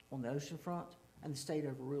permits on the ocean front and the state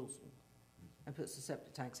overrules them and puts the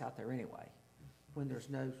septic tanks out there anyway, when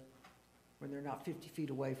they're not 50 feet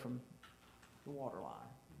away from the water line.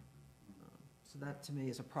 So that to me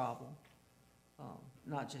is a problem,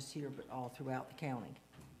 not just here, but all throughout the county.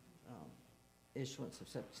 Issuance of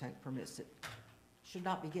septic tank permits that should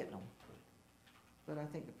not be getting them. But I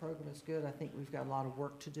think the program is good. I think we've got a lot of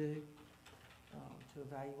work to do to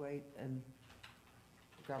evaluate, and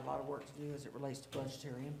we've got a lot of work to do as it relates to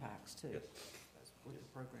budgetary impacts too. Yes. That's with the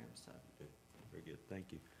program, so. Very good,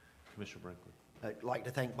 thank you. Commissioner Brinkley. I'd like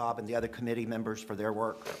to thank Bob and the other committee members for their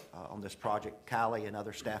work on this project, Callie and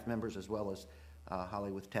other staff members, as well as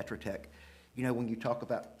Holly with Tetra Tech. You know, when you talk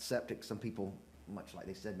about septic, some people, much like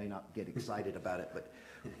they said, may not get excited about it, but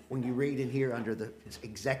when you read in here under the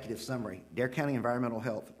executive summary, Dare County Environmental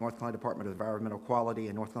Health, North Carolina Department of Environmental Quality,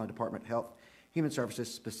 and North Carolina Department of Health Human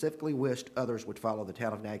Services specifically wished others would follow the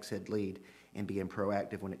town of Nags Head lead in being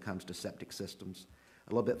proactive when it comes to septic systems.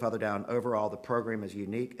 A little bit further down, overall, the program is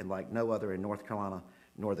unique and like no other in North Carolina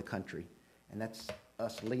nor the country. And that's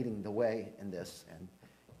us leading the way in this. And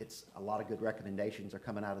it's a lot of good recommendations are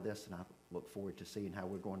coming out of this, and I look forward to seeing how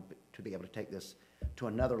we're going to be able to take this to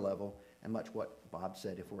another level. And much what Bob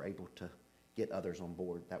said, if we're able to get others on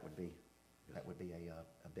board, that would be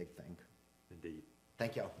a big thing. Indeed.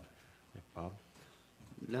 Thank y'all. Bob?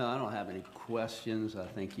 No, I don't have any questions. I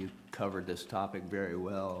think you covered this topic very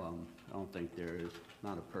well. I don't think there is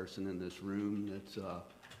not a person in this room that's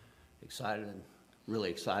excited and really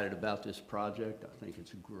excited about this project. I think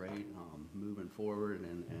it's great moving forward,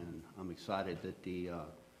 and I'm excited that the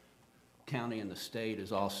county and the state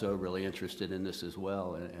is also really interested in this as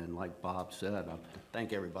well. And like Bob said, I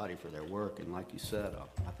thank everybody for their work. And like you said,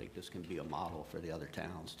 I think this can be a model for the other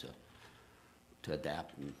towns to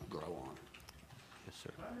adapt and grow on. Yes,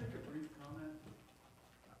 sir. Can I make a brief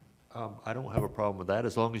comment? I don't have a problem with that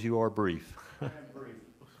as long as you are brief. I am brief.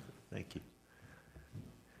 Thank you.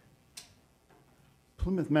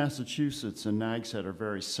 Plymouth, Massachusetts and Nags Head are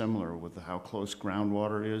very similar with how close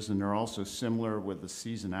groundwater is, and they're also similar with the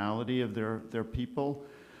seasonality of their people.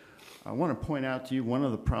 I want to point out to you one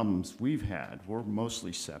of the problems we've had, we're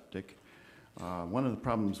mostly septic. One of the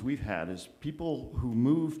problems we've had is people who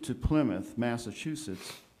move to Plymouth,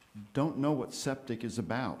 Massachusetts, don't know what septic is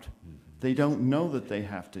about. They don't know that they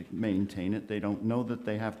have to maintain it. They don't know that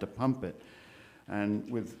they have to pump it. And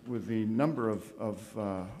with the number of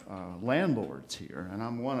landlords here, and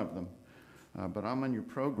I'm one of them, but I'm on your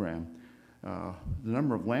program, the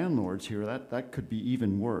number of landlords here, that could be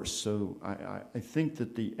even worse. So I think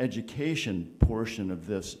that the education portion of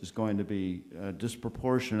this is going to be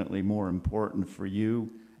disproportionately more important for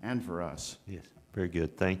you and for us. Yes, very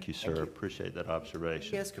good. Thank you, sir. Appreciate that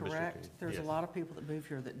observation. Yes, correct. There's a lot of people that move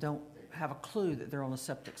here that don't have a clue that they're on a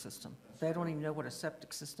septic system. They don't even know what a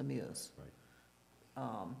septic system is. Right.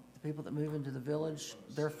 The people that move into the village,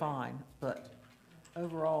 they're fine, but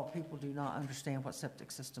overall, people do not understand what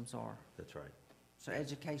septic systems are. That's right. So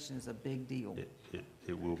education is a big deal.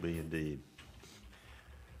 It will be indeed.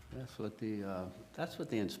 That's what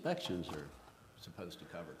the inspections are supposed to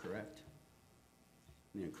cover, correct?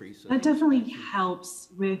 The increase of That definitely helps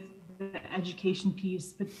with the education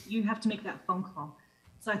piece, but you have to make that phone call.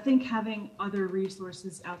 So I think having other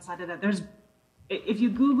resources outside of that, if you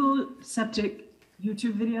Google septic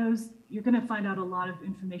YouTube videos, you're going to find out a lot of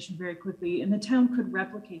information very quickly, and the town could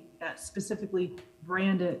replicate that, specifically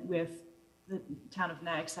brand it with the town of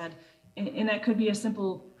Nags Head. And that could be a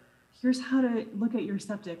simple, here's how to look at your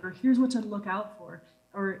septic, or here's what to look out for,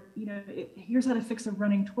 or here's how to fix a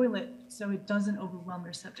running toilet so it doesn't overwhelm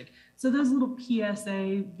your septic. So those little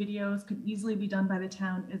PSA videos could easily be done by the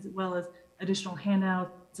town, as well as additional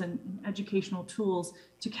handouts and educational tools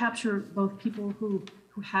to capture both people who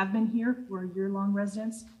have been here, who are year-long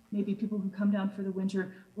residents, maybe people who come down for the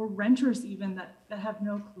winter, or renters even that have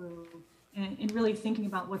no clue, and really thinking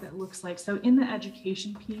about what that looks like. So in the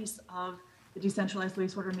education piece of the decentralized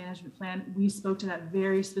wastewater management plan. We spoke to that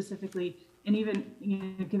very specifically, and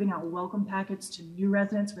even giving out welcome packets to new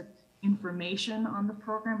residents with information on the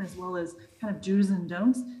program, as well as kind of do's and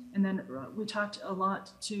don'ts. And then we talked a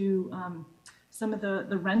lot to some of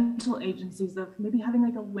the rental agencies of maybe having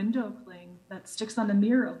like a window cling that sticks on the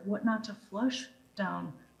mirror of what not to flush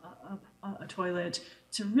down a toilet,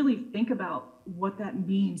 to really think about what that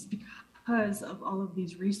means. Because of all of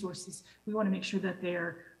these resources, we want to make sure that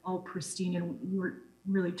they're all pristine, and we're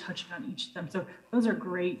really touching on each of them. So those are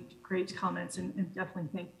great comments, and definitely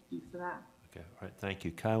thank you for that. Okay, all right, thank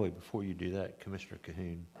you. Kylie, before you do that, Commissioner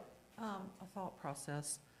Cahoon. A thought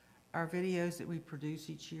process. Our videos that we produce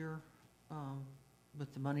each year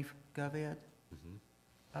with the money from GovEd,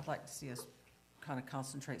 I'd like to see us kind of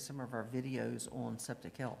concentrate some of our videos on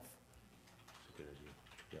septic health. That's a good idea.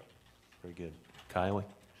 Yep, very good. Kylie?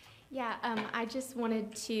 Yeah, I just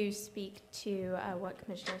wanted to speak to what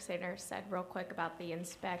Commissioner Sanders said real quick about the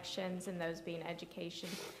inspections and those being education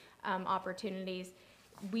opportunities.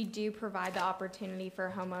 We do provide the opportunity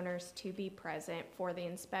for homeowners to be present for the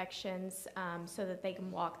inspections so that they can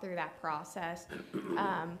walk through that process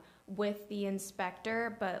with the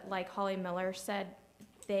inspector. But like Holly Miller said,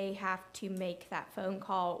 they have to make that phone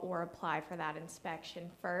call or apply for that inspection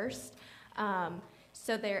first.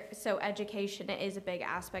 So education is a big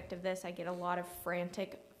aspect of this. I get a lot of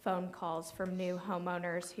frantic phone calls from new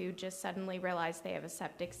homeowners who just suddenly realize they have a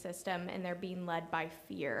septic system and they're being led by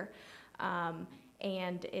fear.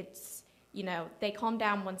 And it's, they calm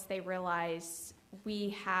down once they realize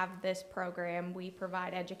we have this program, we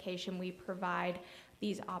provide education, we provide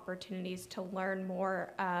these opportunities to learn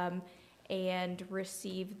more and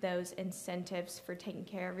receive those incentives for taking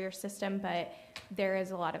care of your system. But there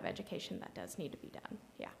is a lot of education that does need to be done.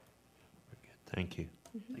 Yeah. Very good. Thank you.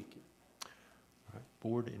 Thank you. All right,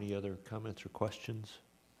 board, any other comments or questions?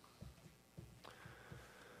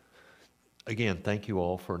 Again, thank you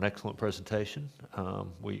all for an excellent presentation.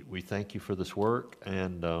 We thank you for this work,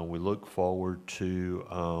 and we look forward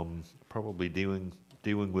to probably dealing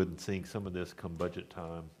with and seeing some of this come budget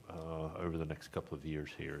time over the next couple of years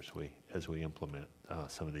here as we implement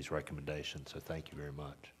some of these recommendations. So thank you very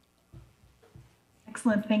much.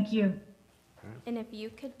 Excellent, thank you. And if you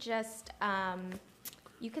could just,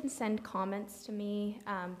 you can send comments to me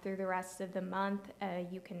through the rest of the month.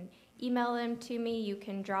 You can email them to me. You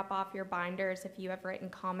can drop off your binders if you have written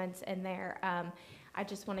comments in there. I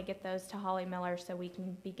just want to get those to Holly Miller so we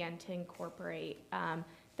can begin to incorporate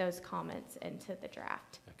those comments into the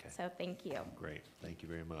draft. Okay. So thank you. Great, thank you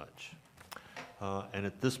very much. And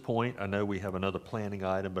at this point, I know we have another planning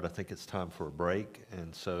item, but I think it's time for a break,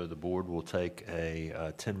 and so the board will take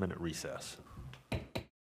a 10-minute recess.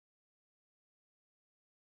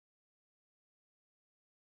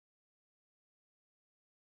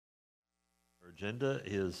 Our agenda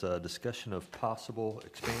is a discussion of possible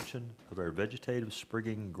expansion of our vegetative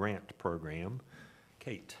sprigging grant program.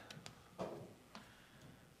 Kate.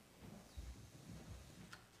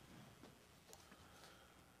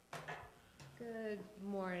 Good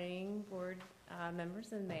morning, board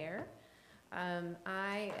members and mayor.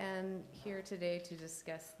 I am here today to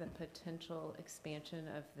discuss the potential expansion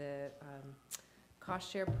of the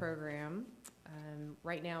cost share program.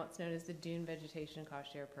 Right now it's known as the Dune Vegetation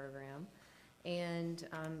Cost Share Program. And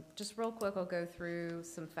just real quick, I'll go through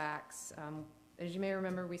some facts. As you may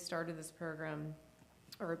remember, we started this program,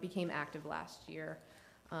 or it became active last year,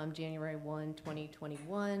 January 1,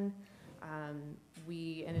 2021.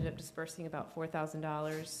 We ended up dispersing about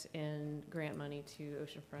 $4,000 in grant money to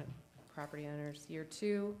oceanfront property owners. Year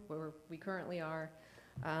 2, where we currently are,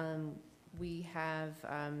 we have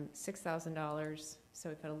 $6,000, so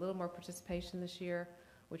we've had a little more participation this year,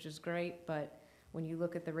 which is great, but when you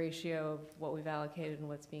look at the ratio of what we've allocated and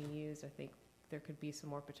what's being used, I think there could be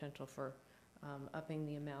some more potential for upping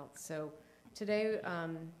the amount. So today,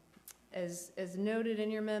 as noted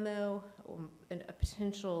in your memo, a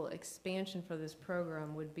potential expansion for this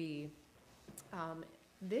program would be,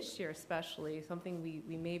 this year especially, something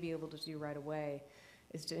we may be able to do right away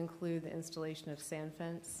is to include the installation of sand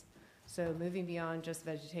fence. So moving beyond just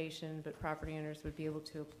vegetation, but property owners would be able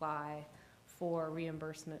to apply for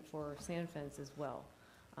reimbursement for sand fence as well.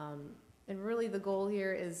 And really the goal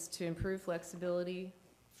here is to improve flexibility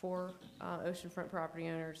for oceanfront property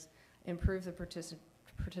owners, improve the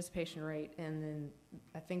participation rate, and then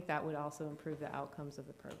I think that would also improve the outcomes of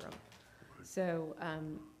the program. So,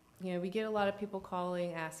 we get a lot of people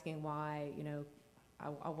calling, asking why,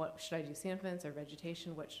 what should I do, sand fence or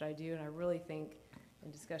vegetation, what should I do? And I really think,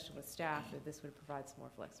 in discussion with staff, that this would provide some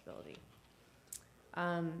more flexibility.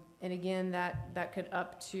 And again, that could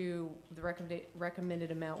up to, the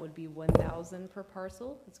recommended amount would be 1,000 per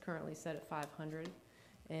parcel. It's currently set at 500.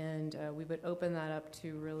 And we would open that up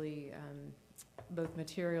to really both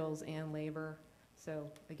materials and labor.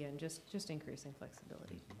 So again, just increasing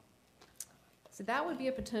flexibility. So that would be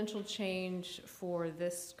a potential change for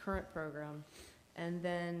this current program. And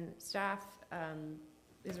then staff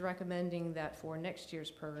is recommending that for next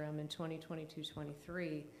year's program in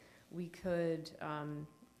 2022-23, we could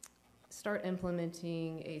start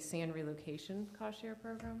implementing a sand relocation cost share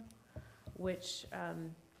program, which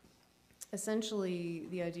essentially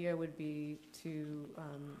the idea would be to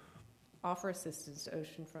offer assistance to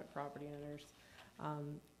oceanfront property owners.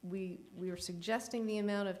 We were suggesting the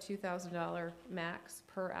amount of $2,000 max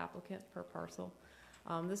per applicant per parcel.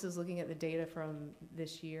 This is looking at the data from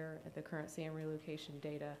this year, at the current sand relocation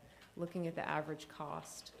data, looking at the average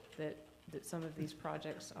cost that some of these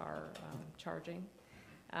projects are charging,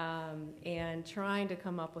 and trying to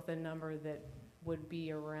come up with a number that would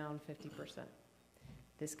be around 50%.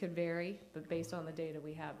 This could vary, but based on the data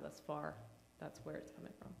we have thus far, that's where it's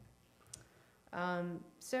coming from.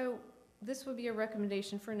 So this would be a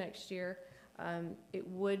recommendation for next year. It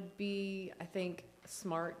would be, I think,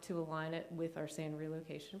 smart to align it with our sand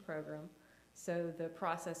relocation program. So the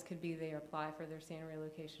process could be they apply for their sand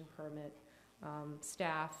relocation permit.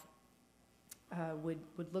 Staff would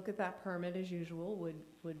look at that permit as usual,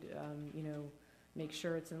 would you know, make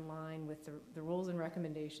sure it's in line with the rules and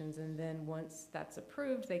recommendations, and then once that's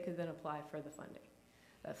approved, they could then apply for the funding.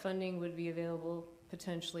 That funding would be available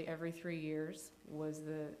potentially every 3 years was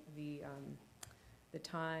the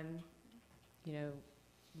time, you know,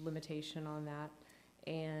 limitation on that.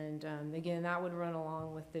 And again, that would run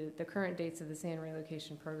along with the current dates of the sand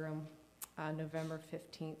relocation program, November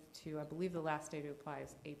 15th to, I believe the last day to apply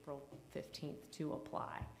is April 15th to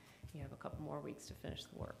apply. You have a couple more weeks to finish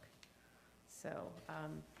the work. So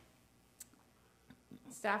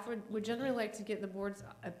staff would generally like to get the board's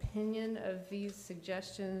opinion of these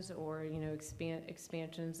suggestions or, you know,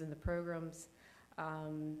 expansions in the programs.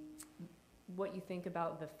 What you think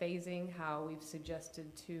about the phasing, how we've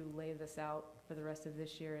suggested to lay this out for the rest of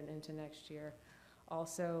this year and into next year.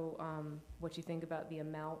 Also, what you think about the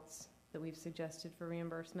amounts that we've suggested for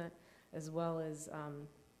reimbursement, as well as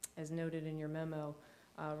noted in your memo,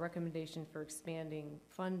 recommendation for expanding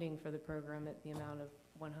funding for the program at the amount of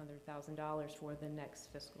 $100,000 for the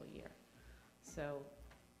next fiscal year. So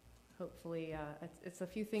hopefully it's a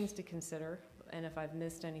few things to consider, and if I've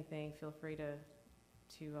missed anything, feel free to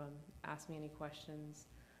ask me any questions.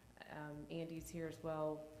 Andy's here as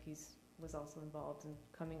well. Was also involved in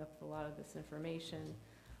coming up with a lot of this information,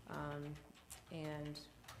 and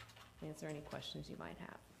answer any questions you might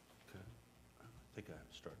have. Okay. I think I have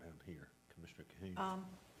to start down here. Commissioner Cahoon.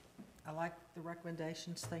 I like the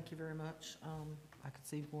recommendations. Thank you very much. I could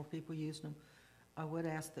see more people using them. I would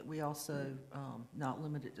ask that we also not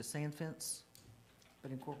limit it to sand fence,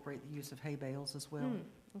 but incorporate the use of hay bales as well.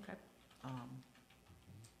 Okay.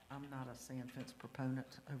 I'm not a sand fence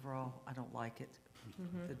proponent overall. I don't like it.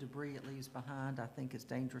 Mm-hmm. The debris it leaves behind, I think, is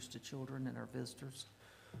dangerous to children and our visitors.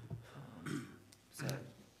 So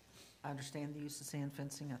I understand the use of sand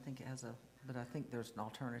fencing. I think it has but I think there's an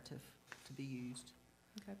alternative to be used.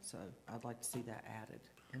 Okay. So I'd like to see that added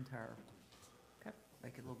into our, okay,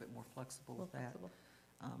 make it a little bit more flexible with that. Flexible.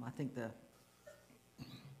 I think the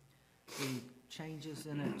changes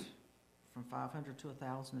in it from 500 to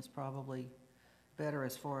 1,000 is probably better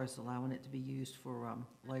as far as allowing it to be used for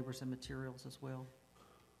labors and materials as well,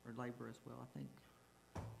 or labor as well, I think.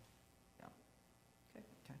 Yeah.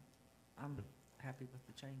 Okay. I'm happy with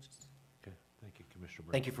the changes. Okay, thank you, Commissioner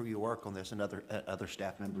Brown. Thank you for your work on this and other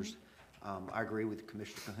staff members. I agree with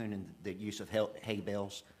Commissioner Cahoon in the use of hay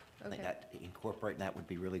bales. I think that incorporating that would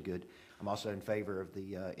be really good. I'm also in favor of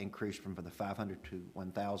the increase from the 500 to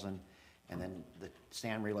 1,000, and then the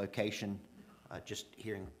sand relocation. Just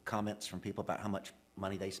hearing comments from people about how much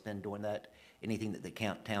money they spend doing that. Anything that the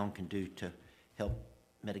town can do to help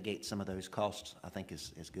mitigate some of those costs, I think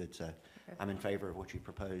is good. So I'm in favor of what you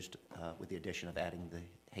proposed with the addition of adding the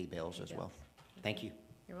hay bales as well. Thank you.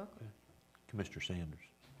 You're welcome. Commissioner Sanders.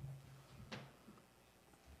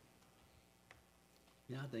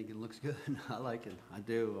 Yeah, I think it looks good. I like it. I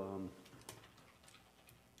do.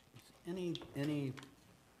 Any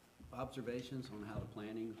observations on how the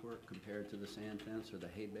plantings work compared to the sand fence or the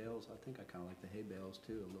hay bales? I think I kind of like the hay bales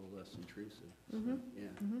too, a little less intrusive. Mm-hmm. Yeah.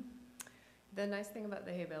 Mm-hmm. The nice thing about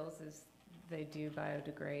the hay bales is they do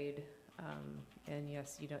biodegrade, and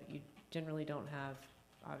yes, you generally don't have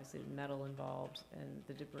obviously metal involved and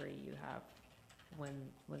the debris you have when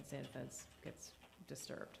sand fence gets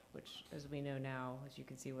disturbed, which, as we know now, as you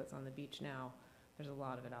can see what's on the beach now, there's a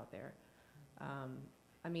lot of it out there.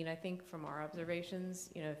 I mean, I think from our observations,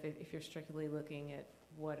 you know, if you're strictly looking at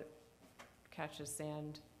what catches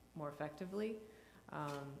sand more effectively,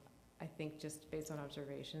 I think just based on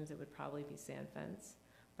observations, it would probably be sand fence.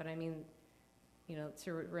 But I mean, you know,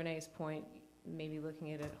 to Renee's point, maybe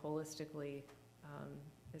looking at it holistically,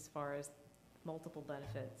 as far as multiple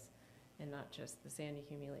benefits and not just the sand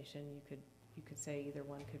accumulation, you could say either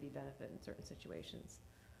one could be benefit in certain situations.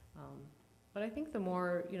 But I think the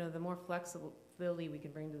more, you know, the more flexibility we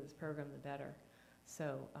can bring to this program, the better.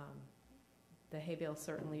 So the hay bales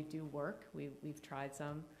certainly do work. We've tried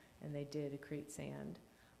some, and they did accrete sand.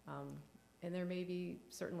 And there may be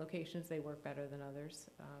certain locations they work better than others.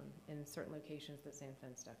 In certain locations, the sand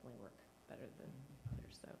fence definitely work better than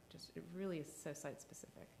others. So just, it really is so site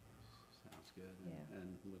specific. Sounds good. Yeah.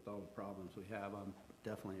 And with all the problems we have, I'm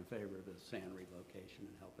definitely in favor of the sand relocation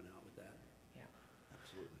and helping out with that. Yeah.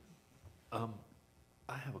 Absolutely.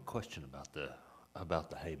 I have a question about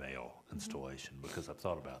the hay bale installation, because I've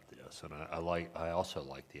thought about this, and I also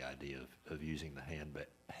like the idea of using the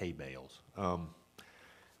hay bales.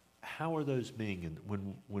 How are those being,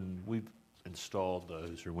 when we've installed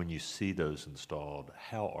those, or when you see those installed,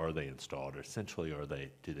 how are they installed? Essentially,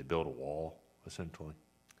 do they build a wall, essentially,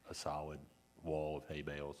 a solid wall of hay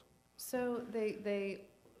bales? So they,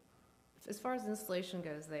 as far as installation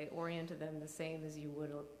goes, they oriented them the same as you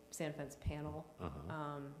would a sand fence panel,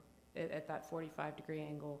 at that 45-degree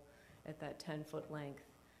angle, at that 10-foot length,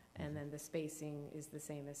 and then the spacing is the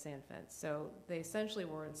same as sand fence. So they essentially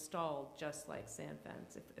were installed just like sand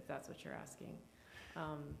fence, if that's what you're asking.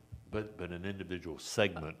 But an individual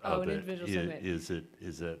segment of it,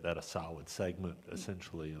 is that a solid segment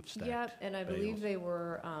essentially of stacked Yep, and I believe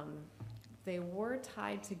bales? they were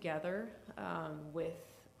tied together with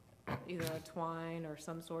either a twine or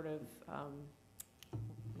some sort of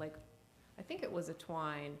like, I think it was a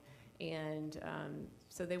twine, and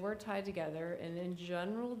so they were tied together, and in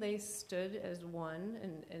general they stood as one,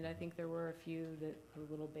 and I think there were a few that the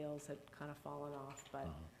little bales had kind of fallen off, but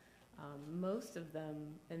most of them,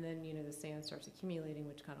 and then, you know, the sand starts accumulating,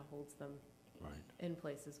 which kind of holds them in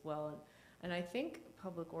place as well. And I think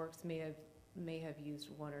Public Works may have used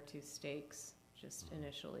one or two stakes just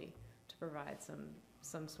initially to provide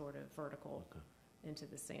some sort of vertical into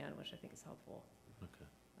the sand, which I think is helpful. Okay.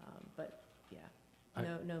 But yeah,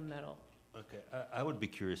 no metal. Okay, I would be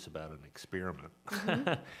curious about an experiment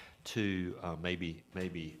to maybe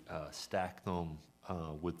stack them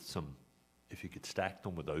with some, if you could stack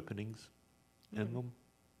them with openings in them,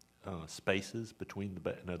 spaces between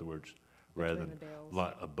in other words, rather than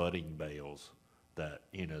like abutting bales that,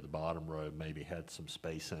 you know, the bottom row maybe had some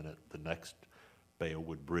space in it, the next bale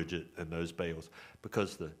would bridge it, and those bales,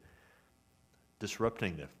 because the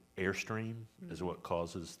disrupting the airstream is what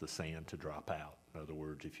causes the sand to drop out. In other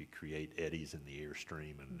words, if you create eddies in the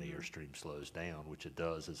airstream and the airstream slows down, which it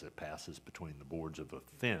does as it passes between the boards of a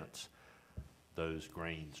fence, those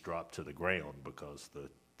grains drop to the ground because the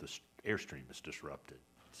airstream is disrupted.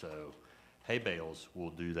 So hay bales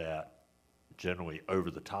will do that generally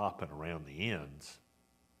over the top and around the ends,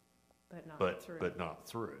 but not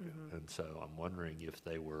through. And so I'm wondering if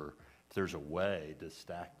there's a way to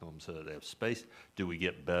stack them so that they have space. Do we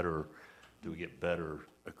get better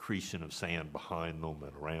accretion of sand behind them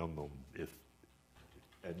and around them?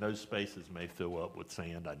 And those spaces may fill up with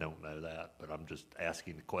sand, I don't know that, but I'm just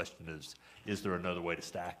asking the question, is there another way to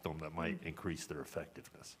stack them that might increase their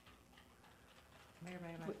effectiveness? Mayor, may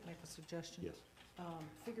I make a suggestion? Yes.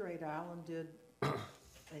 Figure Eight Island did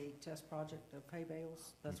a test project of hay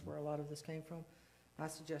bales. That's where a lot of this came from. My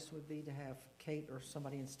suggestion would be to have Kate or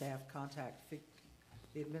somebody in staff contact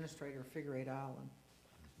the administrator of Figure Eight Island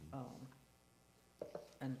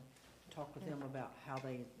and talk with them about how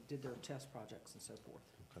they did their test projects and so forth.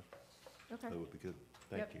 Okay. That would be good.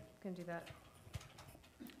 Thank you. Can do that.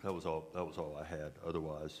 That was all I had.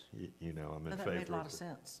 Otherwise, you know, I'm in favor of it. That made a lot of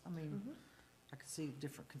sense. I mean, I could see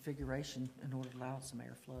different configuration in order to allow some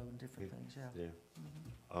airflow and different things, yeah.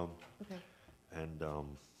 Okay. And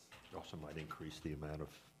also might increase the amount of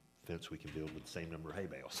fence we can build with the same number of hay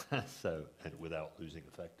bales, so, and without losing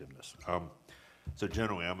effectiveness. So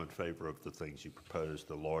generally, I'm in favor of the things you proposed,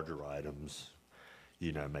 the larger items,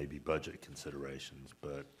 you know, maybe budget considerations,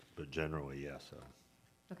 but generally, yes.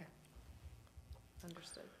 Okay.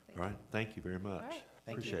 Understood. All right, thank you very much. All right.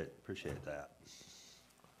 Appreciate that.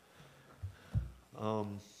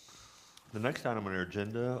 The next item on our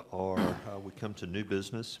agenda are, we come to new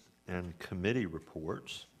business and committee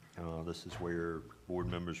reports. This is where board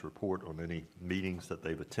members report on any meetings that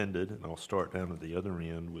they've attended, and I'll start down at the other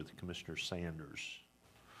end with Commissioner Sanders.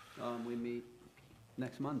 We meet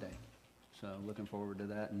next Monday, so looking forward to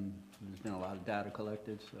that, and there's been a lot of data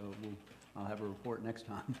collected, so I'll have a report next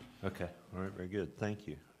time. Okay, all right, very good, thank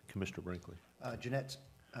you. Commissioner Brinkley. Jeanette's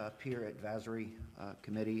Peer Advisory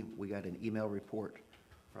Committee, we got an email report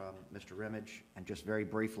from Mr. Remage, and just very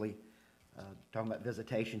briefly, talking about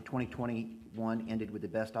visitation, 2021 ended with the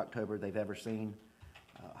best October they've ever seen,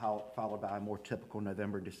 followed by a more typical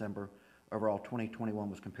November and December. Overall, 2021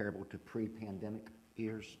 was comparable to pre-pandemic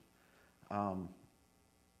years.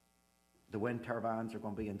 The wind turbines are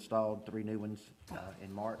going to be installed, 3 new ones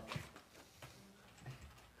in March.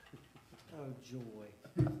 Oh, joy.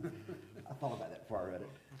 I thought about that before I read it.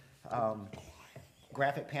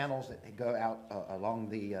 Graphic panels that go out along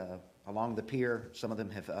the pier, some of them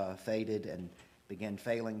have faded and began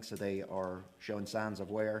failing, so they are showing signs of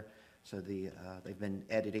wear. So they've been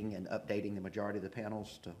editing and updating the majority of the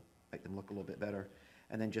panels to make them look a little bit better.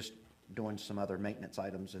 And then just doing some other maintenance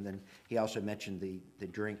items. And then he also mentioned the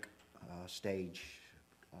drink stage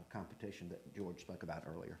competition that George spoke about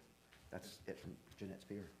earlier. That's it from Jeanette's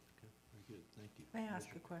Pier. Very good, thank you. May I ask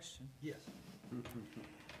a question? Yes.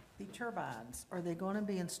 The turbines, are they going to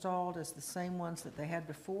be installed as the same ones that they had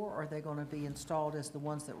before, or are they going to be installed as the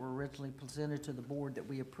ones that were originally presented to the board that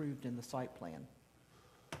we approved in the site plan?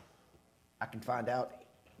 I can find out.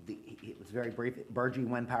 It was very brief. Burgee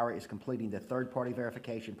Wind Power is completing the third-party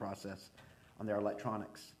verification process on their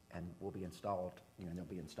electronics and will be installed, they'll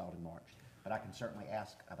be installed in March. But I can certainly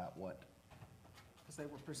ask about what. Because they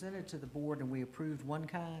were presented to the board and we approved one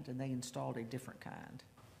kind and they installed a different kind.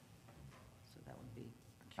 So that would be.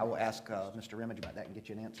 I will ask Mr. Remage about that and get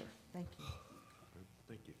you an answer. Thank you.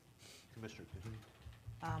 Thank you. Commissioner Cahoon?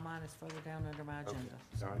 Mine is further down under my agenda.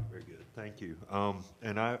 Okay. All right, very good, thank you.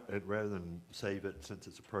 And rather than save it, since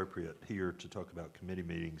it's appropriate here to talk about committee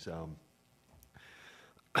meetings,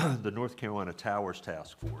 the North Carolina Towers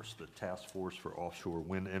Task Force, the Task Force for Offshore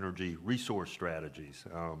Wind Energy Resource Strategies.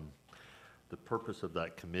 The purpose of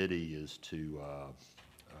that committee is to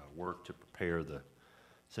work to prepare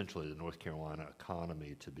essentially the North Carolina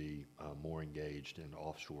economy to be more engaged in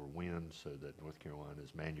offshore wind, so that North Carolina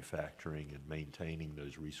is manufacturing and maintaining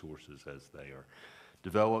those resources as they are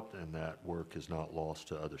developed, and that work is not lost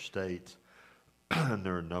to other states. And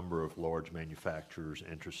there are a number of large manufacturers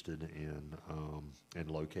interested in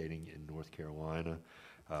locating in North Carolina.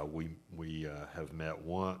 We have met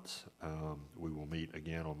once. We will meet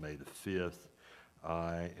again on May the 5th.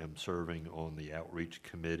 I am serving on the outreach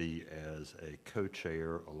committee as a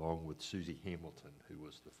co-chair along with Susie Hamilton, who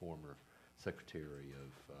was the former Secretary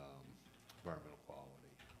of Environmental Quality.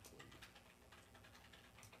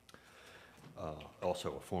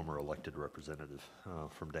 Also a former elected representative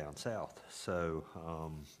from down south. So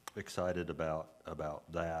excited about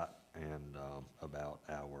that and about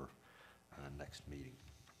our next meeting.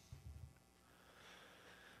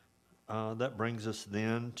 That brings us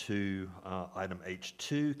then to item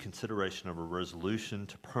H2, consideration of a resolution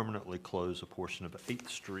to permanently close a portion of 8th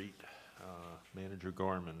Street. Manager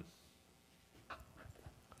Garman.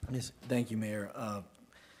 Yes, thank you, Mayor.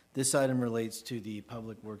 This item relates to the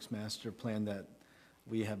Public Works Master Plan that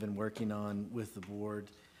we have been working on with the board.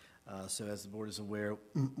 So as the board is aware,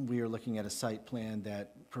 we are looking at a site plan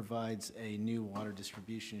that provides a new water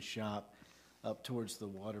distribution shop up towards the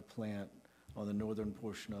water plant on the northern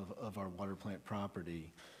portion of our water plant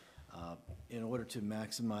property. In order to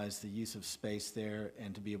maximize the use of space there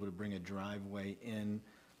and to be able to bring a driveway in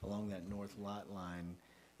along that north lot line,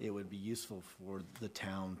 it would be useful for the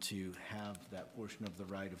town to have that portion of the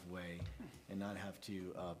right-of-way and not have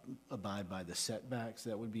to abide by the setbacks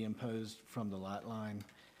that would be imposed from the lot line.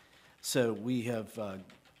 So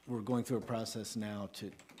we're going through a process now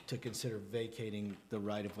to consider vacating the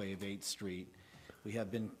right-of-way of 8th Street. We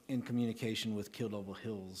have been in communication with Kildable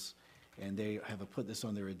Hills, and they have put this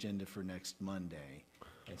on their agenda for next Monday.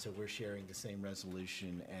 And so we're sharing the same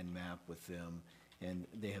resolution and map with them, and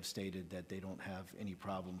they have stated that they don't have any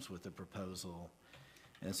problems with the proposal.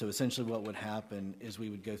 And so essentially what would happen is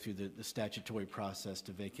we would go through the statutory process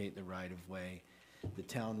to vacate the right-of-way. The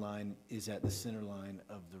town line is at the center line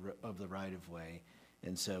of the right-of-way.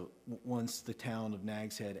 And so once the town of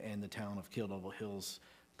Nags Head and the town of Kildable Hills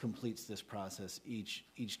completes this process, each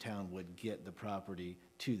town would get the property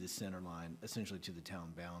to the center line, essentially to the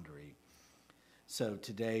town boundary. So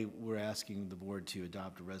today we're asking the board to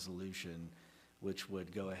adopt a resolution which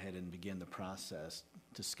would go ahead and begin the process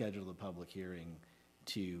to schedule the public hearing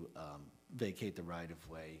to vacate the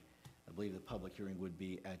right-of-way. I believe the public hearing would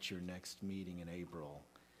be at your next meeting in April.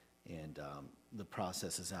 And the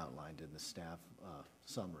process is outlined in the staff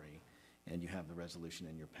summary, and you have the resolution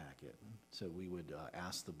in your packet. So we would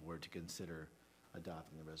ask the board to consider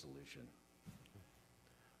adopting the resolution.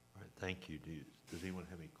 All right, thank you. Does anyone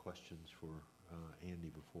have any questions for Andy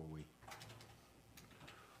before we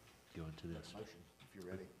go into this? Motion, if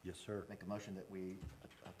you're ready. Yes, sir. Make a motion that we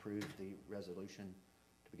approve the resolution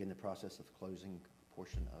to begin the process of closing a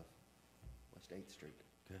portion of West 8th Street.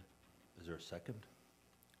 Okay. Is there a second?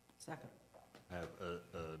 Second. I have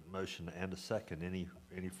a motion and a second.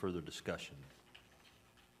 Any further discussion?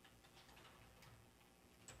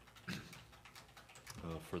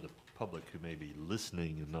 For the public who may be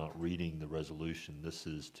listening and not reading the resolution, this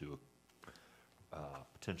is to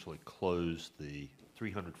potentially close the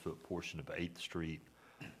 300-foot portion of 8th Street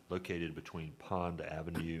located between Pond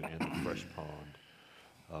Avenue and the Fresh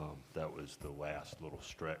Pond. That was the last little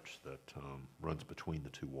stretch that runs between the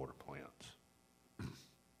two water plants.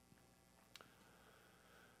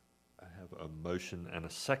 I have a motion and a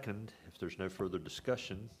second. If there's no further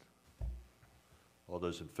discussion, all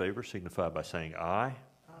those in favor signify by saying aye.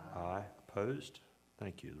 Aye. Aye. Opposed?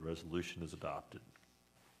 Thank you. The resolution is adopted.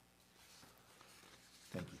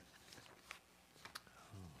 Thank you.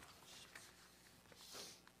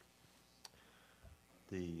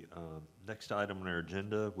 The next item on our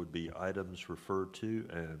agenda would be items referred to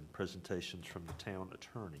and presentations from the town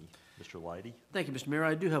attorney. Mr. Leidy? Thank you, Mr. Mayor.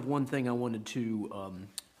 I do have one thing I wanted to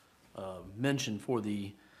mention for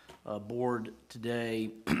the board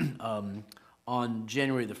today. On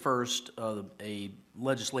January the 1st, a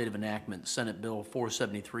legislative enactment, Senate Bill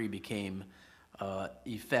 473, became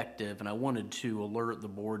effective, and I wanted to alert the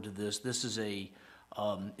board to this. This is a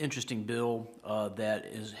interesting bill that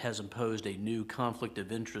has imposed a new conflict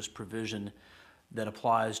of interest provision that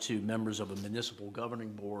applies to members of a municipal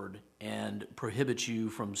governing board and prohibits you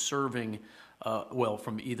from serving,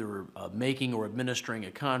 from either making or administering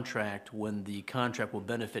a contract when the contract will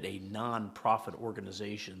benefit a nonprofit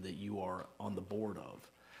organization that you are on the board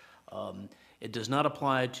of. It does not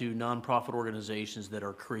apply to nonprofit organizations that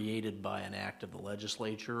are created by an act of the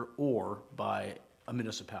legislature or by a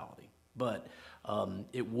municipality, but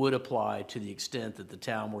it would apply to the extent that the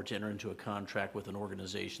town were to enter into a contract with an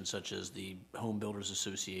organization such as the Home Builders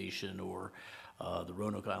Association or the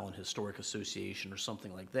Roanoke Island Historic Association or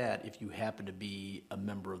something like that, if you happen to be a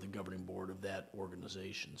member of the governing board of that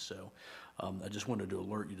organization. So I just wanted to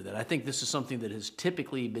alert you to that. I think this is something that has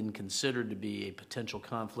typically been considered to be a potential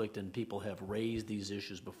conflict, and people have raised these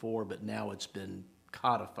issues before, but now it's been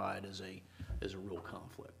codified as a real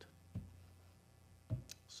conflict.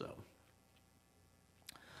 So.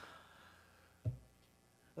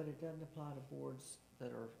 But it doesn't apply to boards that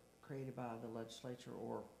are created by the legislature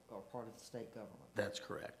or part of the state government. That's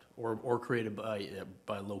correct, or created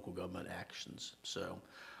by local government actions. So,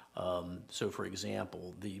 for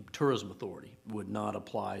example, the Tourism Authority would not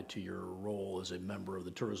apply to your role as a member of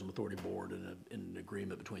the Tourism Authority Board in an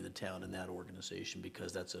agreement between the town and that organization,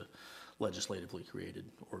 because that's a legislatively created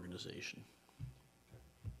organization.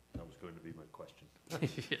 That was going to be my question.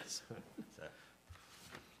 Yes.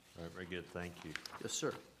 All right, very good. Thank you. Yes,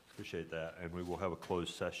 sir. Appreciate that. And we will have a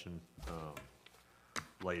closed session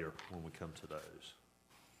later when we come to those.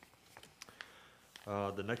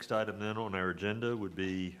 The next item then on our agenda would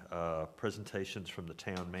be presentations from the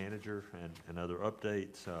town manager and other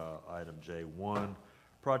updates. Item J1,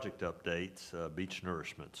 project updates, beach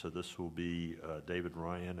nourishment. So this will be David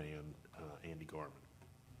Ryan and Andy Garman.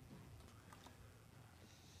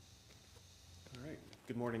 All right.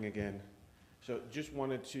 Good morning again. So just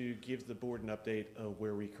wanted to give the board an update of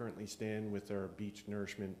where we currently stand with our beach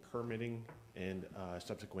nourishment permitting and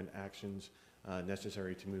subsequent actions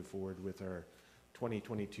necessary to move forward with our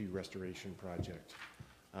 2022 restoration project.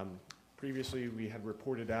 Previously, we had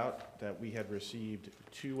reported out that we had received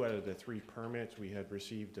 2 out of the 3 permits. We had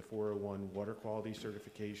received the 401 water quality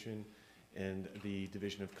certification and the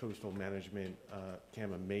Division of Coastal Management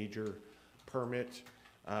CAMA major permit.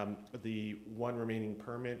 The one remaining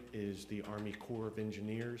permit is the Army Corps of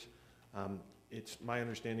Engineers. It's my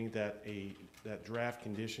understanding that that draft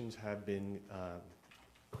conditions have been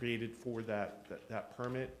created for that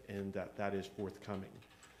permit, and that is forthcoming.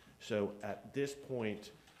 So at this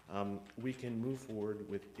point, we can move forward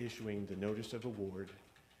with issuing the notice of award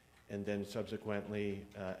and then subsequently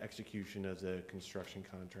execution of the construction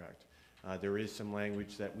contract. There is some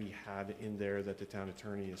language that we had in there that the town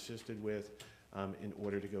attorney assisted with in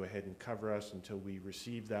order to go ahead and cover us until we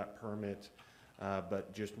receive that permit,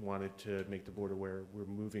 but just wanted to make the board aware we're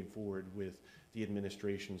moving forward with the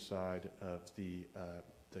administration side of the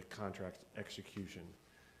contract execution.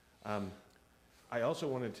 I also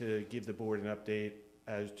wanted to give the board an update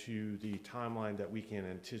as to the timeline that we can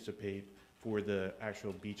anticipate for the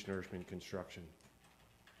actual beach nourishment construction.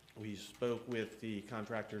 We spoke with the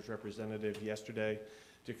contractor's representative yesterday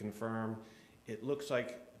to confirm. It looks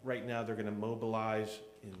like right now they're going to mobilize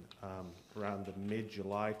in around the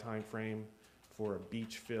mid-July timeframe for a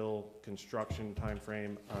beach fill construction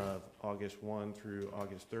timeframe of August 1 through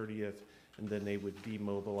August 30th, and then they would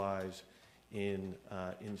demobilize in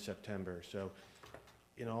September. So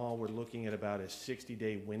in all, we're looking at about a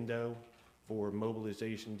 60-day window for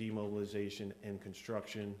mobilization, demobilization, and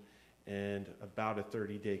construction, and about a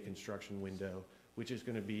 30-day construction window, which is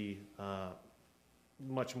going to be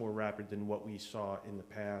much more rapid than what we saw in the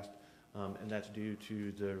past, and that's due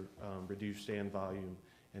to the reduced sand volume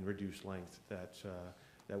and reduced length that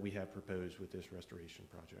we have proposed with this restoration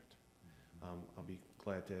project. I'll be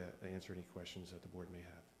glad to answer any questions that the board may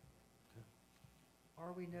have.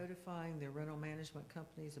 Are we notifying the rental management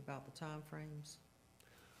companies about the timeframes?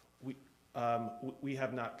 We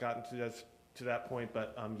have not gotten to that point,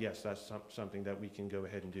 but yes, that's something that we can go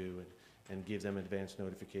ahead and do and give them advance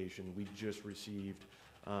notification. We just received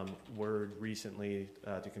word recently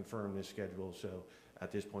to confirm this schedule, so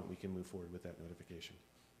at this point we can move forward with that notification.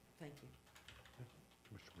 Thank you.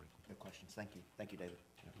 Mr. Brinkman. No questions. Thank you. Thank you, David.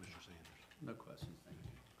 Yeah, Mr. Sanders. No questions, thank you.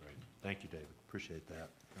 Great. Thank you, David. Appreciate that.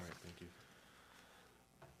 All right, thank you.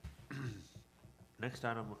 Next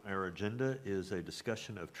item on our agenda is a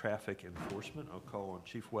discussion of traffic enforcement. I'll call on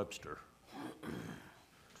Chief Webster.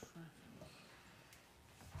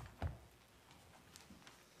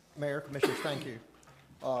 Mayor, Commissioners, thank you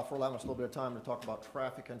for allowing us a little bit of time to talk about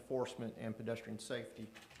traffic enforcement and pedestrian safety.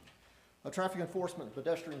 Traffic enforcement and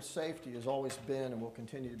pedestrian safety has always been and will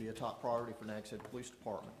continue to be a top priority for Nags Head Police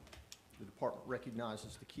Department. The department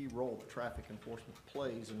recognizes the key role that traffic enforcement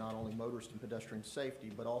plays in not only motorist and pedestrian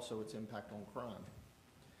safety, but also its impact on crime.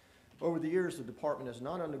 Over the years, the department has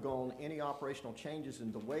not undergone any operational changes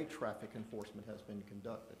in the way traffic enforcement has been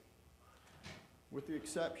conducted. With the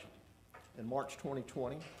exception, in March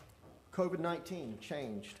 2020, COVID-19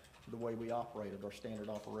 changed the way we operated our standard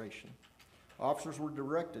operation. Officers were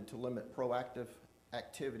directed to limit proactive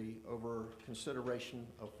activity over consideration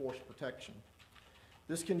of force protection.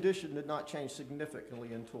 This condition did not change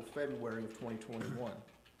significantly until February of 2021.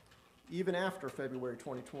 Even after February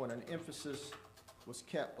 2020, an emphasis was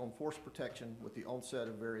kept on force protection with the onset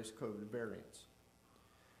of various COVID variants.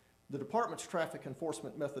 The department's traffic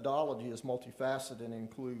enforcement methodology is multifaceted and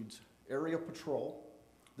includes area patrol.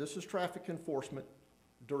 This is traffic enforcement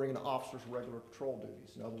during an officer's regular patrol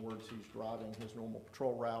duties. In other words, he's driving his normal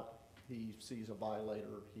patrol route, he sees a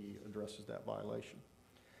violator, he addresses that violation.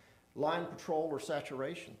 Line patrol or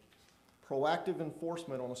saturation, proactive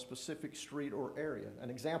enforcement on a specific street or area. An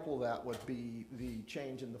example of that would be the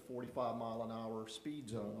change in the 45-mile-an-hour speed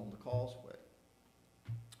zone on the causeway.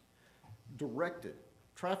 Directed,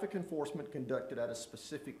 traffic enforcement conducted at a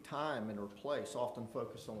specific time and or place, often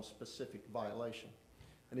focused on a specific violation.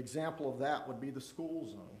 An example of that would be the school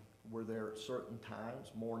zone, where there are certain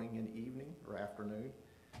times, morning and evening or afternoon,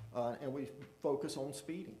 and we focus on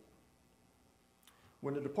speeding.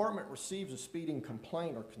 When the department receives a speeding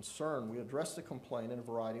complaint or concern, we address the complaint in a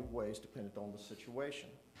variety of ways dependent on the situation.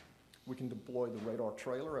 We can deploy the radar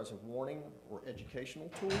trailer as a warning or educational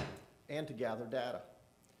tool and to gather data.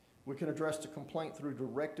 We can address the complaint through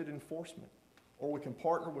directed enforcement, or we can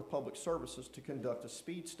partner with public services to conduct a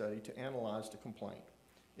speed study to analyze the complaint.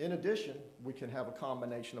 In addition, we can have a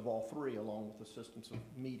combination of all three along with assistance of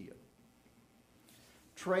media.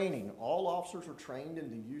 Training. All officers are trained in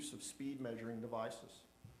the use of speed measuring devices.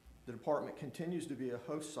 The department continues to be a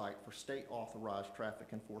host site for state-authorized traffic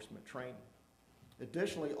enforcement training.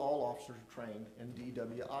 Additionally, all officers are trained in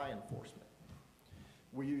DWI enforcement.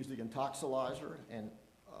 We use the intoxilizer and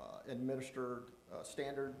administered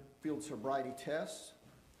standard field sobriety tests.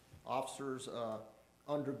 Officers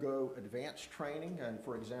undergo advanced training, and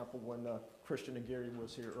for example, when Christian Aguirre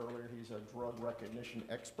was here earlier, he's a drug recognition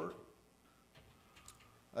expert.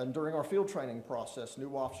 And during our field training process,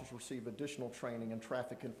 new officers receive additional training in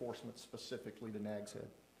traffic enforcement specifically to Nags Head.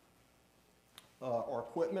 Our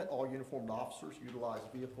equipment, all uniformed officers utilize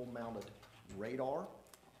vehicle-mounted radar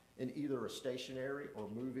in either a stationary or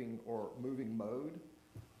moving mode.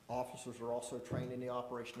 Officers are also trained in the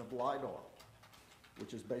operation of LiDAR,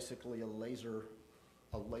 which is basically a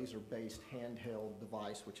laser-based handheld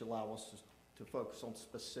device which allows us to focus on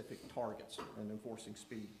specific targets and enforcing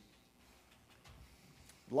speed.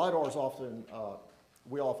 LiDAR is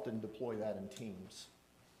we often deploy that in teams.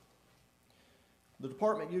 The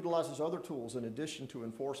department utilizes other tools in addition to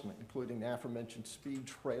enforcement, including the aforementioned speed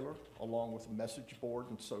trailer, along with a message board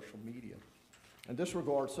and social media. In this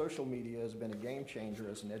regard, social media has been a game changer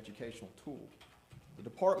as an educational tool. The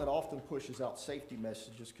department often pushes out safety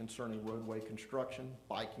messages concerning roadway construction,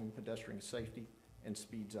 biking, pedestrian safety, and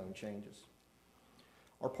speed zone changes.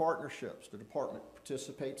 Our partnerships, the department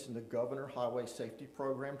participates in the Governor Highway Safety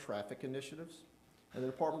Program traffic initiatives, and the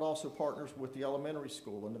department also partners with the elementary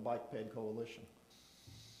school and the Bike Ped Coalition.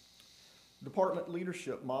 Department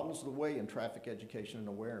leadership models the way in traffic education and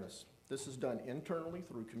awareness. This is done internally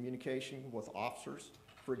through communication with officers.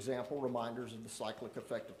 For example, reminders of the cyclic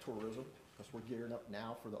effect of tourism, because we're gearing up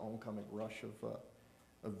now for the oncoming rush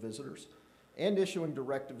of visitors, and issuing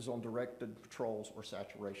directives on directed patrols or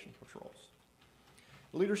saturation patrols.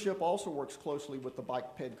 Leadership also works closely with the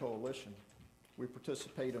Bike Ped Coalition. We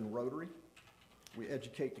participate in Rotary. We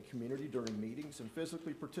educate the community during meetings and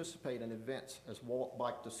physically participate in events as Walk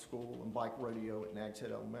Bike to School and Bike Rodeo at Nags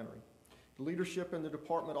Head Elementary. The leadership in the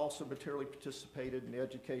department also materially participated in the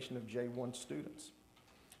education of J1 students.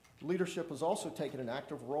 Leadership has also taken an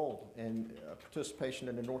active role in participation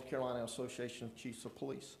in the North Carolina Association of Chiefs of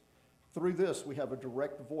Police. Through this, we have a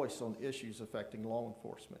direct voice on issues affecting law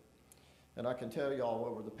enforcement. And I can tell you all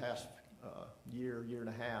over the past year and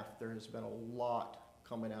a half, there has been a lot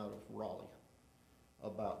coming out of Raleigh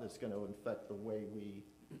about that's going to affect the way we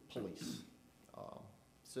police.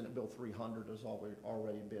 Senate Bill 300 has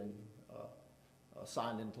already been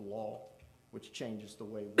signed into law, which changes the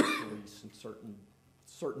way we police and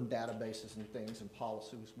certain databases and things and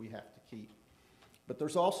policies we have to keep. But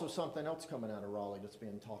there's also something else coming out of Raleigh that's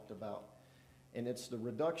being talked about, and it's the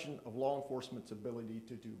reduction of law enforcement's ability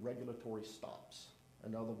to do regulatory stops.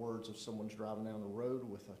 In other words, if someone's driving down the road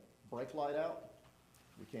with a brake light out,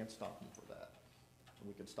 we can't stop them for that.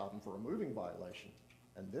 We could stop them for a moving violation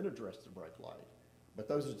and then address the brake light. But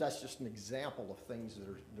that's just an example of things that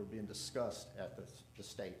are being discussed at the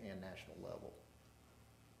state and national level.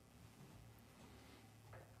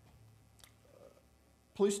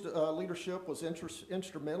 Police leadership was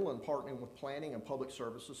instrumental in partnering with planning and public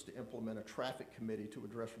services to implement a traffic committee to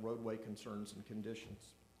address roadway concerns and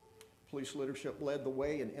conditions. Police leadership led the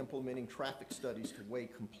way in implementing traffic studies to weigh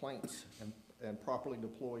complaints and properly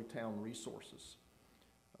deploy town resources.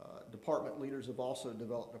 Department leaders have also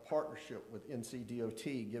developed a partnership with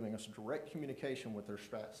NCDOT, giving us direct communication with their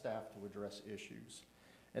staff to address issues.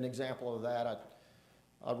 An example of that,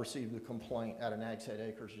 I received a complaint at Nags Head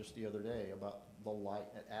Acres just the other day about the light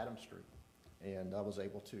at Adams Street, and I was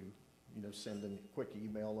able to, send a quick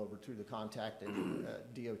email over to the contact in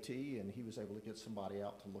DOT, and he was able to get somebody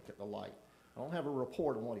out to look at the light. I don't have a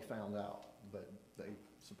report on what he found out, but they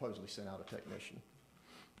supposedly sent out a technician.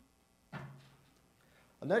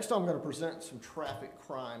 Next, I'm going to present some traffic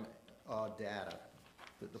crime data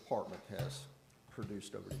that the department has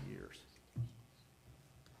produced over the years.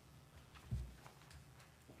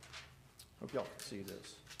 Hope y'all can see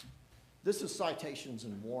this. This is citations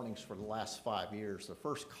and warnings for the last 5 years. The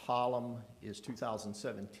first column is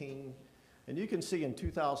 2017. And you can see in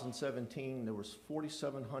 2017, there was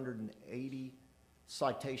 4,780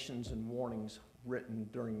 citations and warnings written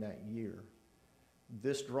during that year.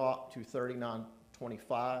 This dropped to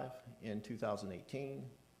 3,925 in 2018,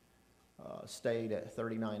 stayed at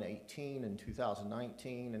 3,918 in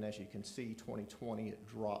 2019, and as you can see, 2020, it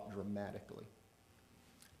dropped dramatically.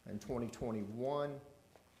 In 2021,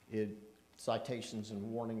 citations and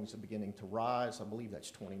warnings are beginning to rise. I believe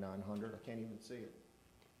that's 2,900. I can't even see it.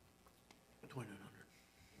 2,900.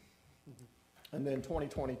 Mm-hmm. And then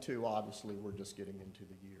 2022, obviously, we're just getting into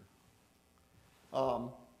the year.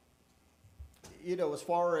 As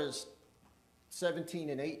far as 17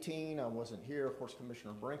 and 18, I wasn't here. Of course,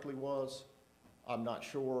 Commissioner Brinkley was. I'm not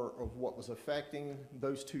sure of what was affecting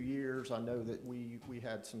those 2 years. I know that we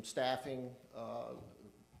had some staffing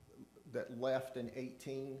that left in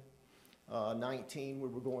 18. 19, we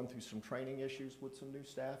were going through some training issues with some new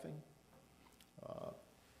staffing.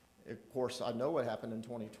 Of course, I know what happened in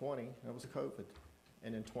 2020. That was COVID.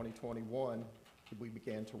 And in 2021, we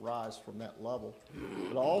began to rise from that level.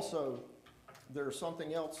 But also, there's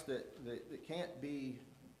something else that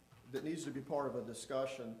needs to be part of a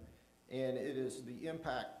discussion, and it is the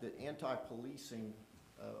impact that anti-policing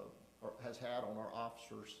has had on our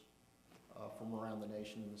officers from around the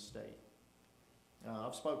nation and the state.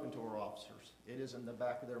 I've spoken to our officers. It is in the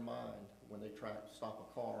back of their mind when they try to stop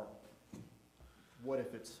a car. What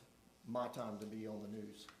if it's my time to be on the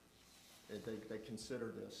news? They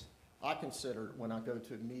consider this. I consider it when I go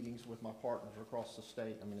to meetings with my partners across the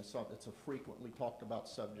state. I mean, it's a frequently talked about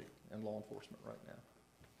subject in law enforcement right now.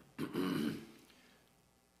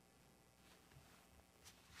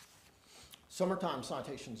 Summertime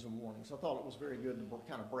citations and warnings. I thought it was very good to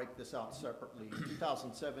kind of break this out separately. In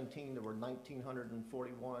 2017, there were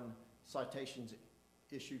 1,941 citations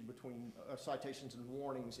issued between, citations and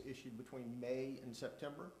warnings issued between May and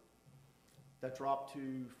September. That dropped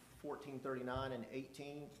to 1,439 in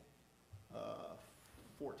 18,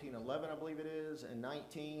 1,411 I believe it is, and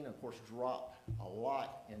 19, of course, dropped a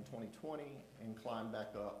lot in 2020 and climbed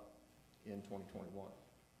back up in 2021.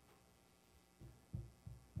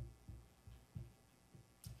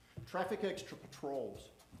 Traffic extra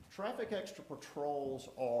patrols. Traffic extra patrols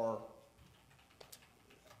are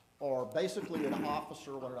basically an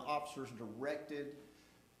officer, when an officer is directed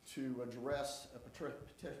to address a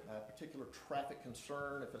particular traffic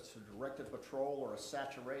concern, if it's a directed patrol or a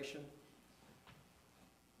saturation,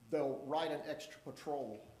 they'll write an extra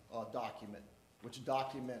patrol document, which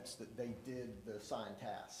documents that they did the assigned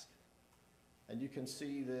task. And you can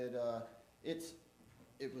see that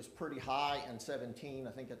it was pretty high in 17.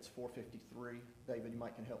 I think it's 453. David, you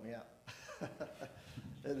might can help me out.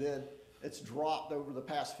 And then it's dropped over the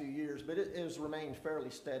past few years, but it has remained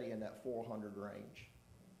fairly steady in that 400 range.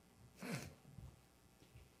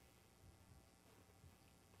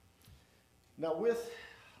 Now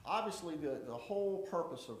obviously the whole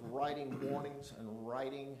purpose of writing warnings and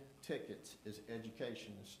writing tickets is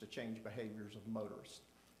education, is to change behaviors of motorists.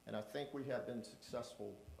 And I think we have been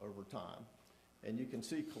successful over time. And you can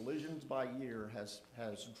see collisions by year has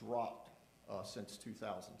dropped since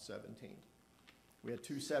 2017. We had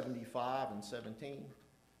 275 in 17,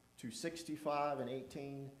 265 in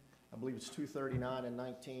 18, I believe it's 239 in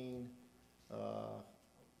 19,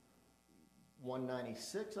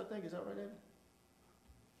 196 I think, is that right, Ed?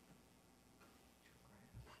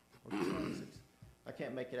 Or 296? I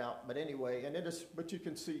can't make it out, but anyway, and but you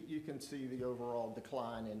can see the overall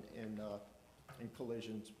decline in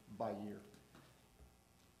collisions by year.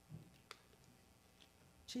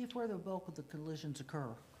 Chief, where the bulk of the collisions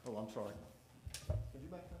occur? Oh, I'm sorry. Could you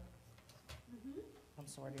back that? I'm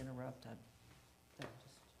sorry to interrupt.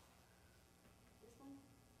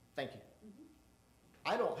 Thank you.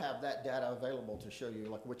 I don't have that data available to show you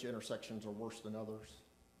like which intersections are worse than others.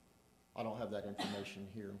 I don't have that information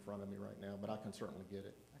here in front of me right now, but I can certainly get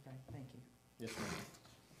it. Okay, thank you. Yes,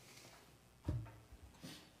 ma'am.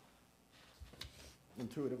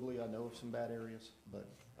 Intuitively, I know of some bad areas, but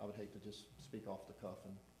I would hate to just speak off the cuff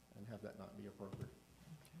and have that not be appropriate.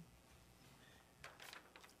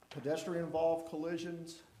 Pedestrian-involved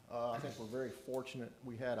collisions, I think we're very fortunate.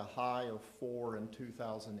 We had a high of 4 in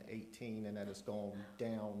 2018, and that has gone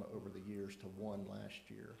down over the years to 1 last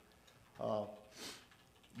year.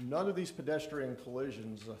 None of these pedestrian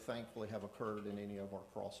collisions, thankfully, have occurred in any of our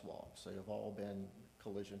crosswalks. They have all been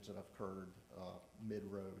collisions that have occurred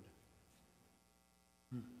mid-road.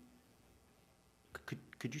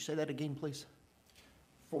 Could you say that again, please?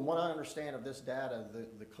 From what I understand of this data,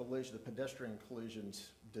 the pedestrian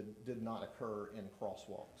collisions did not occur in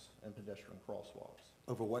crosswalks and pedestrian crosswalks.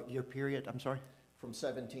 Over what year period? I'm sorry? From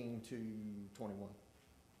 17 to 21.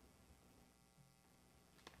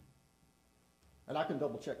 And I can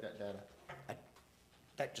double check that data.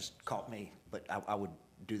 That just caught me, but I would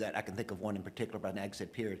do that. I can think of one in particular by Nags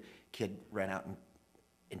said period. Kid ran out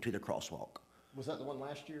into the crosswalk. Was that the one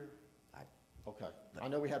last year? Okay. I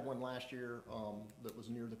know we had one last year that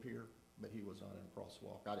was near the pier, but he was not in a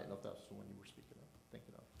crosswalk. I didn't know if that was the one you were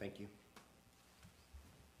thinking of. Thank you.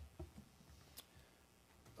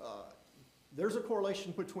 There's a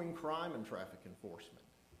correlation between crime and traffic enforcement.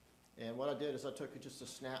 And what I did is I took just a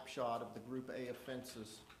snapshot of the Group A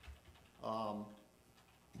offenses,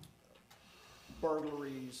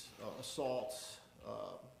 burglaries, assaults,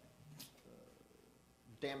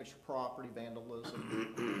 damage to property,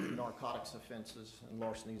 vandalism, narcotics offenses, and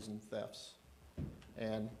larcenies and thefts.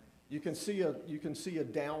 And you can see a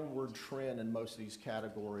downward trend in most of these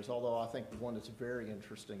categories, although I think the one that's very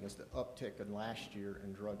interesting is the uptick in last year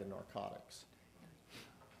in drug and narcotics.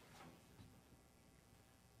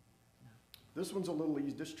 This one's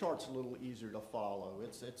this chart's a little easier to follow.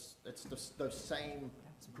 It's those same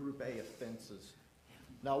Group A offenses.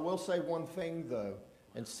 Now, I will say one thing though.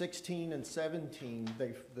 In 16 and 17,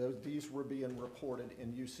 these were being reported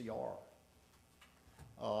in UCR,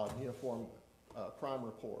 Uniform Crime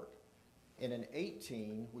Report. And in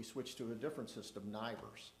 18, we switched to a different system,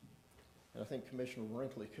 NIBRS. And I think Commissioner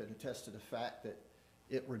Brinkley could attest to the fact that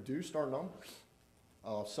it reduced our numbers.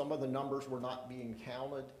 Some of the numbers were not being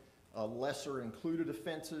counted. Lesser included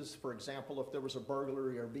offenses, for example, if there was a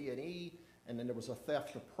burglary or B&E, and then there was a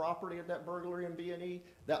theft of property of that burglary and B&E,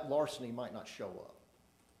 that larceny might not show up,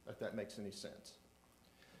 if that makes any sense.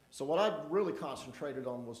 So what I really concentrated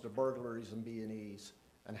on was the burglaries and B&Es.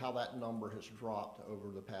 and how that number has dropped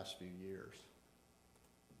over the past few years.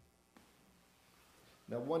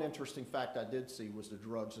 Now, one interesting fact I did see was the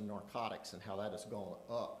drugs and narcotics and how that has gone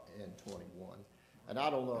up in '21. And I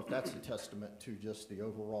don't know if that's a testament to just the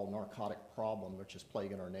overall narcotic problem which is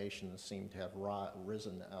plaguing our nation and seemed to have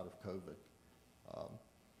risen out of COVID.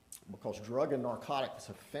 Because drug and narcotics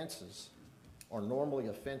offenses are normally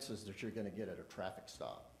offenses that you're going to get at a traffic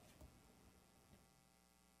stop.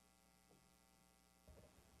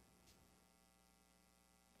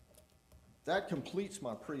 That completes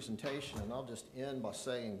my presentation, and I'll just end by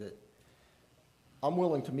saying that I'm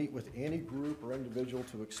willing to meet with any group or individual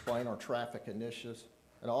to explain our traffic initiatives.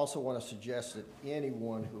 And I also want to suggest that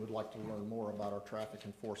anyone who would like to learn more about our traffic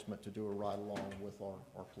enforcement to do a ride along with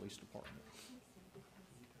our police department.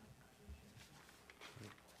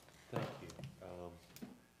 Thank you. I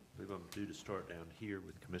believe I'm due to start down here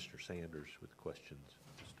with Commissioner Sanders with questions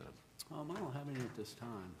this time. I don't have any at this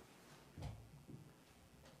time.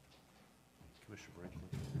 Commissioner Brinkley.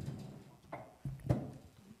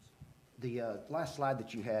 The last slide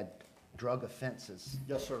that you had, drug offenses.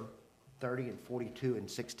 Yes, sir. 30 and 42 and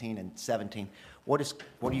 16 and 17. What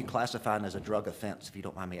are you classifying as a drug offense, if you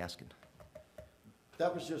don't mind me asking?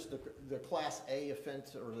 That was just the Class A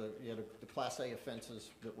offense, or the Class A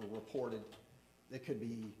offenses that were reported. It could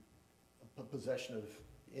be possession of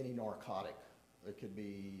any narcotic. It could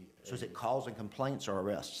be. So is it calls and complaints or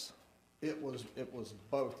arrests? It was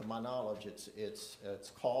both. To my knowledge,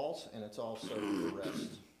 it's calls and it's also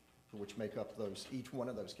arrests, which make up each one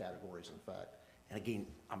of those categories. In fact. And again,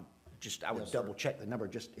 I would double check the number.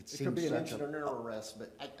 It could be an incident or arrest,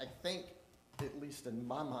 but I think, at least in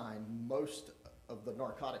my mind, most of the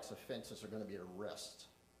narcotics offenses are going to be arrests.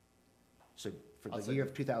 So for the year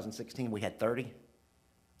of 2016, we had 30?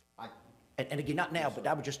 And again, not now, but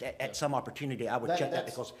I would just, at some opportunity, I would check that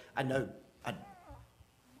because I know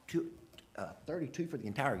 32 for the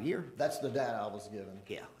entire year. That's the data I was given.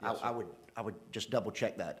 Yeah, Yes, I would just double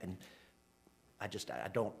check that, and I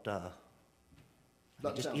don't.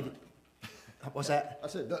 Doesn't sound right. What's that? I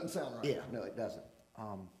said it doesn't sound right. Yeah, no, it doesn't.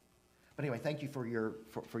 But anyway, thank you for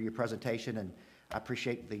your presentation, and I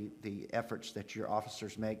appreciate the efforts that your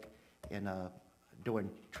officers make in doing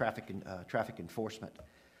traffic enforcement.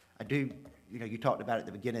 I do, you talked about at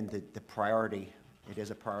the beginning the priority. It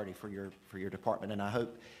is a priority for your department, and I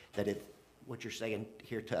hope that what you're saying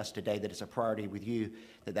here to us today, that it's a priority with you,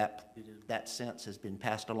 that sense has been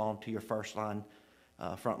passed along to your frontline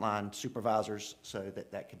supervisors, so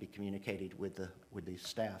that can be communicated with the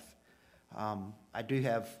staff. I do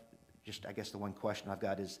have I guess the one question I've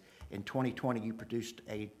got is, in 2020, you produced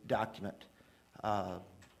a document at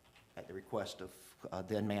the request of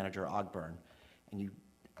then manager Ogburn, and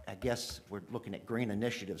I guess we're looking at green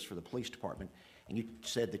initiatives for the police department, and you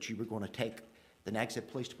said that you were going to take the Nags Head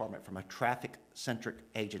Police Department from a traffic-centric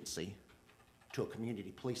agency to a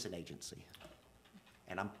community policing agency.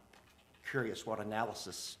 And I'm curious what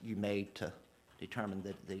analysis you made to determine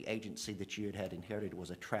that the agency that you had inherited was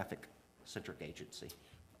a traffic-centric agency,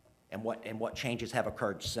 and what changes have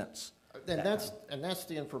occurred since. And that's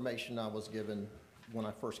the information I was given when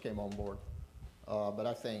I first came on board. But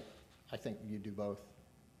I think you do both.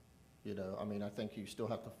 I think you still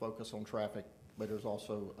have to focus on traffic, but there's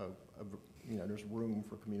also there's room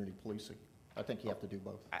for community policing. I think you have to do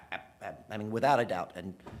both. I mean, without a doubt,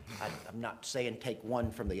 and I'm not saying take one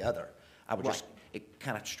from the other. It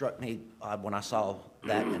kind of struck me when I saw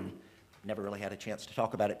that, and never really had a chance to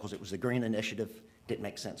talk about it because it was the green initiative. Didn't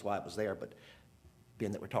make sense why it was there, but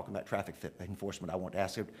being that we're talking about traffic enforcement, I want to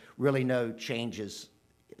ask, there really no changes.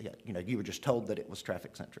 You were just told that it was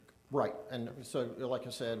traffic-centric. Right, and so like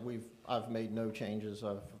I said, I've made no changes.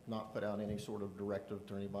 I've not put out any sort of directive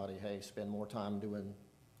to anybody, hey, spend more time doing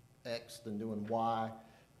X than doing Y.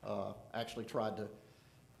 Actually tried to,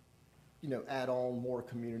 add on more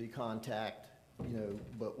community contact,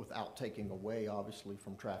 but without taking away, obviously,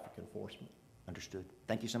 from traffic enforcement. Understood.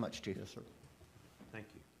 Thank you so much, Chief. Yes, sir. Thank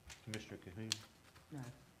you. Commissioner Cahoon? No.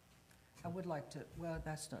 I would like to, well,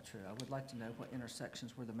 that's not true. I would like to know what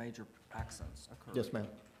intersections where the major accidents occur. Yes, ma'am.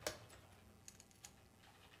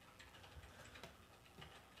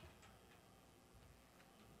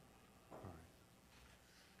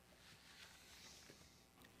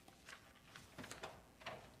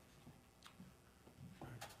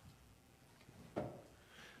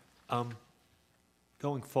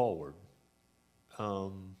 Going forward,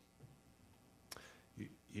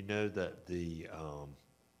 you know that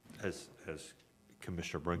as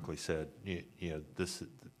Commissioner Brinkley said,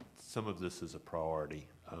 some of this is a priority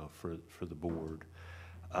for the board,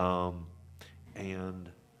 and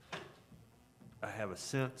I have a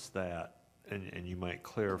sense that, and you might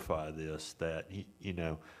clarify this, that, you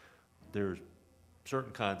know, there's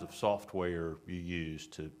certain kinds of software you use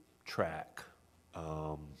to track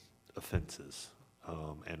offenses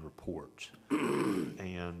and reports.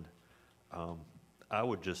 And I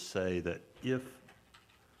would just say that if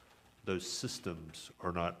those systems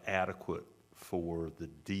are not adequate for the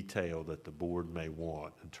detail that the board may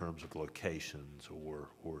want in terms of locations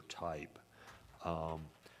or type,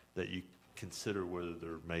 that you consider whether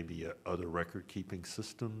there may be other record-keeping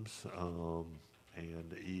systems,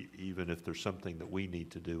 and even if there's something that we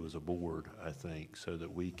need to do as a board, I think, so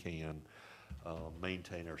that we can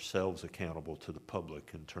maintain ourselves accountable to the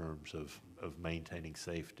public in terms of maintaining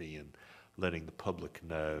safety and letting the public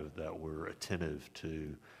know that we're attentive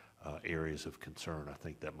to areas of concern. I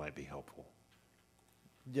think that might be helpful.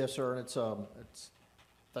 Yes, sir, and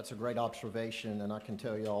that's a great observation, and I can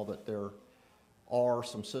tell you all that there are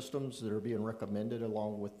some systems that are being recommended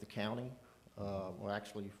along with the county, well,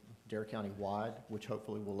 actually Dare County wide, which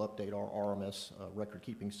hopefully will update our RMS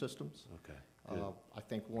record-keeping systems. Okay, good. I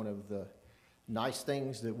think one of the nice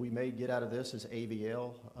things that we may get out of this is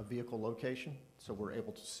AVL, a vehicle location, so we're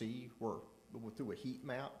able to see through a heat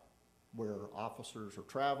map where officers are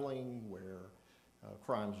traveling, where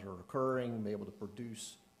crimes are occurring, be able to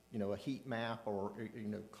produce, you know, a heat map or, you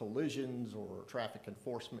know, collisions or traffic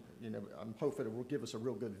enforcement. You know, I'm hoping it will give us a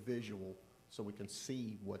real good visual so we can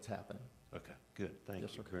see what's happening. Okay, good. Thank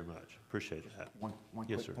you very much. Appreciate that. One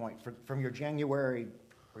Yes, quick sir. point. From your January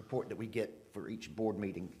report that we get for each board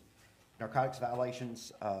meeting, narcotics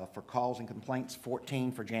violations for calls and complaints,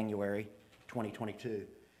 14 for January 2022,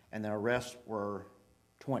 and the arrests were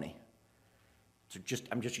 20. So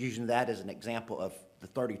I'm just using that as an example of the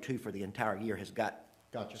 32 for the entire year has got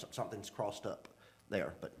something's crossed up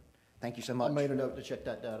there. But thank you so much. I made a note to check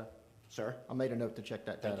that data. Sir? I made a note to check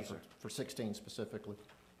that Thank data you, sir. for 16 specifically.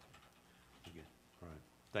 Good. All right.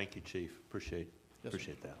 Thank you, Chief. Appreciate Yes,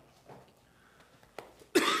 sir. that.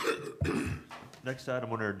 Next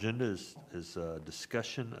item on our agenda is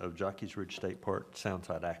discussion of Jockey's Ridge State Park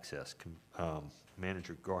Soundside Access.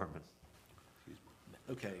 Manager Garman.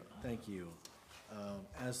 Okay, thank you.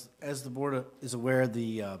 As the board is aware,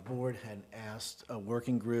 the board had asked a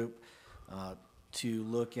working group to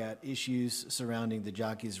look at issues surrounding the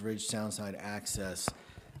Jockey's Ridge Soundside access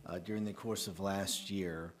during the course of last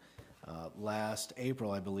year. Last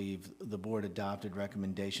April, I believe, the board adopted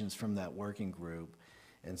recommendations from that working group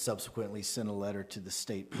and subsequently sent a letter to the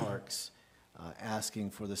state parks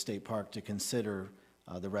asking for the state park to consider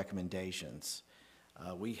the recommendations.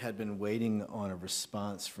 We had been waiting on a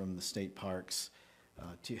response from the state parks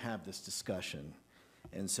to have this discussion.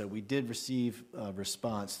 And so we did receive a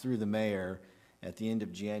response through the mayor at the end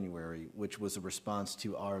of January, which was a response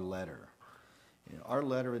to our letter. You know, our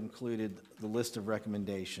letter included the list of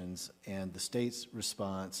recommendations, and the state's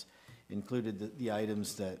response included the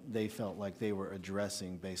items that they felt like they were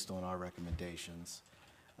addressing based on our recommendations.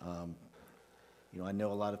 You know, I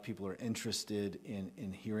know a lot of people are interested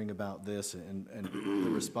in hearing about this and the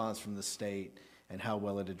response from the state and how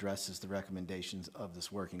well it addresses the recommendations of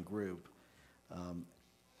this working group.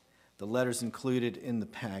 The letters included in the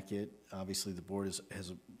packet, obviously the board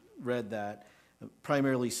has read that,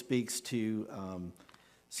 primarily speaks to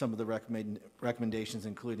some of the recommendations,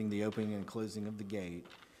 including the opening and closing of the gate,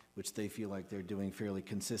 which they feel like they're doing fairly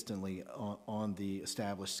consistently on the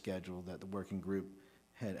established schedule that the working group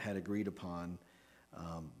had agreed upon.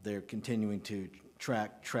 They're continuing to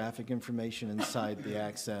track traffic information inside the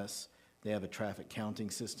access. They have a traffic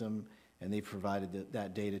counting system, and they provided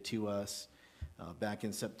that data to us. Back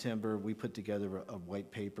in September, we put together a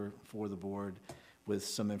white paper for the board with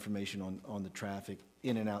some information on the traffic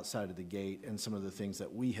in and outside of the gate and some of the things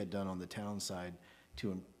that we had done on the town side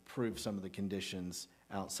to improve some of the conditions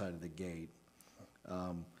outside of the gate.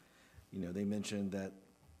 You know, they mentioned that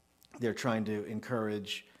they're trying to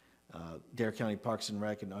encourage Dare County Parks and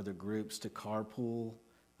Rec and other groups to carpool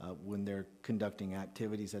when they're conducting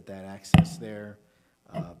activities at that access there.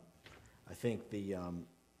 I think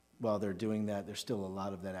while they're doing that, there's still a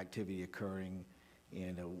lot of that activity occurring,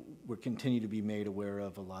 and we're continuing to be made aware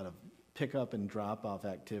of a lot of pickup and drop-off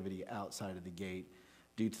activity outside of the gate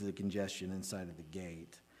due to the congestion inside of the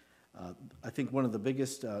gate. I think one of the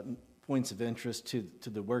biggest points of interest to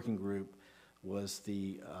the working group was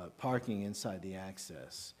the parking inside the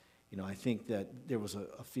access. You know, I think that there was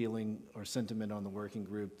a feeling or sentiment on the working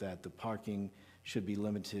group that the parking should be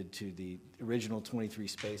limited to the original 23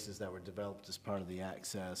 spaces that were developed as part of the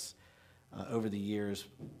access. Over the years,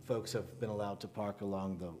 folks have been allowed to park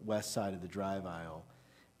along the west side of the drive aisle,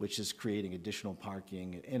 which is creating additional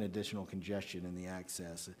parking and additional congestion in the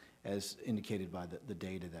access. as indicated by the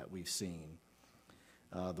data that we've seen.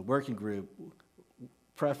 The working group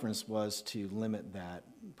preference was to limit that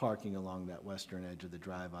parking along that western edge of the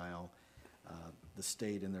drive aisle. The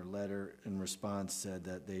state in their letter in response said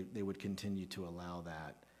that they would continue to allow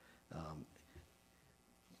that.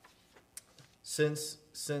 Since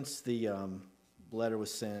the letter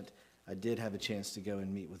was sent, I did have a chance to go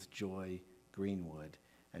and meet with Joy Greenwood,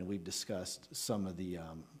 and we've discussed some of the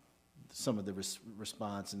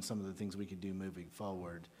response and some of the things we could do moving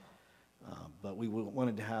forward. But we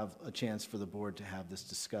wanted to have a chance for the board to have this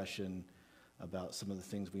discussion about some of the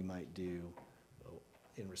things we might do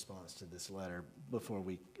in response to this letter before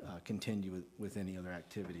we continue with any other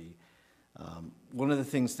activity. One of the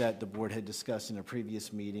things that the board had discussed in a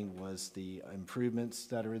previous meeting was the improvements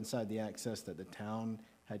that are inside the access that the town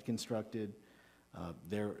had constructed.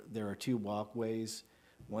 There are two walkways.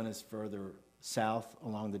 One is further south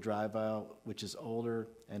along the drive aisle, which is older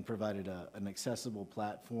and provided an accessible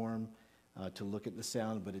platform to look at the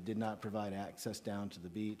sound, but it did not provide access down to the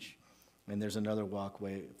beach. And there's another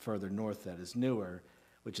walkway further north that is newer,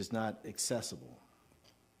 which is not accessible.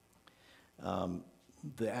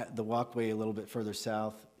 The walkway a little bit further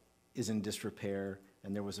south is in disrepair,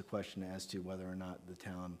 and there was a question as to whether or not the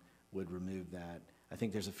town would remove that. I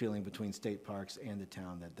think there's a feeling between state parks and the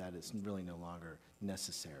town that is really no longer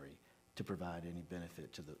necessary to provide any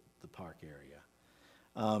benefit to the park area.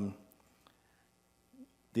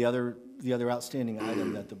 The other outstanding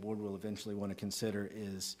item that the board will eventually want to consider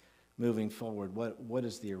is moving forward. What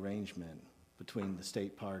is the arrangement between the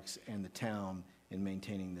state parks and the town in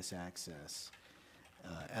maintaining this access?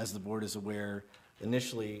 As the board is aware,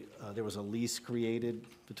 initially there was a lease created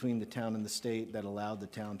between the town and the state that allowed the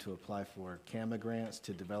town to apply for CAMA grants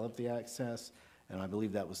to develop the access, and I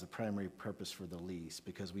believe that was the primary purpose for the lease,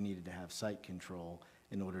 because we needed to have site control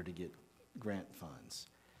in order to get grant funds.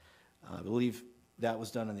 I believe that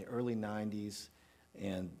was done in the early 90s,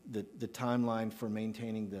 and the timeline for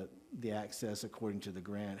maintaining the access according to the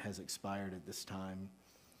grant has expired at this time.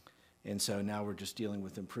 And so now we're just dealing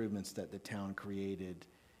with improvements that the town created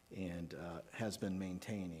and has been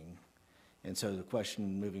maintaining. And so the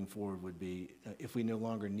question moving forward would be, if we no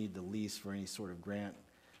longer need the lease for any sort of grant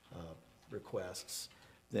requests,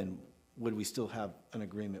 then would we still have an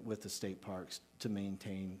agreement with the state parks to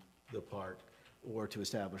maintain the park or to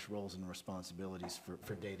establish roles and responsibilities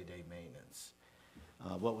for day-to-day maintenance?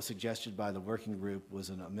 What was suggested by the working group was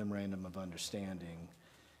a memorandum of understanding,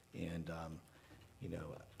 and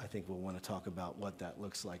I think we'll want to talk about what that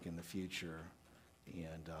looks like in the future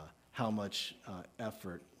and how much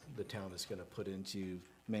effort the town is going to put into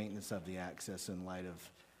maintenance of the access in light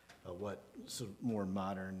of what sort of more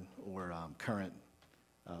modern or current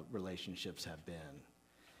relationships have been.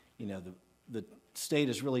 The state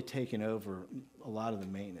has really taken over a lot of the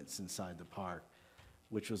maintenance inside the park,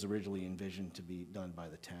 which was originally envisioned to be done by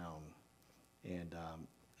the town. And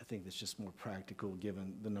I think it's just more practical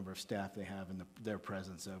given the number of staff they have and their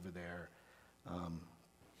presence over there.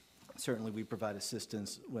 Certainly we provide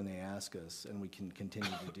assistance when they ask us, and we can continue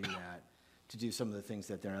to do that, to do some of the things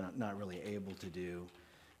that they're not really able to do.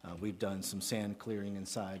 We've done some sand clearing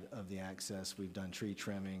inside of the access. We've done tree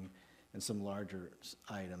trimming and some larger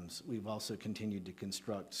items. We've also continued to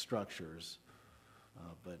construct structures,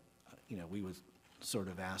 but we would sort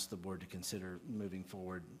of ask the board to consider moving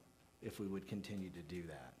forward if we would continue to do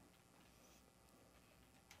that.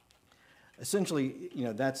 Essentially,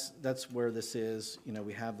 that's where this is.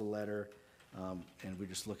 We have the letter, and we're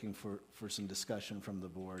just looking for some discussion from the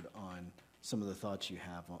board on some of the thoughts you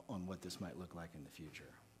have on what this might look like in the future.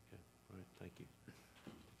 Okay. All right, thank you.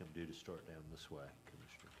 I think I'm due to start down this way,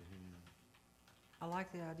 Commissioner Cahoon. I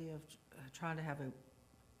like the idea of trying to have a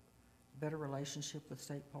better relationship with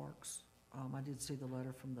state parks. I did see the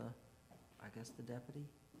letter from the deputy.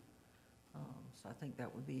 So I think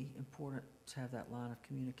that would be important to have that line of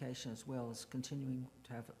communication, as well as continuing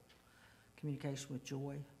to have communication with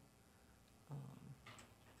Joy.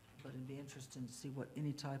 But it'd be interesting to see what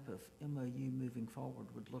any type of MOU moving forward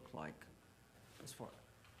would look like.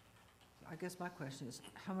 I guess my question is,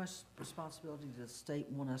 how much responsibility does the state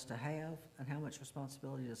want us to have, and how much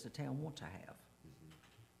responsibility does the town want to have?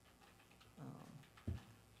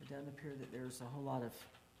 It doesn't appear that there's a whole lot of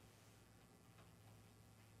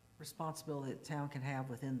responsibility that the town can have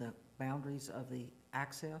within the boundaries of the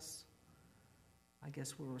access. I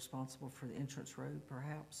guess we're responsible for the entrance road,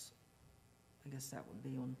 perhaps. I guess that would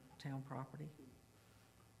be on town property,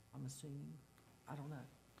 I'm assuming. I don't know.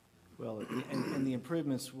 Well, and the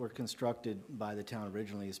improvements were constructed by the town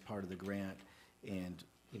originally as part of the grant, and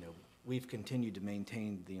we've continued to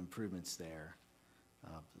maintain the improvements there.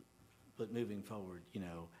 But moving forward,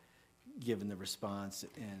 given the response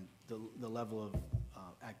and the level of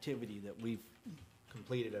activity that we've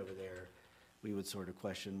completed over there, we would sort of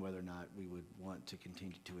question whether or not we would want to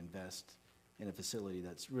continue to invest in a facility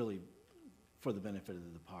that's really for the benefit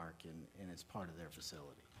of the park and it's part of their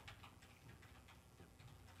facility.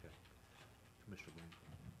 Okay. Commissioner Green.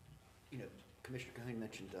 You know, Commissioner Cahoon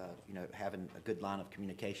mentioned, you know, having a good line of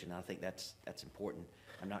communication. I think that's important.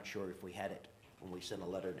 I'm not sure if we had it when we sent a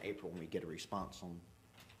letter in April and we get a response on,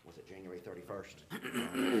 was it January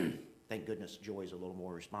 31st? Thank goodness Joy's a little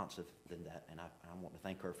more responsive than that, and I want to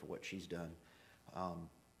thank her for what she's done.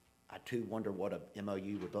 I too wonder what a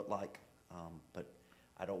MOU would look like, but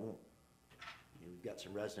I don't want, you know, we've got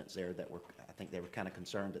some residents there that were, I think they were kind of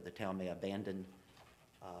concerned that the town may abandon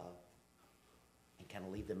and kind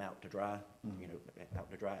of leave them out to dry, you know,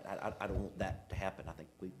 out to dry. I don't want that to happen. I think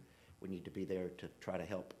we need to be there to try to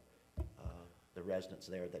help the residents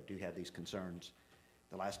there that do have these concerns.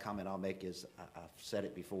 The last comment I'll make is, I've said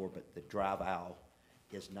it before, but the drive aisle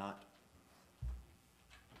is not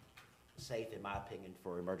safe, in my opinion,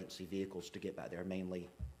 for emergency vehicles to get by there, mainly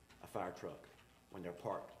a fire truck, when they're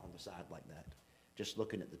parked on the side like that. Just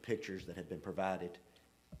looking at the pictures that have been provided,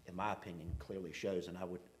 in my opinion, clearly shows, and I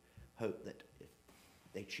would hope that if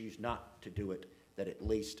they choose not to do it, that at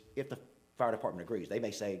least, if the fire department agrees, they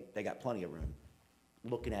may say they got plenty of room.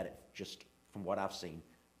 Looking at it just from what I've seen,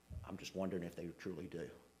 I'm just wondering if they truly do.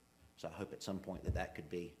 So I hope at some point that could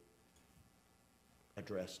be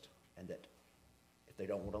addressed, and that if they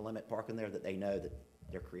don't want to limit parking there, that they know that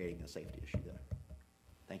they're creating a safety issue there.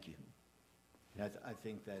 Thank you. And I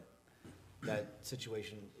think that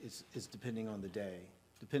situation is depending on the day,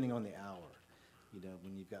 depending on the hour. You know,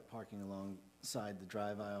 when you've got parking alongside the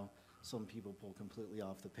drive aisle, some people pull completely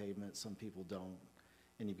off the pavement, some people don't.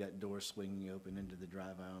 And you've got doors swinging open into the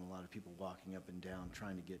drive aisle and a lot of people walking up and down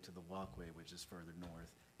trying to get to the walkway, which is further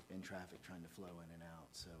north, and traffic trying to flow in and out.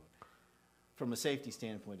 So from a safety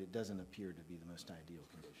standpoint, it doesn't appear to be the most ideal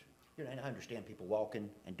condition. You know, and I understand people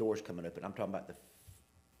walking and doors coming open. I'm talking about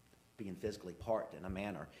being physically parked in a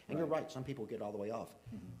manner. And you're right, some people get all the way off.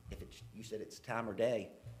 If it's, you said it's time or day,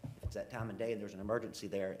 if it's that time of day and there's an emergency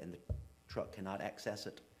there and the truck cannot access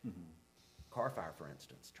it, car fire, for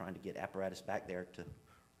instance, trying to get apparatus back there to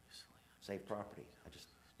save property.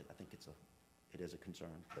 I think it is a concern,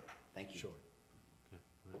 but thank you. Sure. Okay.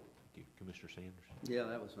 Thank you. Commissioner Sanders. Yeah,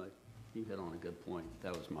 you hit on a good point.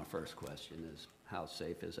 That was my first question, is how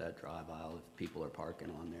safe is that drive aisle if people are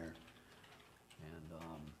parking on there? And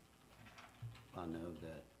I know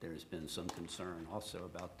that there's been some concern also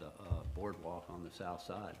about the boardwalk on the south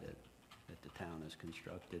side that the town has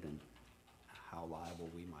constructed, and how liable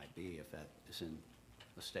we might be if that is in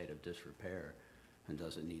a state of disrepair and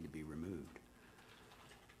doesn't need to be removed.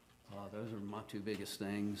 Those are my two biggest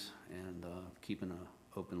things, and keeping an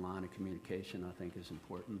open line of communication, I think, is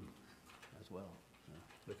important as well.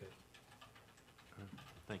 So. Okay.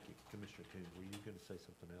 Thank you. Commissioner Coon, were you going to say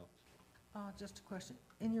something else? Just a question.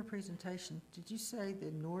 In your presentation, did you say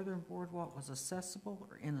the northern boardwalk was accessible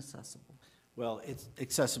or inaccessible? Well, it's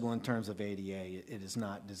accessible in terms of ADA. It is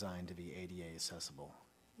not designed to be ADA accessible.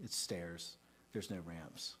 It's stairs. There's no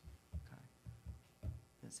ramps. Okay.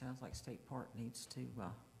 It sounds like State Park needs to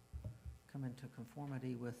come into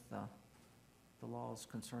conformity with the laws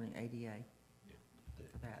concerning ADA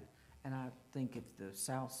for that. And I think if the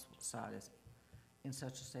south side is in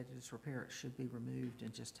such a state of disrepair, it should be removed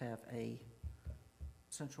and just have a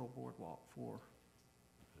central boardwalk for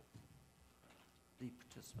the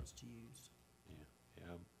participants to use.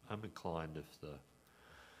 Yeah, I'm inclined if the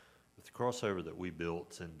crossover that we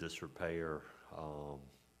built's in disrepair,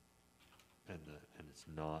 and it's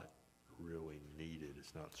not really needed,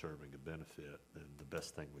 it's not serving a benefit, then the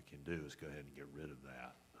best thing we can do is go ahead and get rid of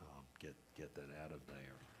that, get that out of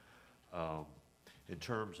there. In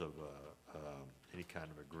terms of any kind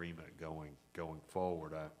of agreement going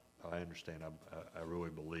forward, I understand. I really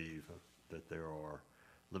believe that there are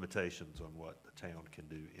limitations on what the town can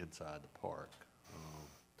do inside the park.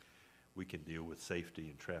 We can deal with safety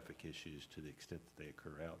and traffic issues to the extent that they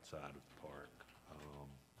occur outside of the park,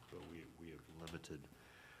 but we have limited.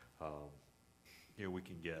 We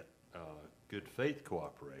can get good faith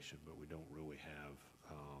cooperation, but we don't really have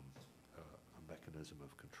a mechanism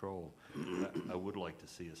of control. I would like to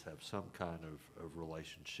see us have some kind of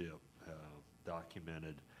relationship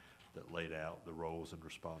documented that laid out the roles and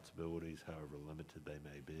responsibilities, however limited they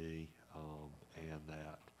may be, and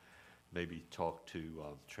that maybe talk to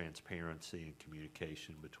transparency and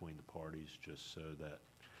communication between the parties, just so that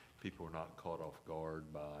people are not caught off guard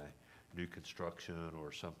by new construction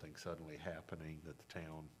or something suddenly happening that the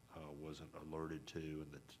town wasn't alerted to,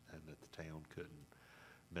 and that the town couldn't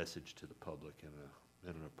message to the public in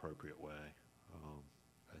an appropriate way.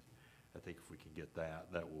 I think if we can get that,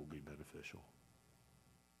 that will be beneficial.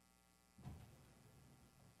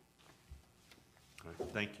 All right,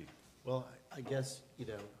 thank you. Well, I guess,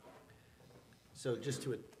 so just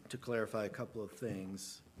to clarify a couple of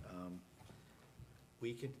things,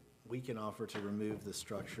 we can offer to remove the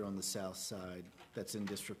structure on the south side that's in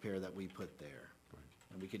disrepair that we put there. Right.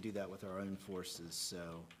 And we could do that with our own forces,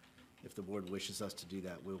 so if the board wishes us to do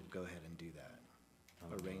that, we'll go ahead and do that,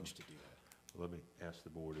 arrange to do that. Let me ask the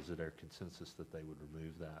board, is it our consensus that they would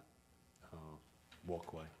remove that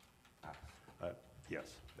walkway?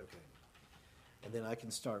 Yes. Okay. And then I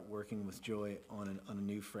can start working with Joy on a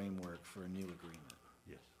new framework for a new agreement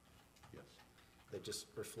Yes, yes. that just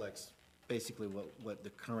reflects basically what the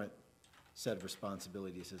current set of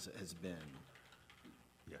responsibilities has been.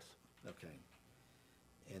 Yes. Okay.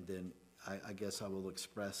 And then I guess I will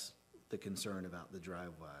express the concern about the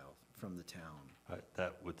drive aisle from the town.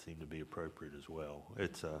 That would seem to be appropriate as well.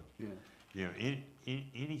 It's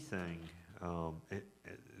anything,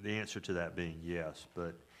 the answer to that being yes,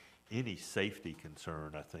 but any safety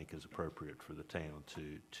concern, I think, is appropriate for the town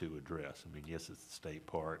to address. I mean, yes, it's a state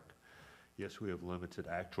park. Yes, we have limited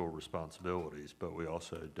actual responsibilities, but we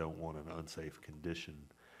also don't want an unsafe condition.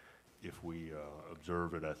 If we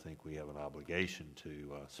observe it, I think we have an obligation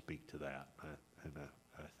to speak to that, and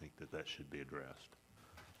I think that should be addressed.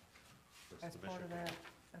 As part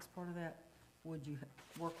of that, would you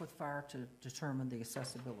work with fire to determine the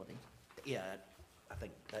accessibility? Yeah, I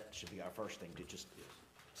think that should be our first thing, to just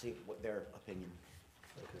see what their opinion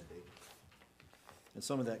could be. And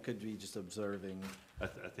some of that could be just observing. I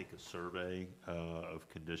think a survey of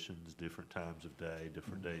conditions, different times of day,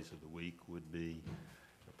 different days of the week would be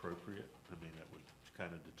appropriate. I mean, that would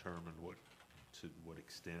kind of determine to what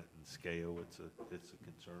extent and scale it's a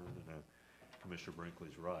concern. And Commissioner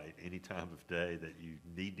Brinkley's right. Any time of day that you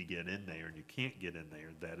need to get in there and you can't get in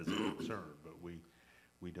there, that is a concern. But we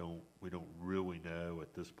don't really know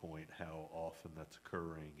at this point how often that's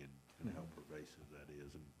occurring and how pervasive that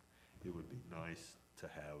is. And it would be nice to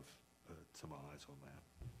have some eyes on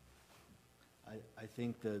that. I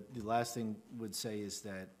think the last thing would say is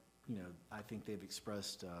that, I think they've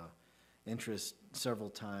expressed interest several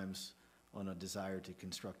times on a desire to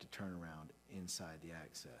construct a turnaround inside the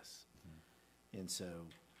access. And so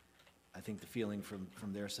I think the feeling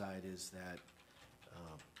from their side is that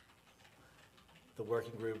the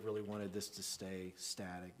working group really wanted this to stay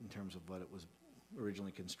static in terms of what it was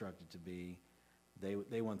originally constructed to be.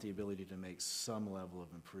 They want the ability to make some level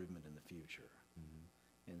of improvement in the future.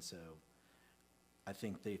 Mm-hmm. And so I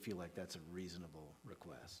think they feel like that's a reasonable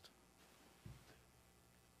request.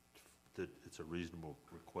 That it's a reasonable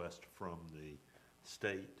request from the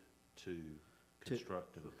state to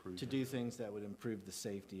construct and improve. To do things that would improve the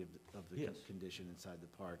safety of the Yes. condition inside the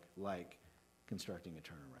park, like constructing a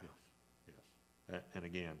turnaround. Yes. And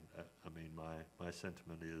again, I mean, my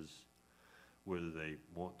sentiment is whether they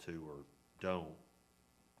want to or don't,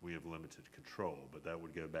 we have limited control, but that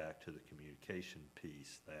would go back to the communication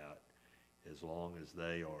piece, that as long as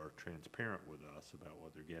they are transparent with us about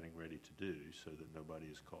what they're getting ready to do so that nobody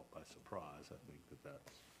is caught by surprise, I think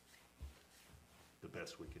that's the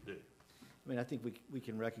best we can do. I mean, I think we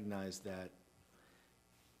can recognize that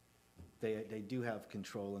they do have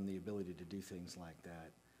control and the ability to do things like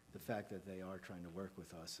that. The fact that they are trying to work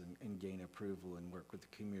with us and gain approval and work with the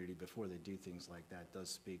community before they do things like that does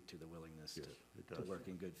speak to the willingness Yes, it to does. work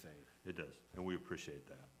in good faith. It does, and we appreciate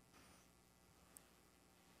that.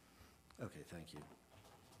 Okay, thank you.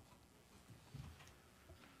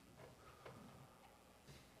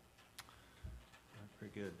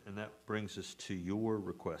 Very good. And that brings us to your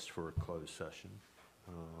request for a closed session.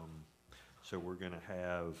 So we're going to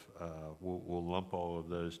have, we'll lump all of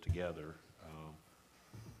those together.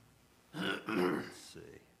 Let's see.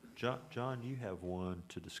 John, you have one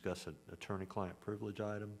to discuss an attorney-client privilege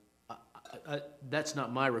item? That's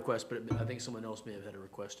not my request, but I think someone else may have had a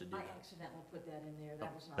request to do I that. accidentally put that in there.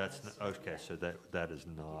 That was not That's, necessary. okay, so that is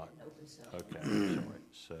not, An open session. okay, I'm sorry.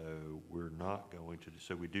 So we're not going to,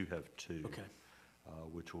 so we do have two. Okay.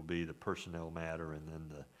 Which will be the personnel matter and then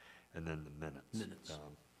the minutes. Minutes.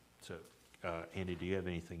 So, Andy, do you have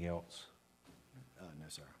anything else? No,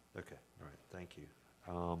 sir. Okay, all right, thank you.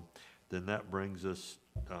 Then that brings us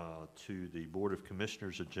to the Board of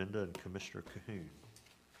Commissioners agenda and Commissioner Cahoon.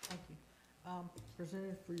 Thank you.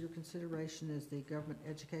 Presented for your consideration is the Government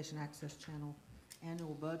Education Access Channel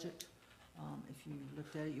annual budget. If you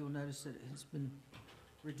looked at it, you'll notice that it has been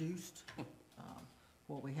reduced.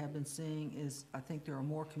 What we have been seeing is, I think there are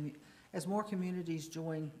more as more communities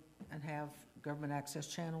join and have government access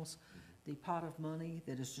channels, the pot of money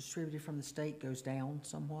that is distributed from the state goes down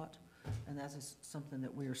somewhat, and that is something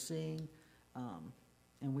that we are seeing,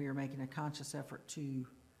 and we are making a conscious effort to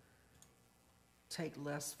take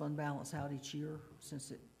less fund balance out each year,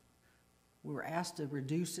 since we were asked to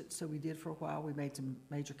reduce it, so we did for a while. We made some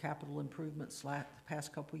major capital improvements the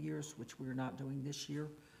past couple of years, which we are not doing this year.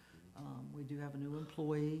 We do have a new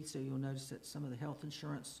employee, so you'll notice that some of the health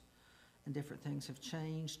insurance and different things have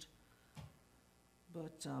changed.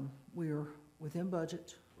 But we are within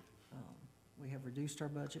budget. We have reduced our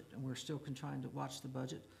budget, and we're still trying to watch the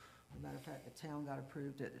budget. As a matter of fact, the town got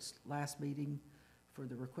approved at its last meeting for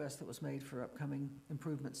the request that was made for upcoming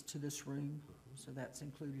improvements to this room. So that's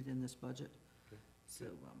included in this budget. Okay. So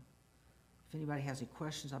if anybody has any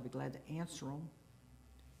questions, I'll be glad to answer them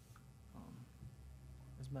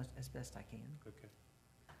as best I can. Okay.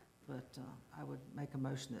 But I would make a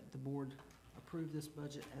motion that the board approve this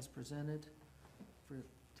budget as presented for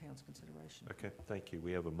town's consideration. Okay, thank you.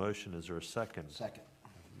 We have a motion. Is there a second? Second.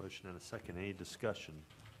 Motion and a second. Any discussion?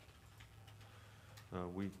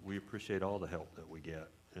 We appreciate all the help that we get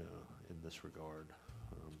in this regard.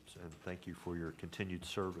 And thank you for your continued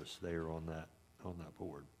service there on that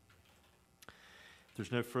board. If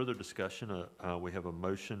there's no further discussion, we have a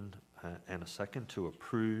motion and a second to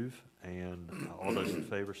approve, and all those in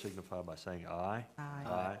favor signify by saying aye. Aye.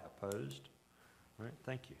 Aye. Opposed? All right,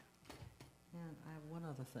 thank you. And I have one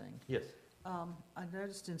other thing. Yes. I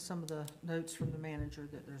noticed in some of the notes from the manager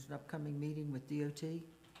that there's an upcoming meeting with DOT.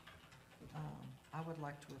 I would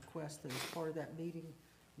like to request that as part of that meeting,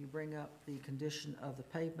 you bring up the condition of the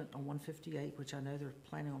pavement on 158, which I know they're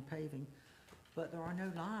planning on paving, but there are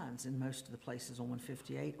no lines in most of the places on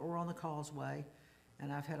 158 or on the causeway.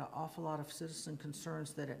 And I've had an awful lot of citizen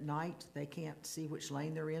concerns that at night they can't see which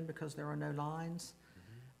lane they're in because there are no lines.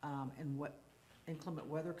 And what inclement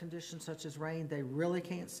weather conditions such as rain, they really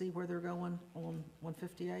can't see where they're going on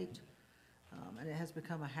 158. And it has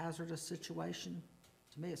become a hazardous situation.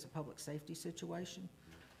 To me, it's a public safety situation.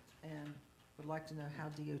 And would like to know how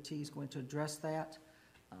DOT is going to address that.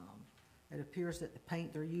 It appears that the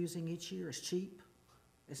paint they're using each year is cheap.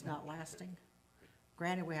 It's not lasting.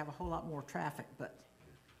 Granted, we have a whole lot more traffic, but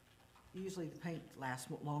usually the paint lasts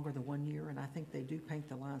longer than 1 year, and I think they do paint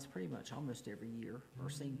the lines pretty much almost every year, or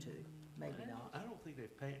seem to, maybe not. I don't think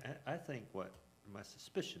they've painted. I think what my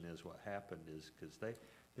suspicion is what happened is because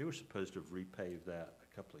they were supposed to have repaved that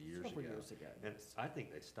a couple of years ago. And I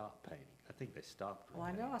think they stopped painting. I think they stopped. Well,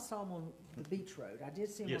 I know I saw them on the beach road. I did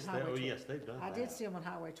see them Yes, on Highway 12. yes, they've done that. I did see them on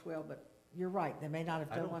Highway 12, but you're right, they may not have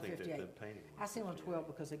I done don't think they've 158. been painting I see them on 12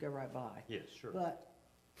 because they go right by. Yes, sure. But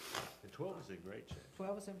And 12 is in great shape.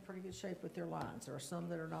 12 is in pretty good shape with their lines. There are some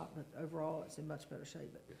that are not, but overall, it's in much better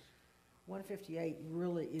shape. But Yes. 158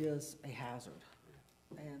 really is a hazard,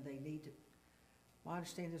 and they need to, my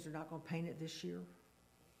understanding is they're not gonna paint it this year.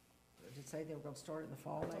 Did it say they were gonna start it in the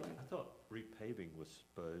fall, maybe? I thought repaving was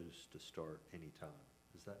supposed to start anytime.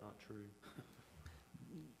 Is that not true?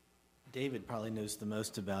 David probably knows the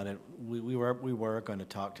most about it. We were going to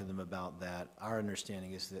talk to them about that. Our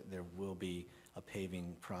understanding is that there will be a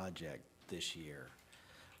paving project this year,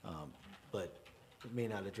 but it may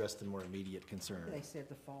not address the more immediate concern. They said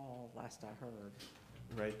the fall, last I heard.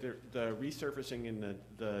 Right, the resurfacing in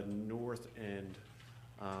the north end,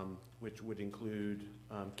 which would include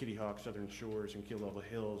Kitty Hawk, Southern Shores, and Keel Level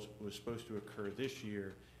Hills, was supposed to occur this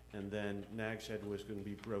year, and then Nags Head was going to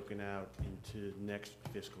be broken out into next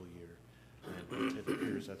fiscal year. And it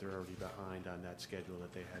appears that they're already behind on that schedule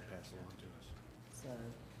that they had passed along to us. So,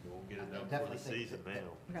 We won't get it done before the season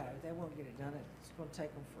now. no, they won't get it done. It's gonna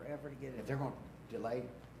take them forever to get it If they're done. going to delay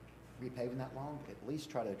repaving that long, at least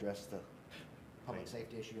try to address the public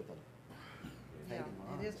safety issue of the Yeah, paving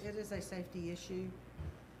lines. it is a safety issue,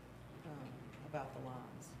 about the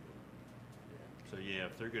lines. So yeah,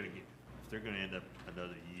 if they're gonna end up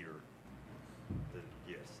another year, then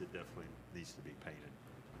yes, it definitely needs to be painted.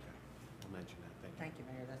 I'll mention that, thank you. Thank you,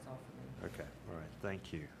 Mayor, that's all for me. Okay, all right,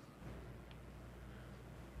 thank you.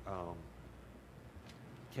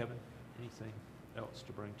 Kevin, anything else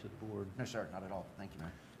to bring to the board? No, sir, not at all. Thank you,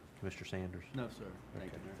 Mayor. Commissioner Sanders? No, sir.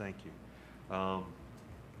 Thank you, Okay, Mayor. thank you.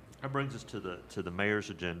 That brings us to the mayor's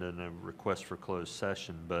agenda and a request for closed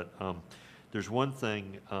session, but there's one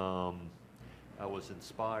thing, I was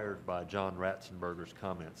inspired by John Ratzenberger's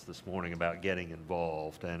comments this morning about getting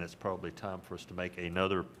involved, and it's probably time for us to make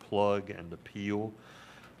another plug and appeal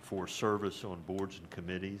for service on boards and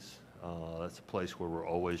committees. That's a place where we're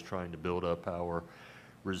always trying to build up our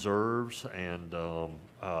reserves, and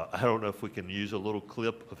I don't know if we can use a little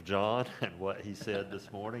clip of John and what he said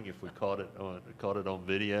this morning, if we caught it on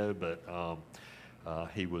video, but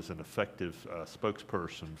he was an effective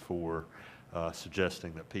spokesperson for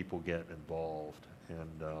suggesting that people get involved.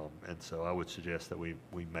 And so I would suggest that we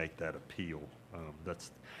make that appeal.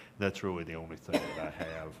 That's really the only thing that I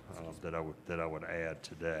have that I would add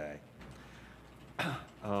today.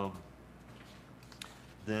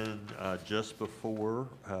 Then, just before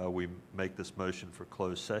we make this motion for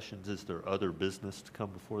closed sessions, is there other business to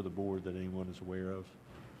come before the board that anyone is aware of?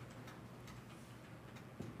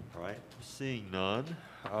 All right, seeing none,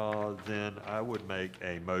 then I would make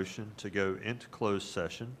a motion to go into closed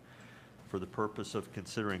session for the purpose of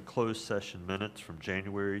considering closed session minutes from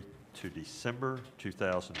January to December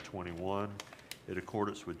 2021 in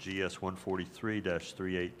accordance with GS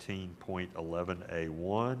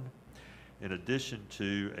 143-318.11A1. In addition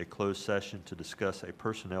to a closed session to discuss a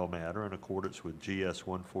personnel matter in accordance with GS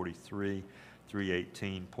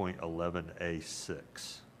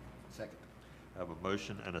 143-318.11A6. Second. I have a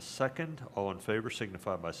motion and a second. All in favor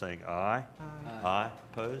signify by saying aye. Aye. Aye.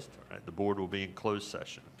 Opposed? All right, the board will be in closed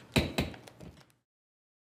session.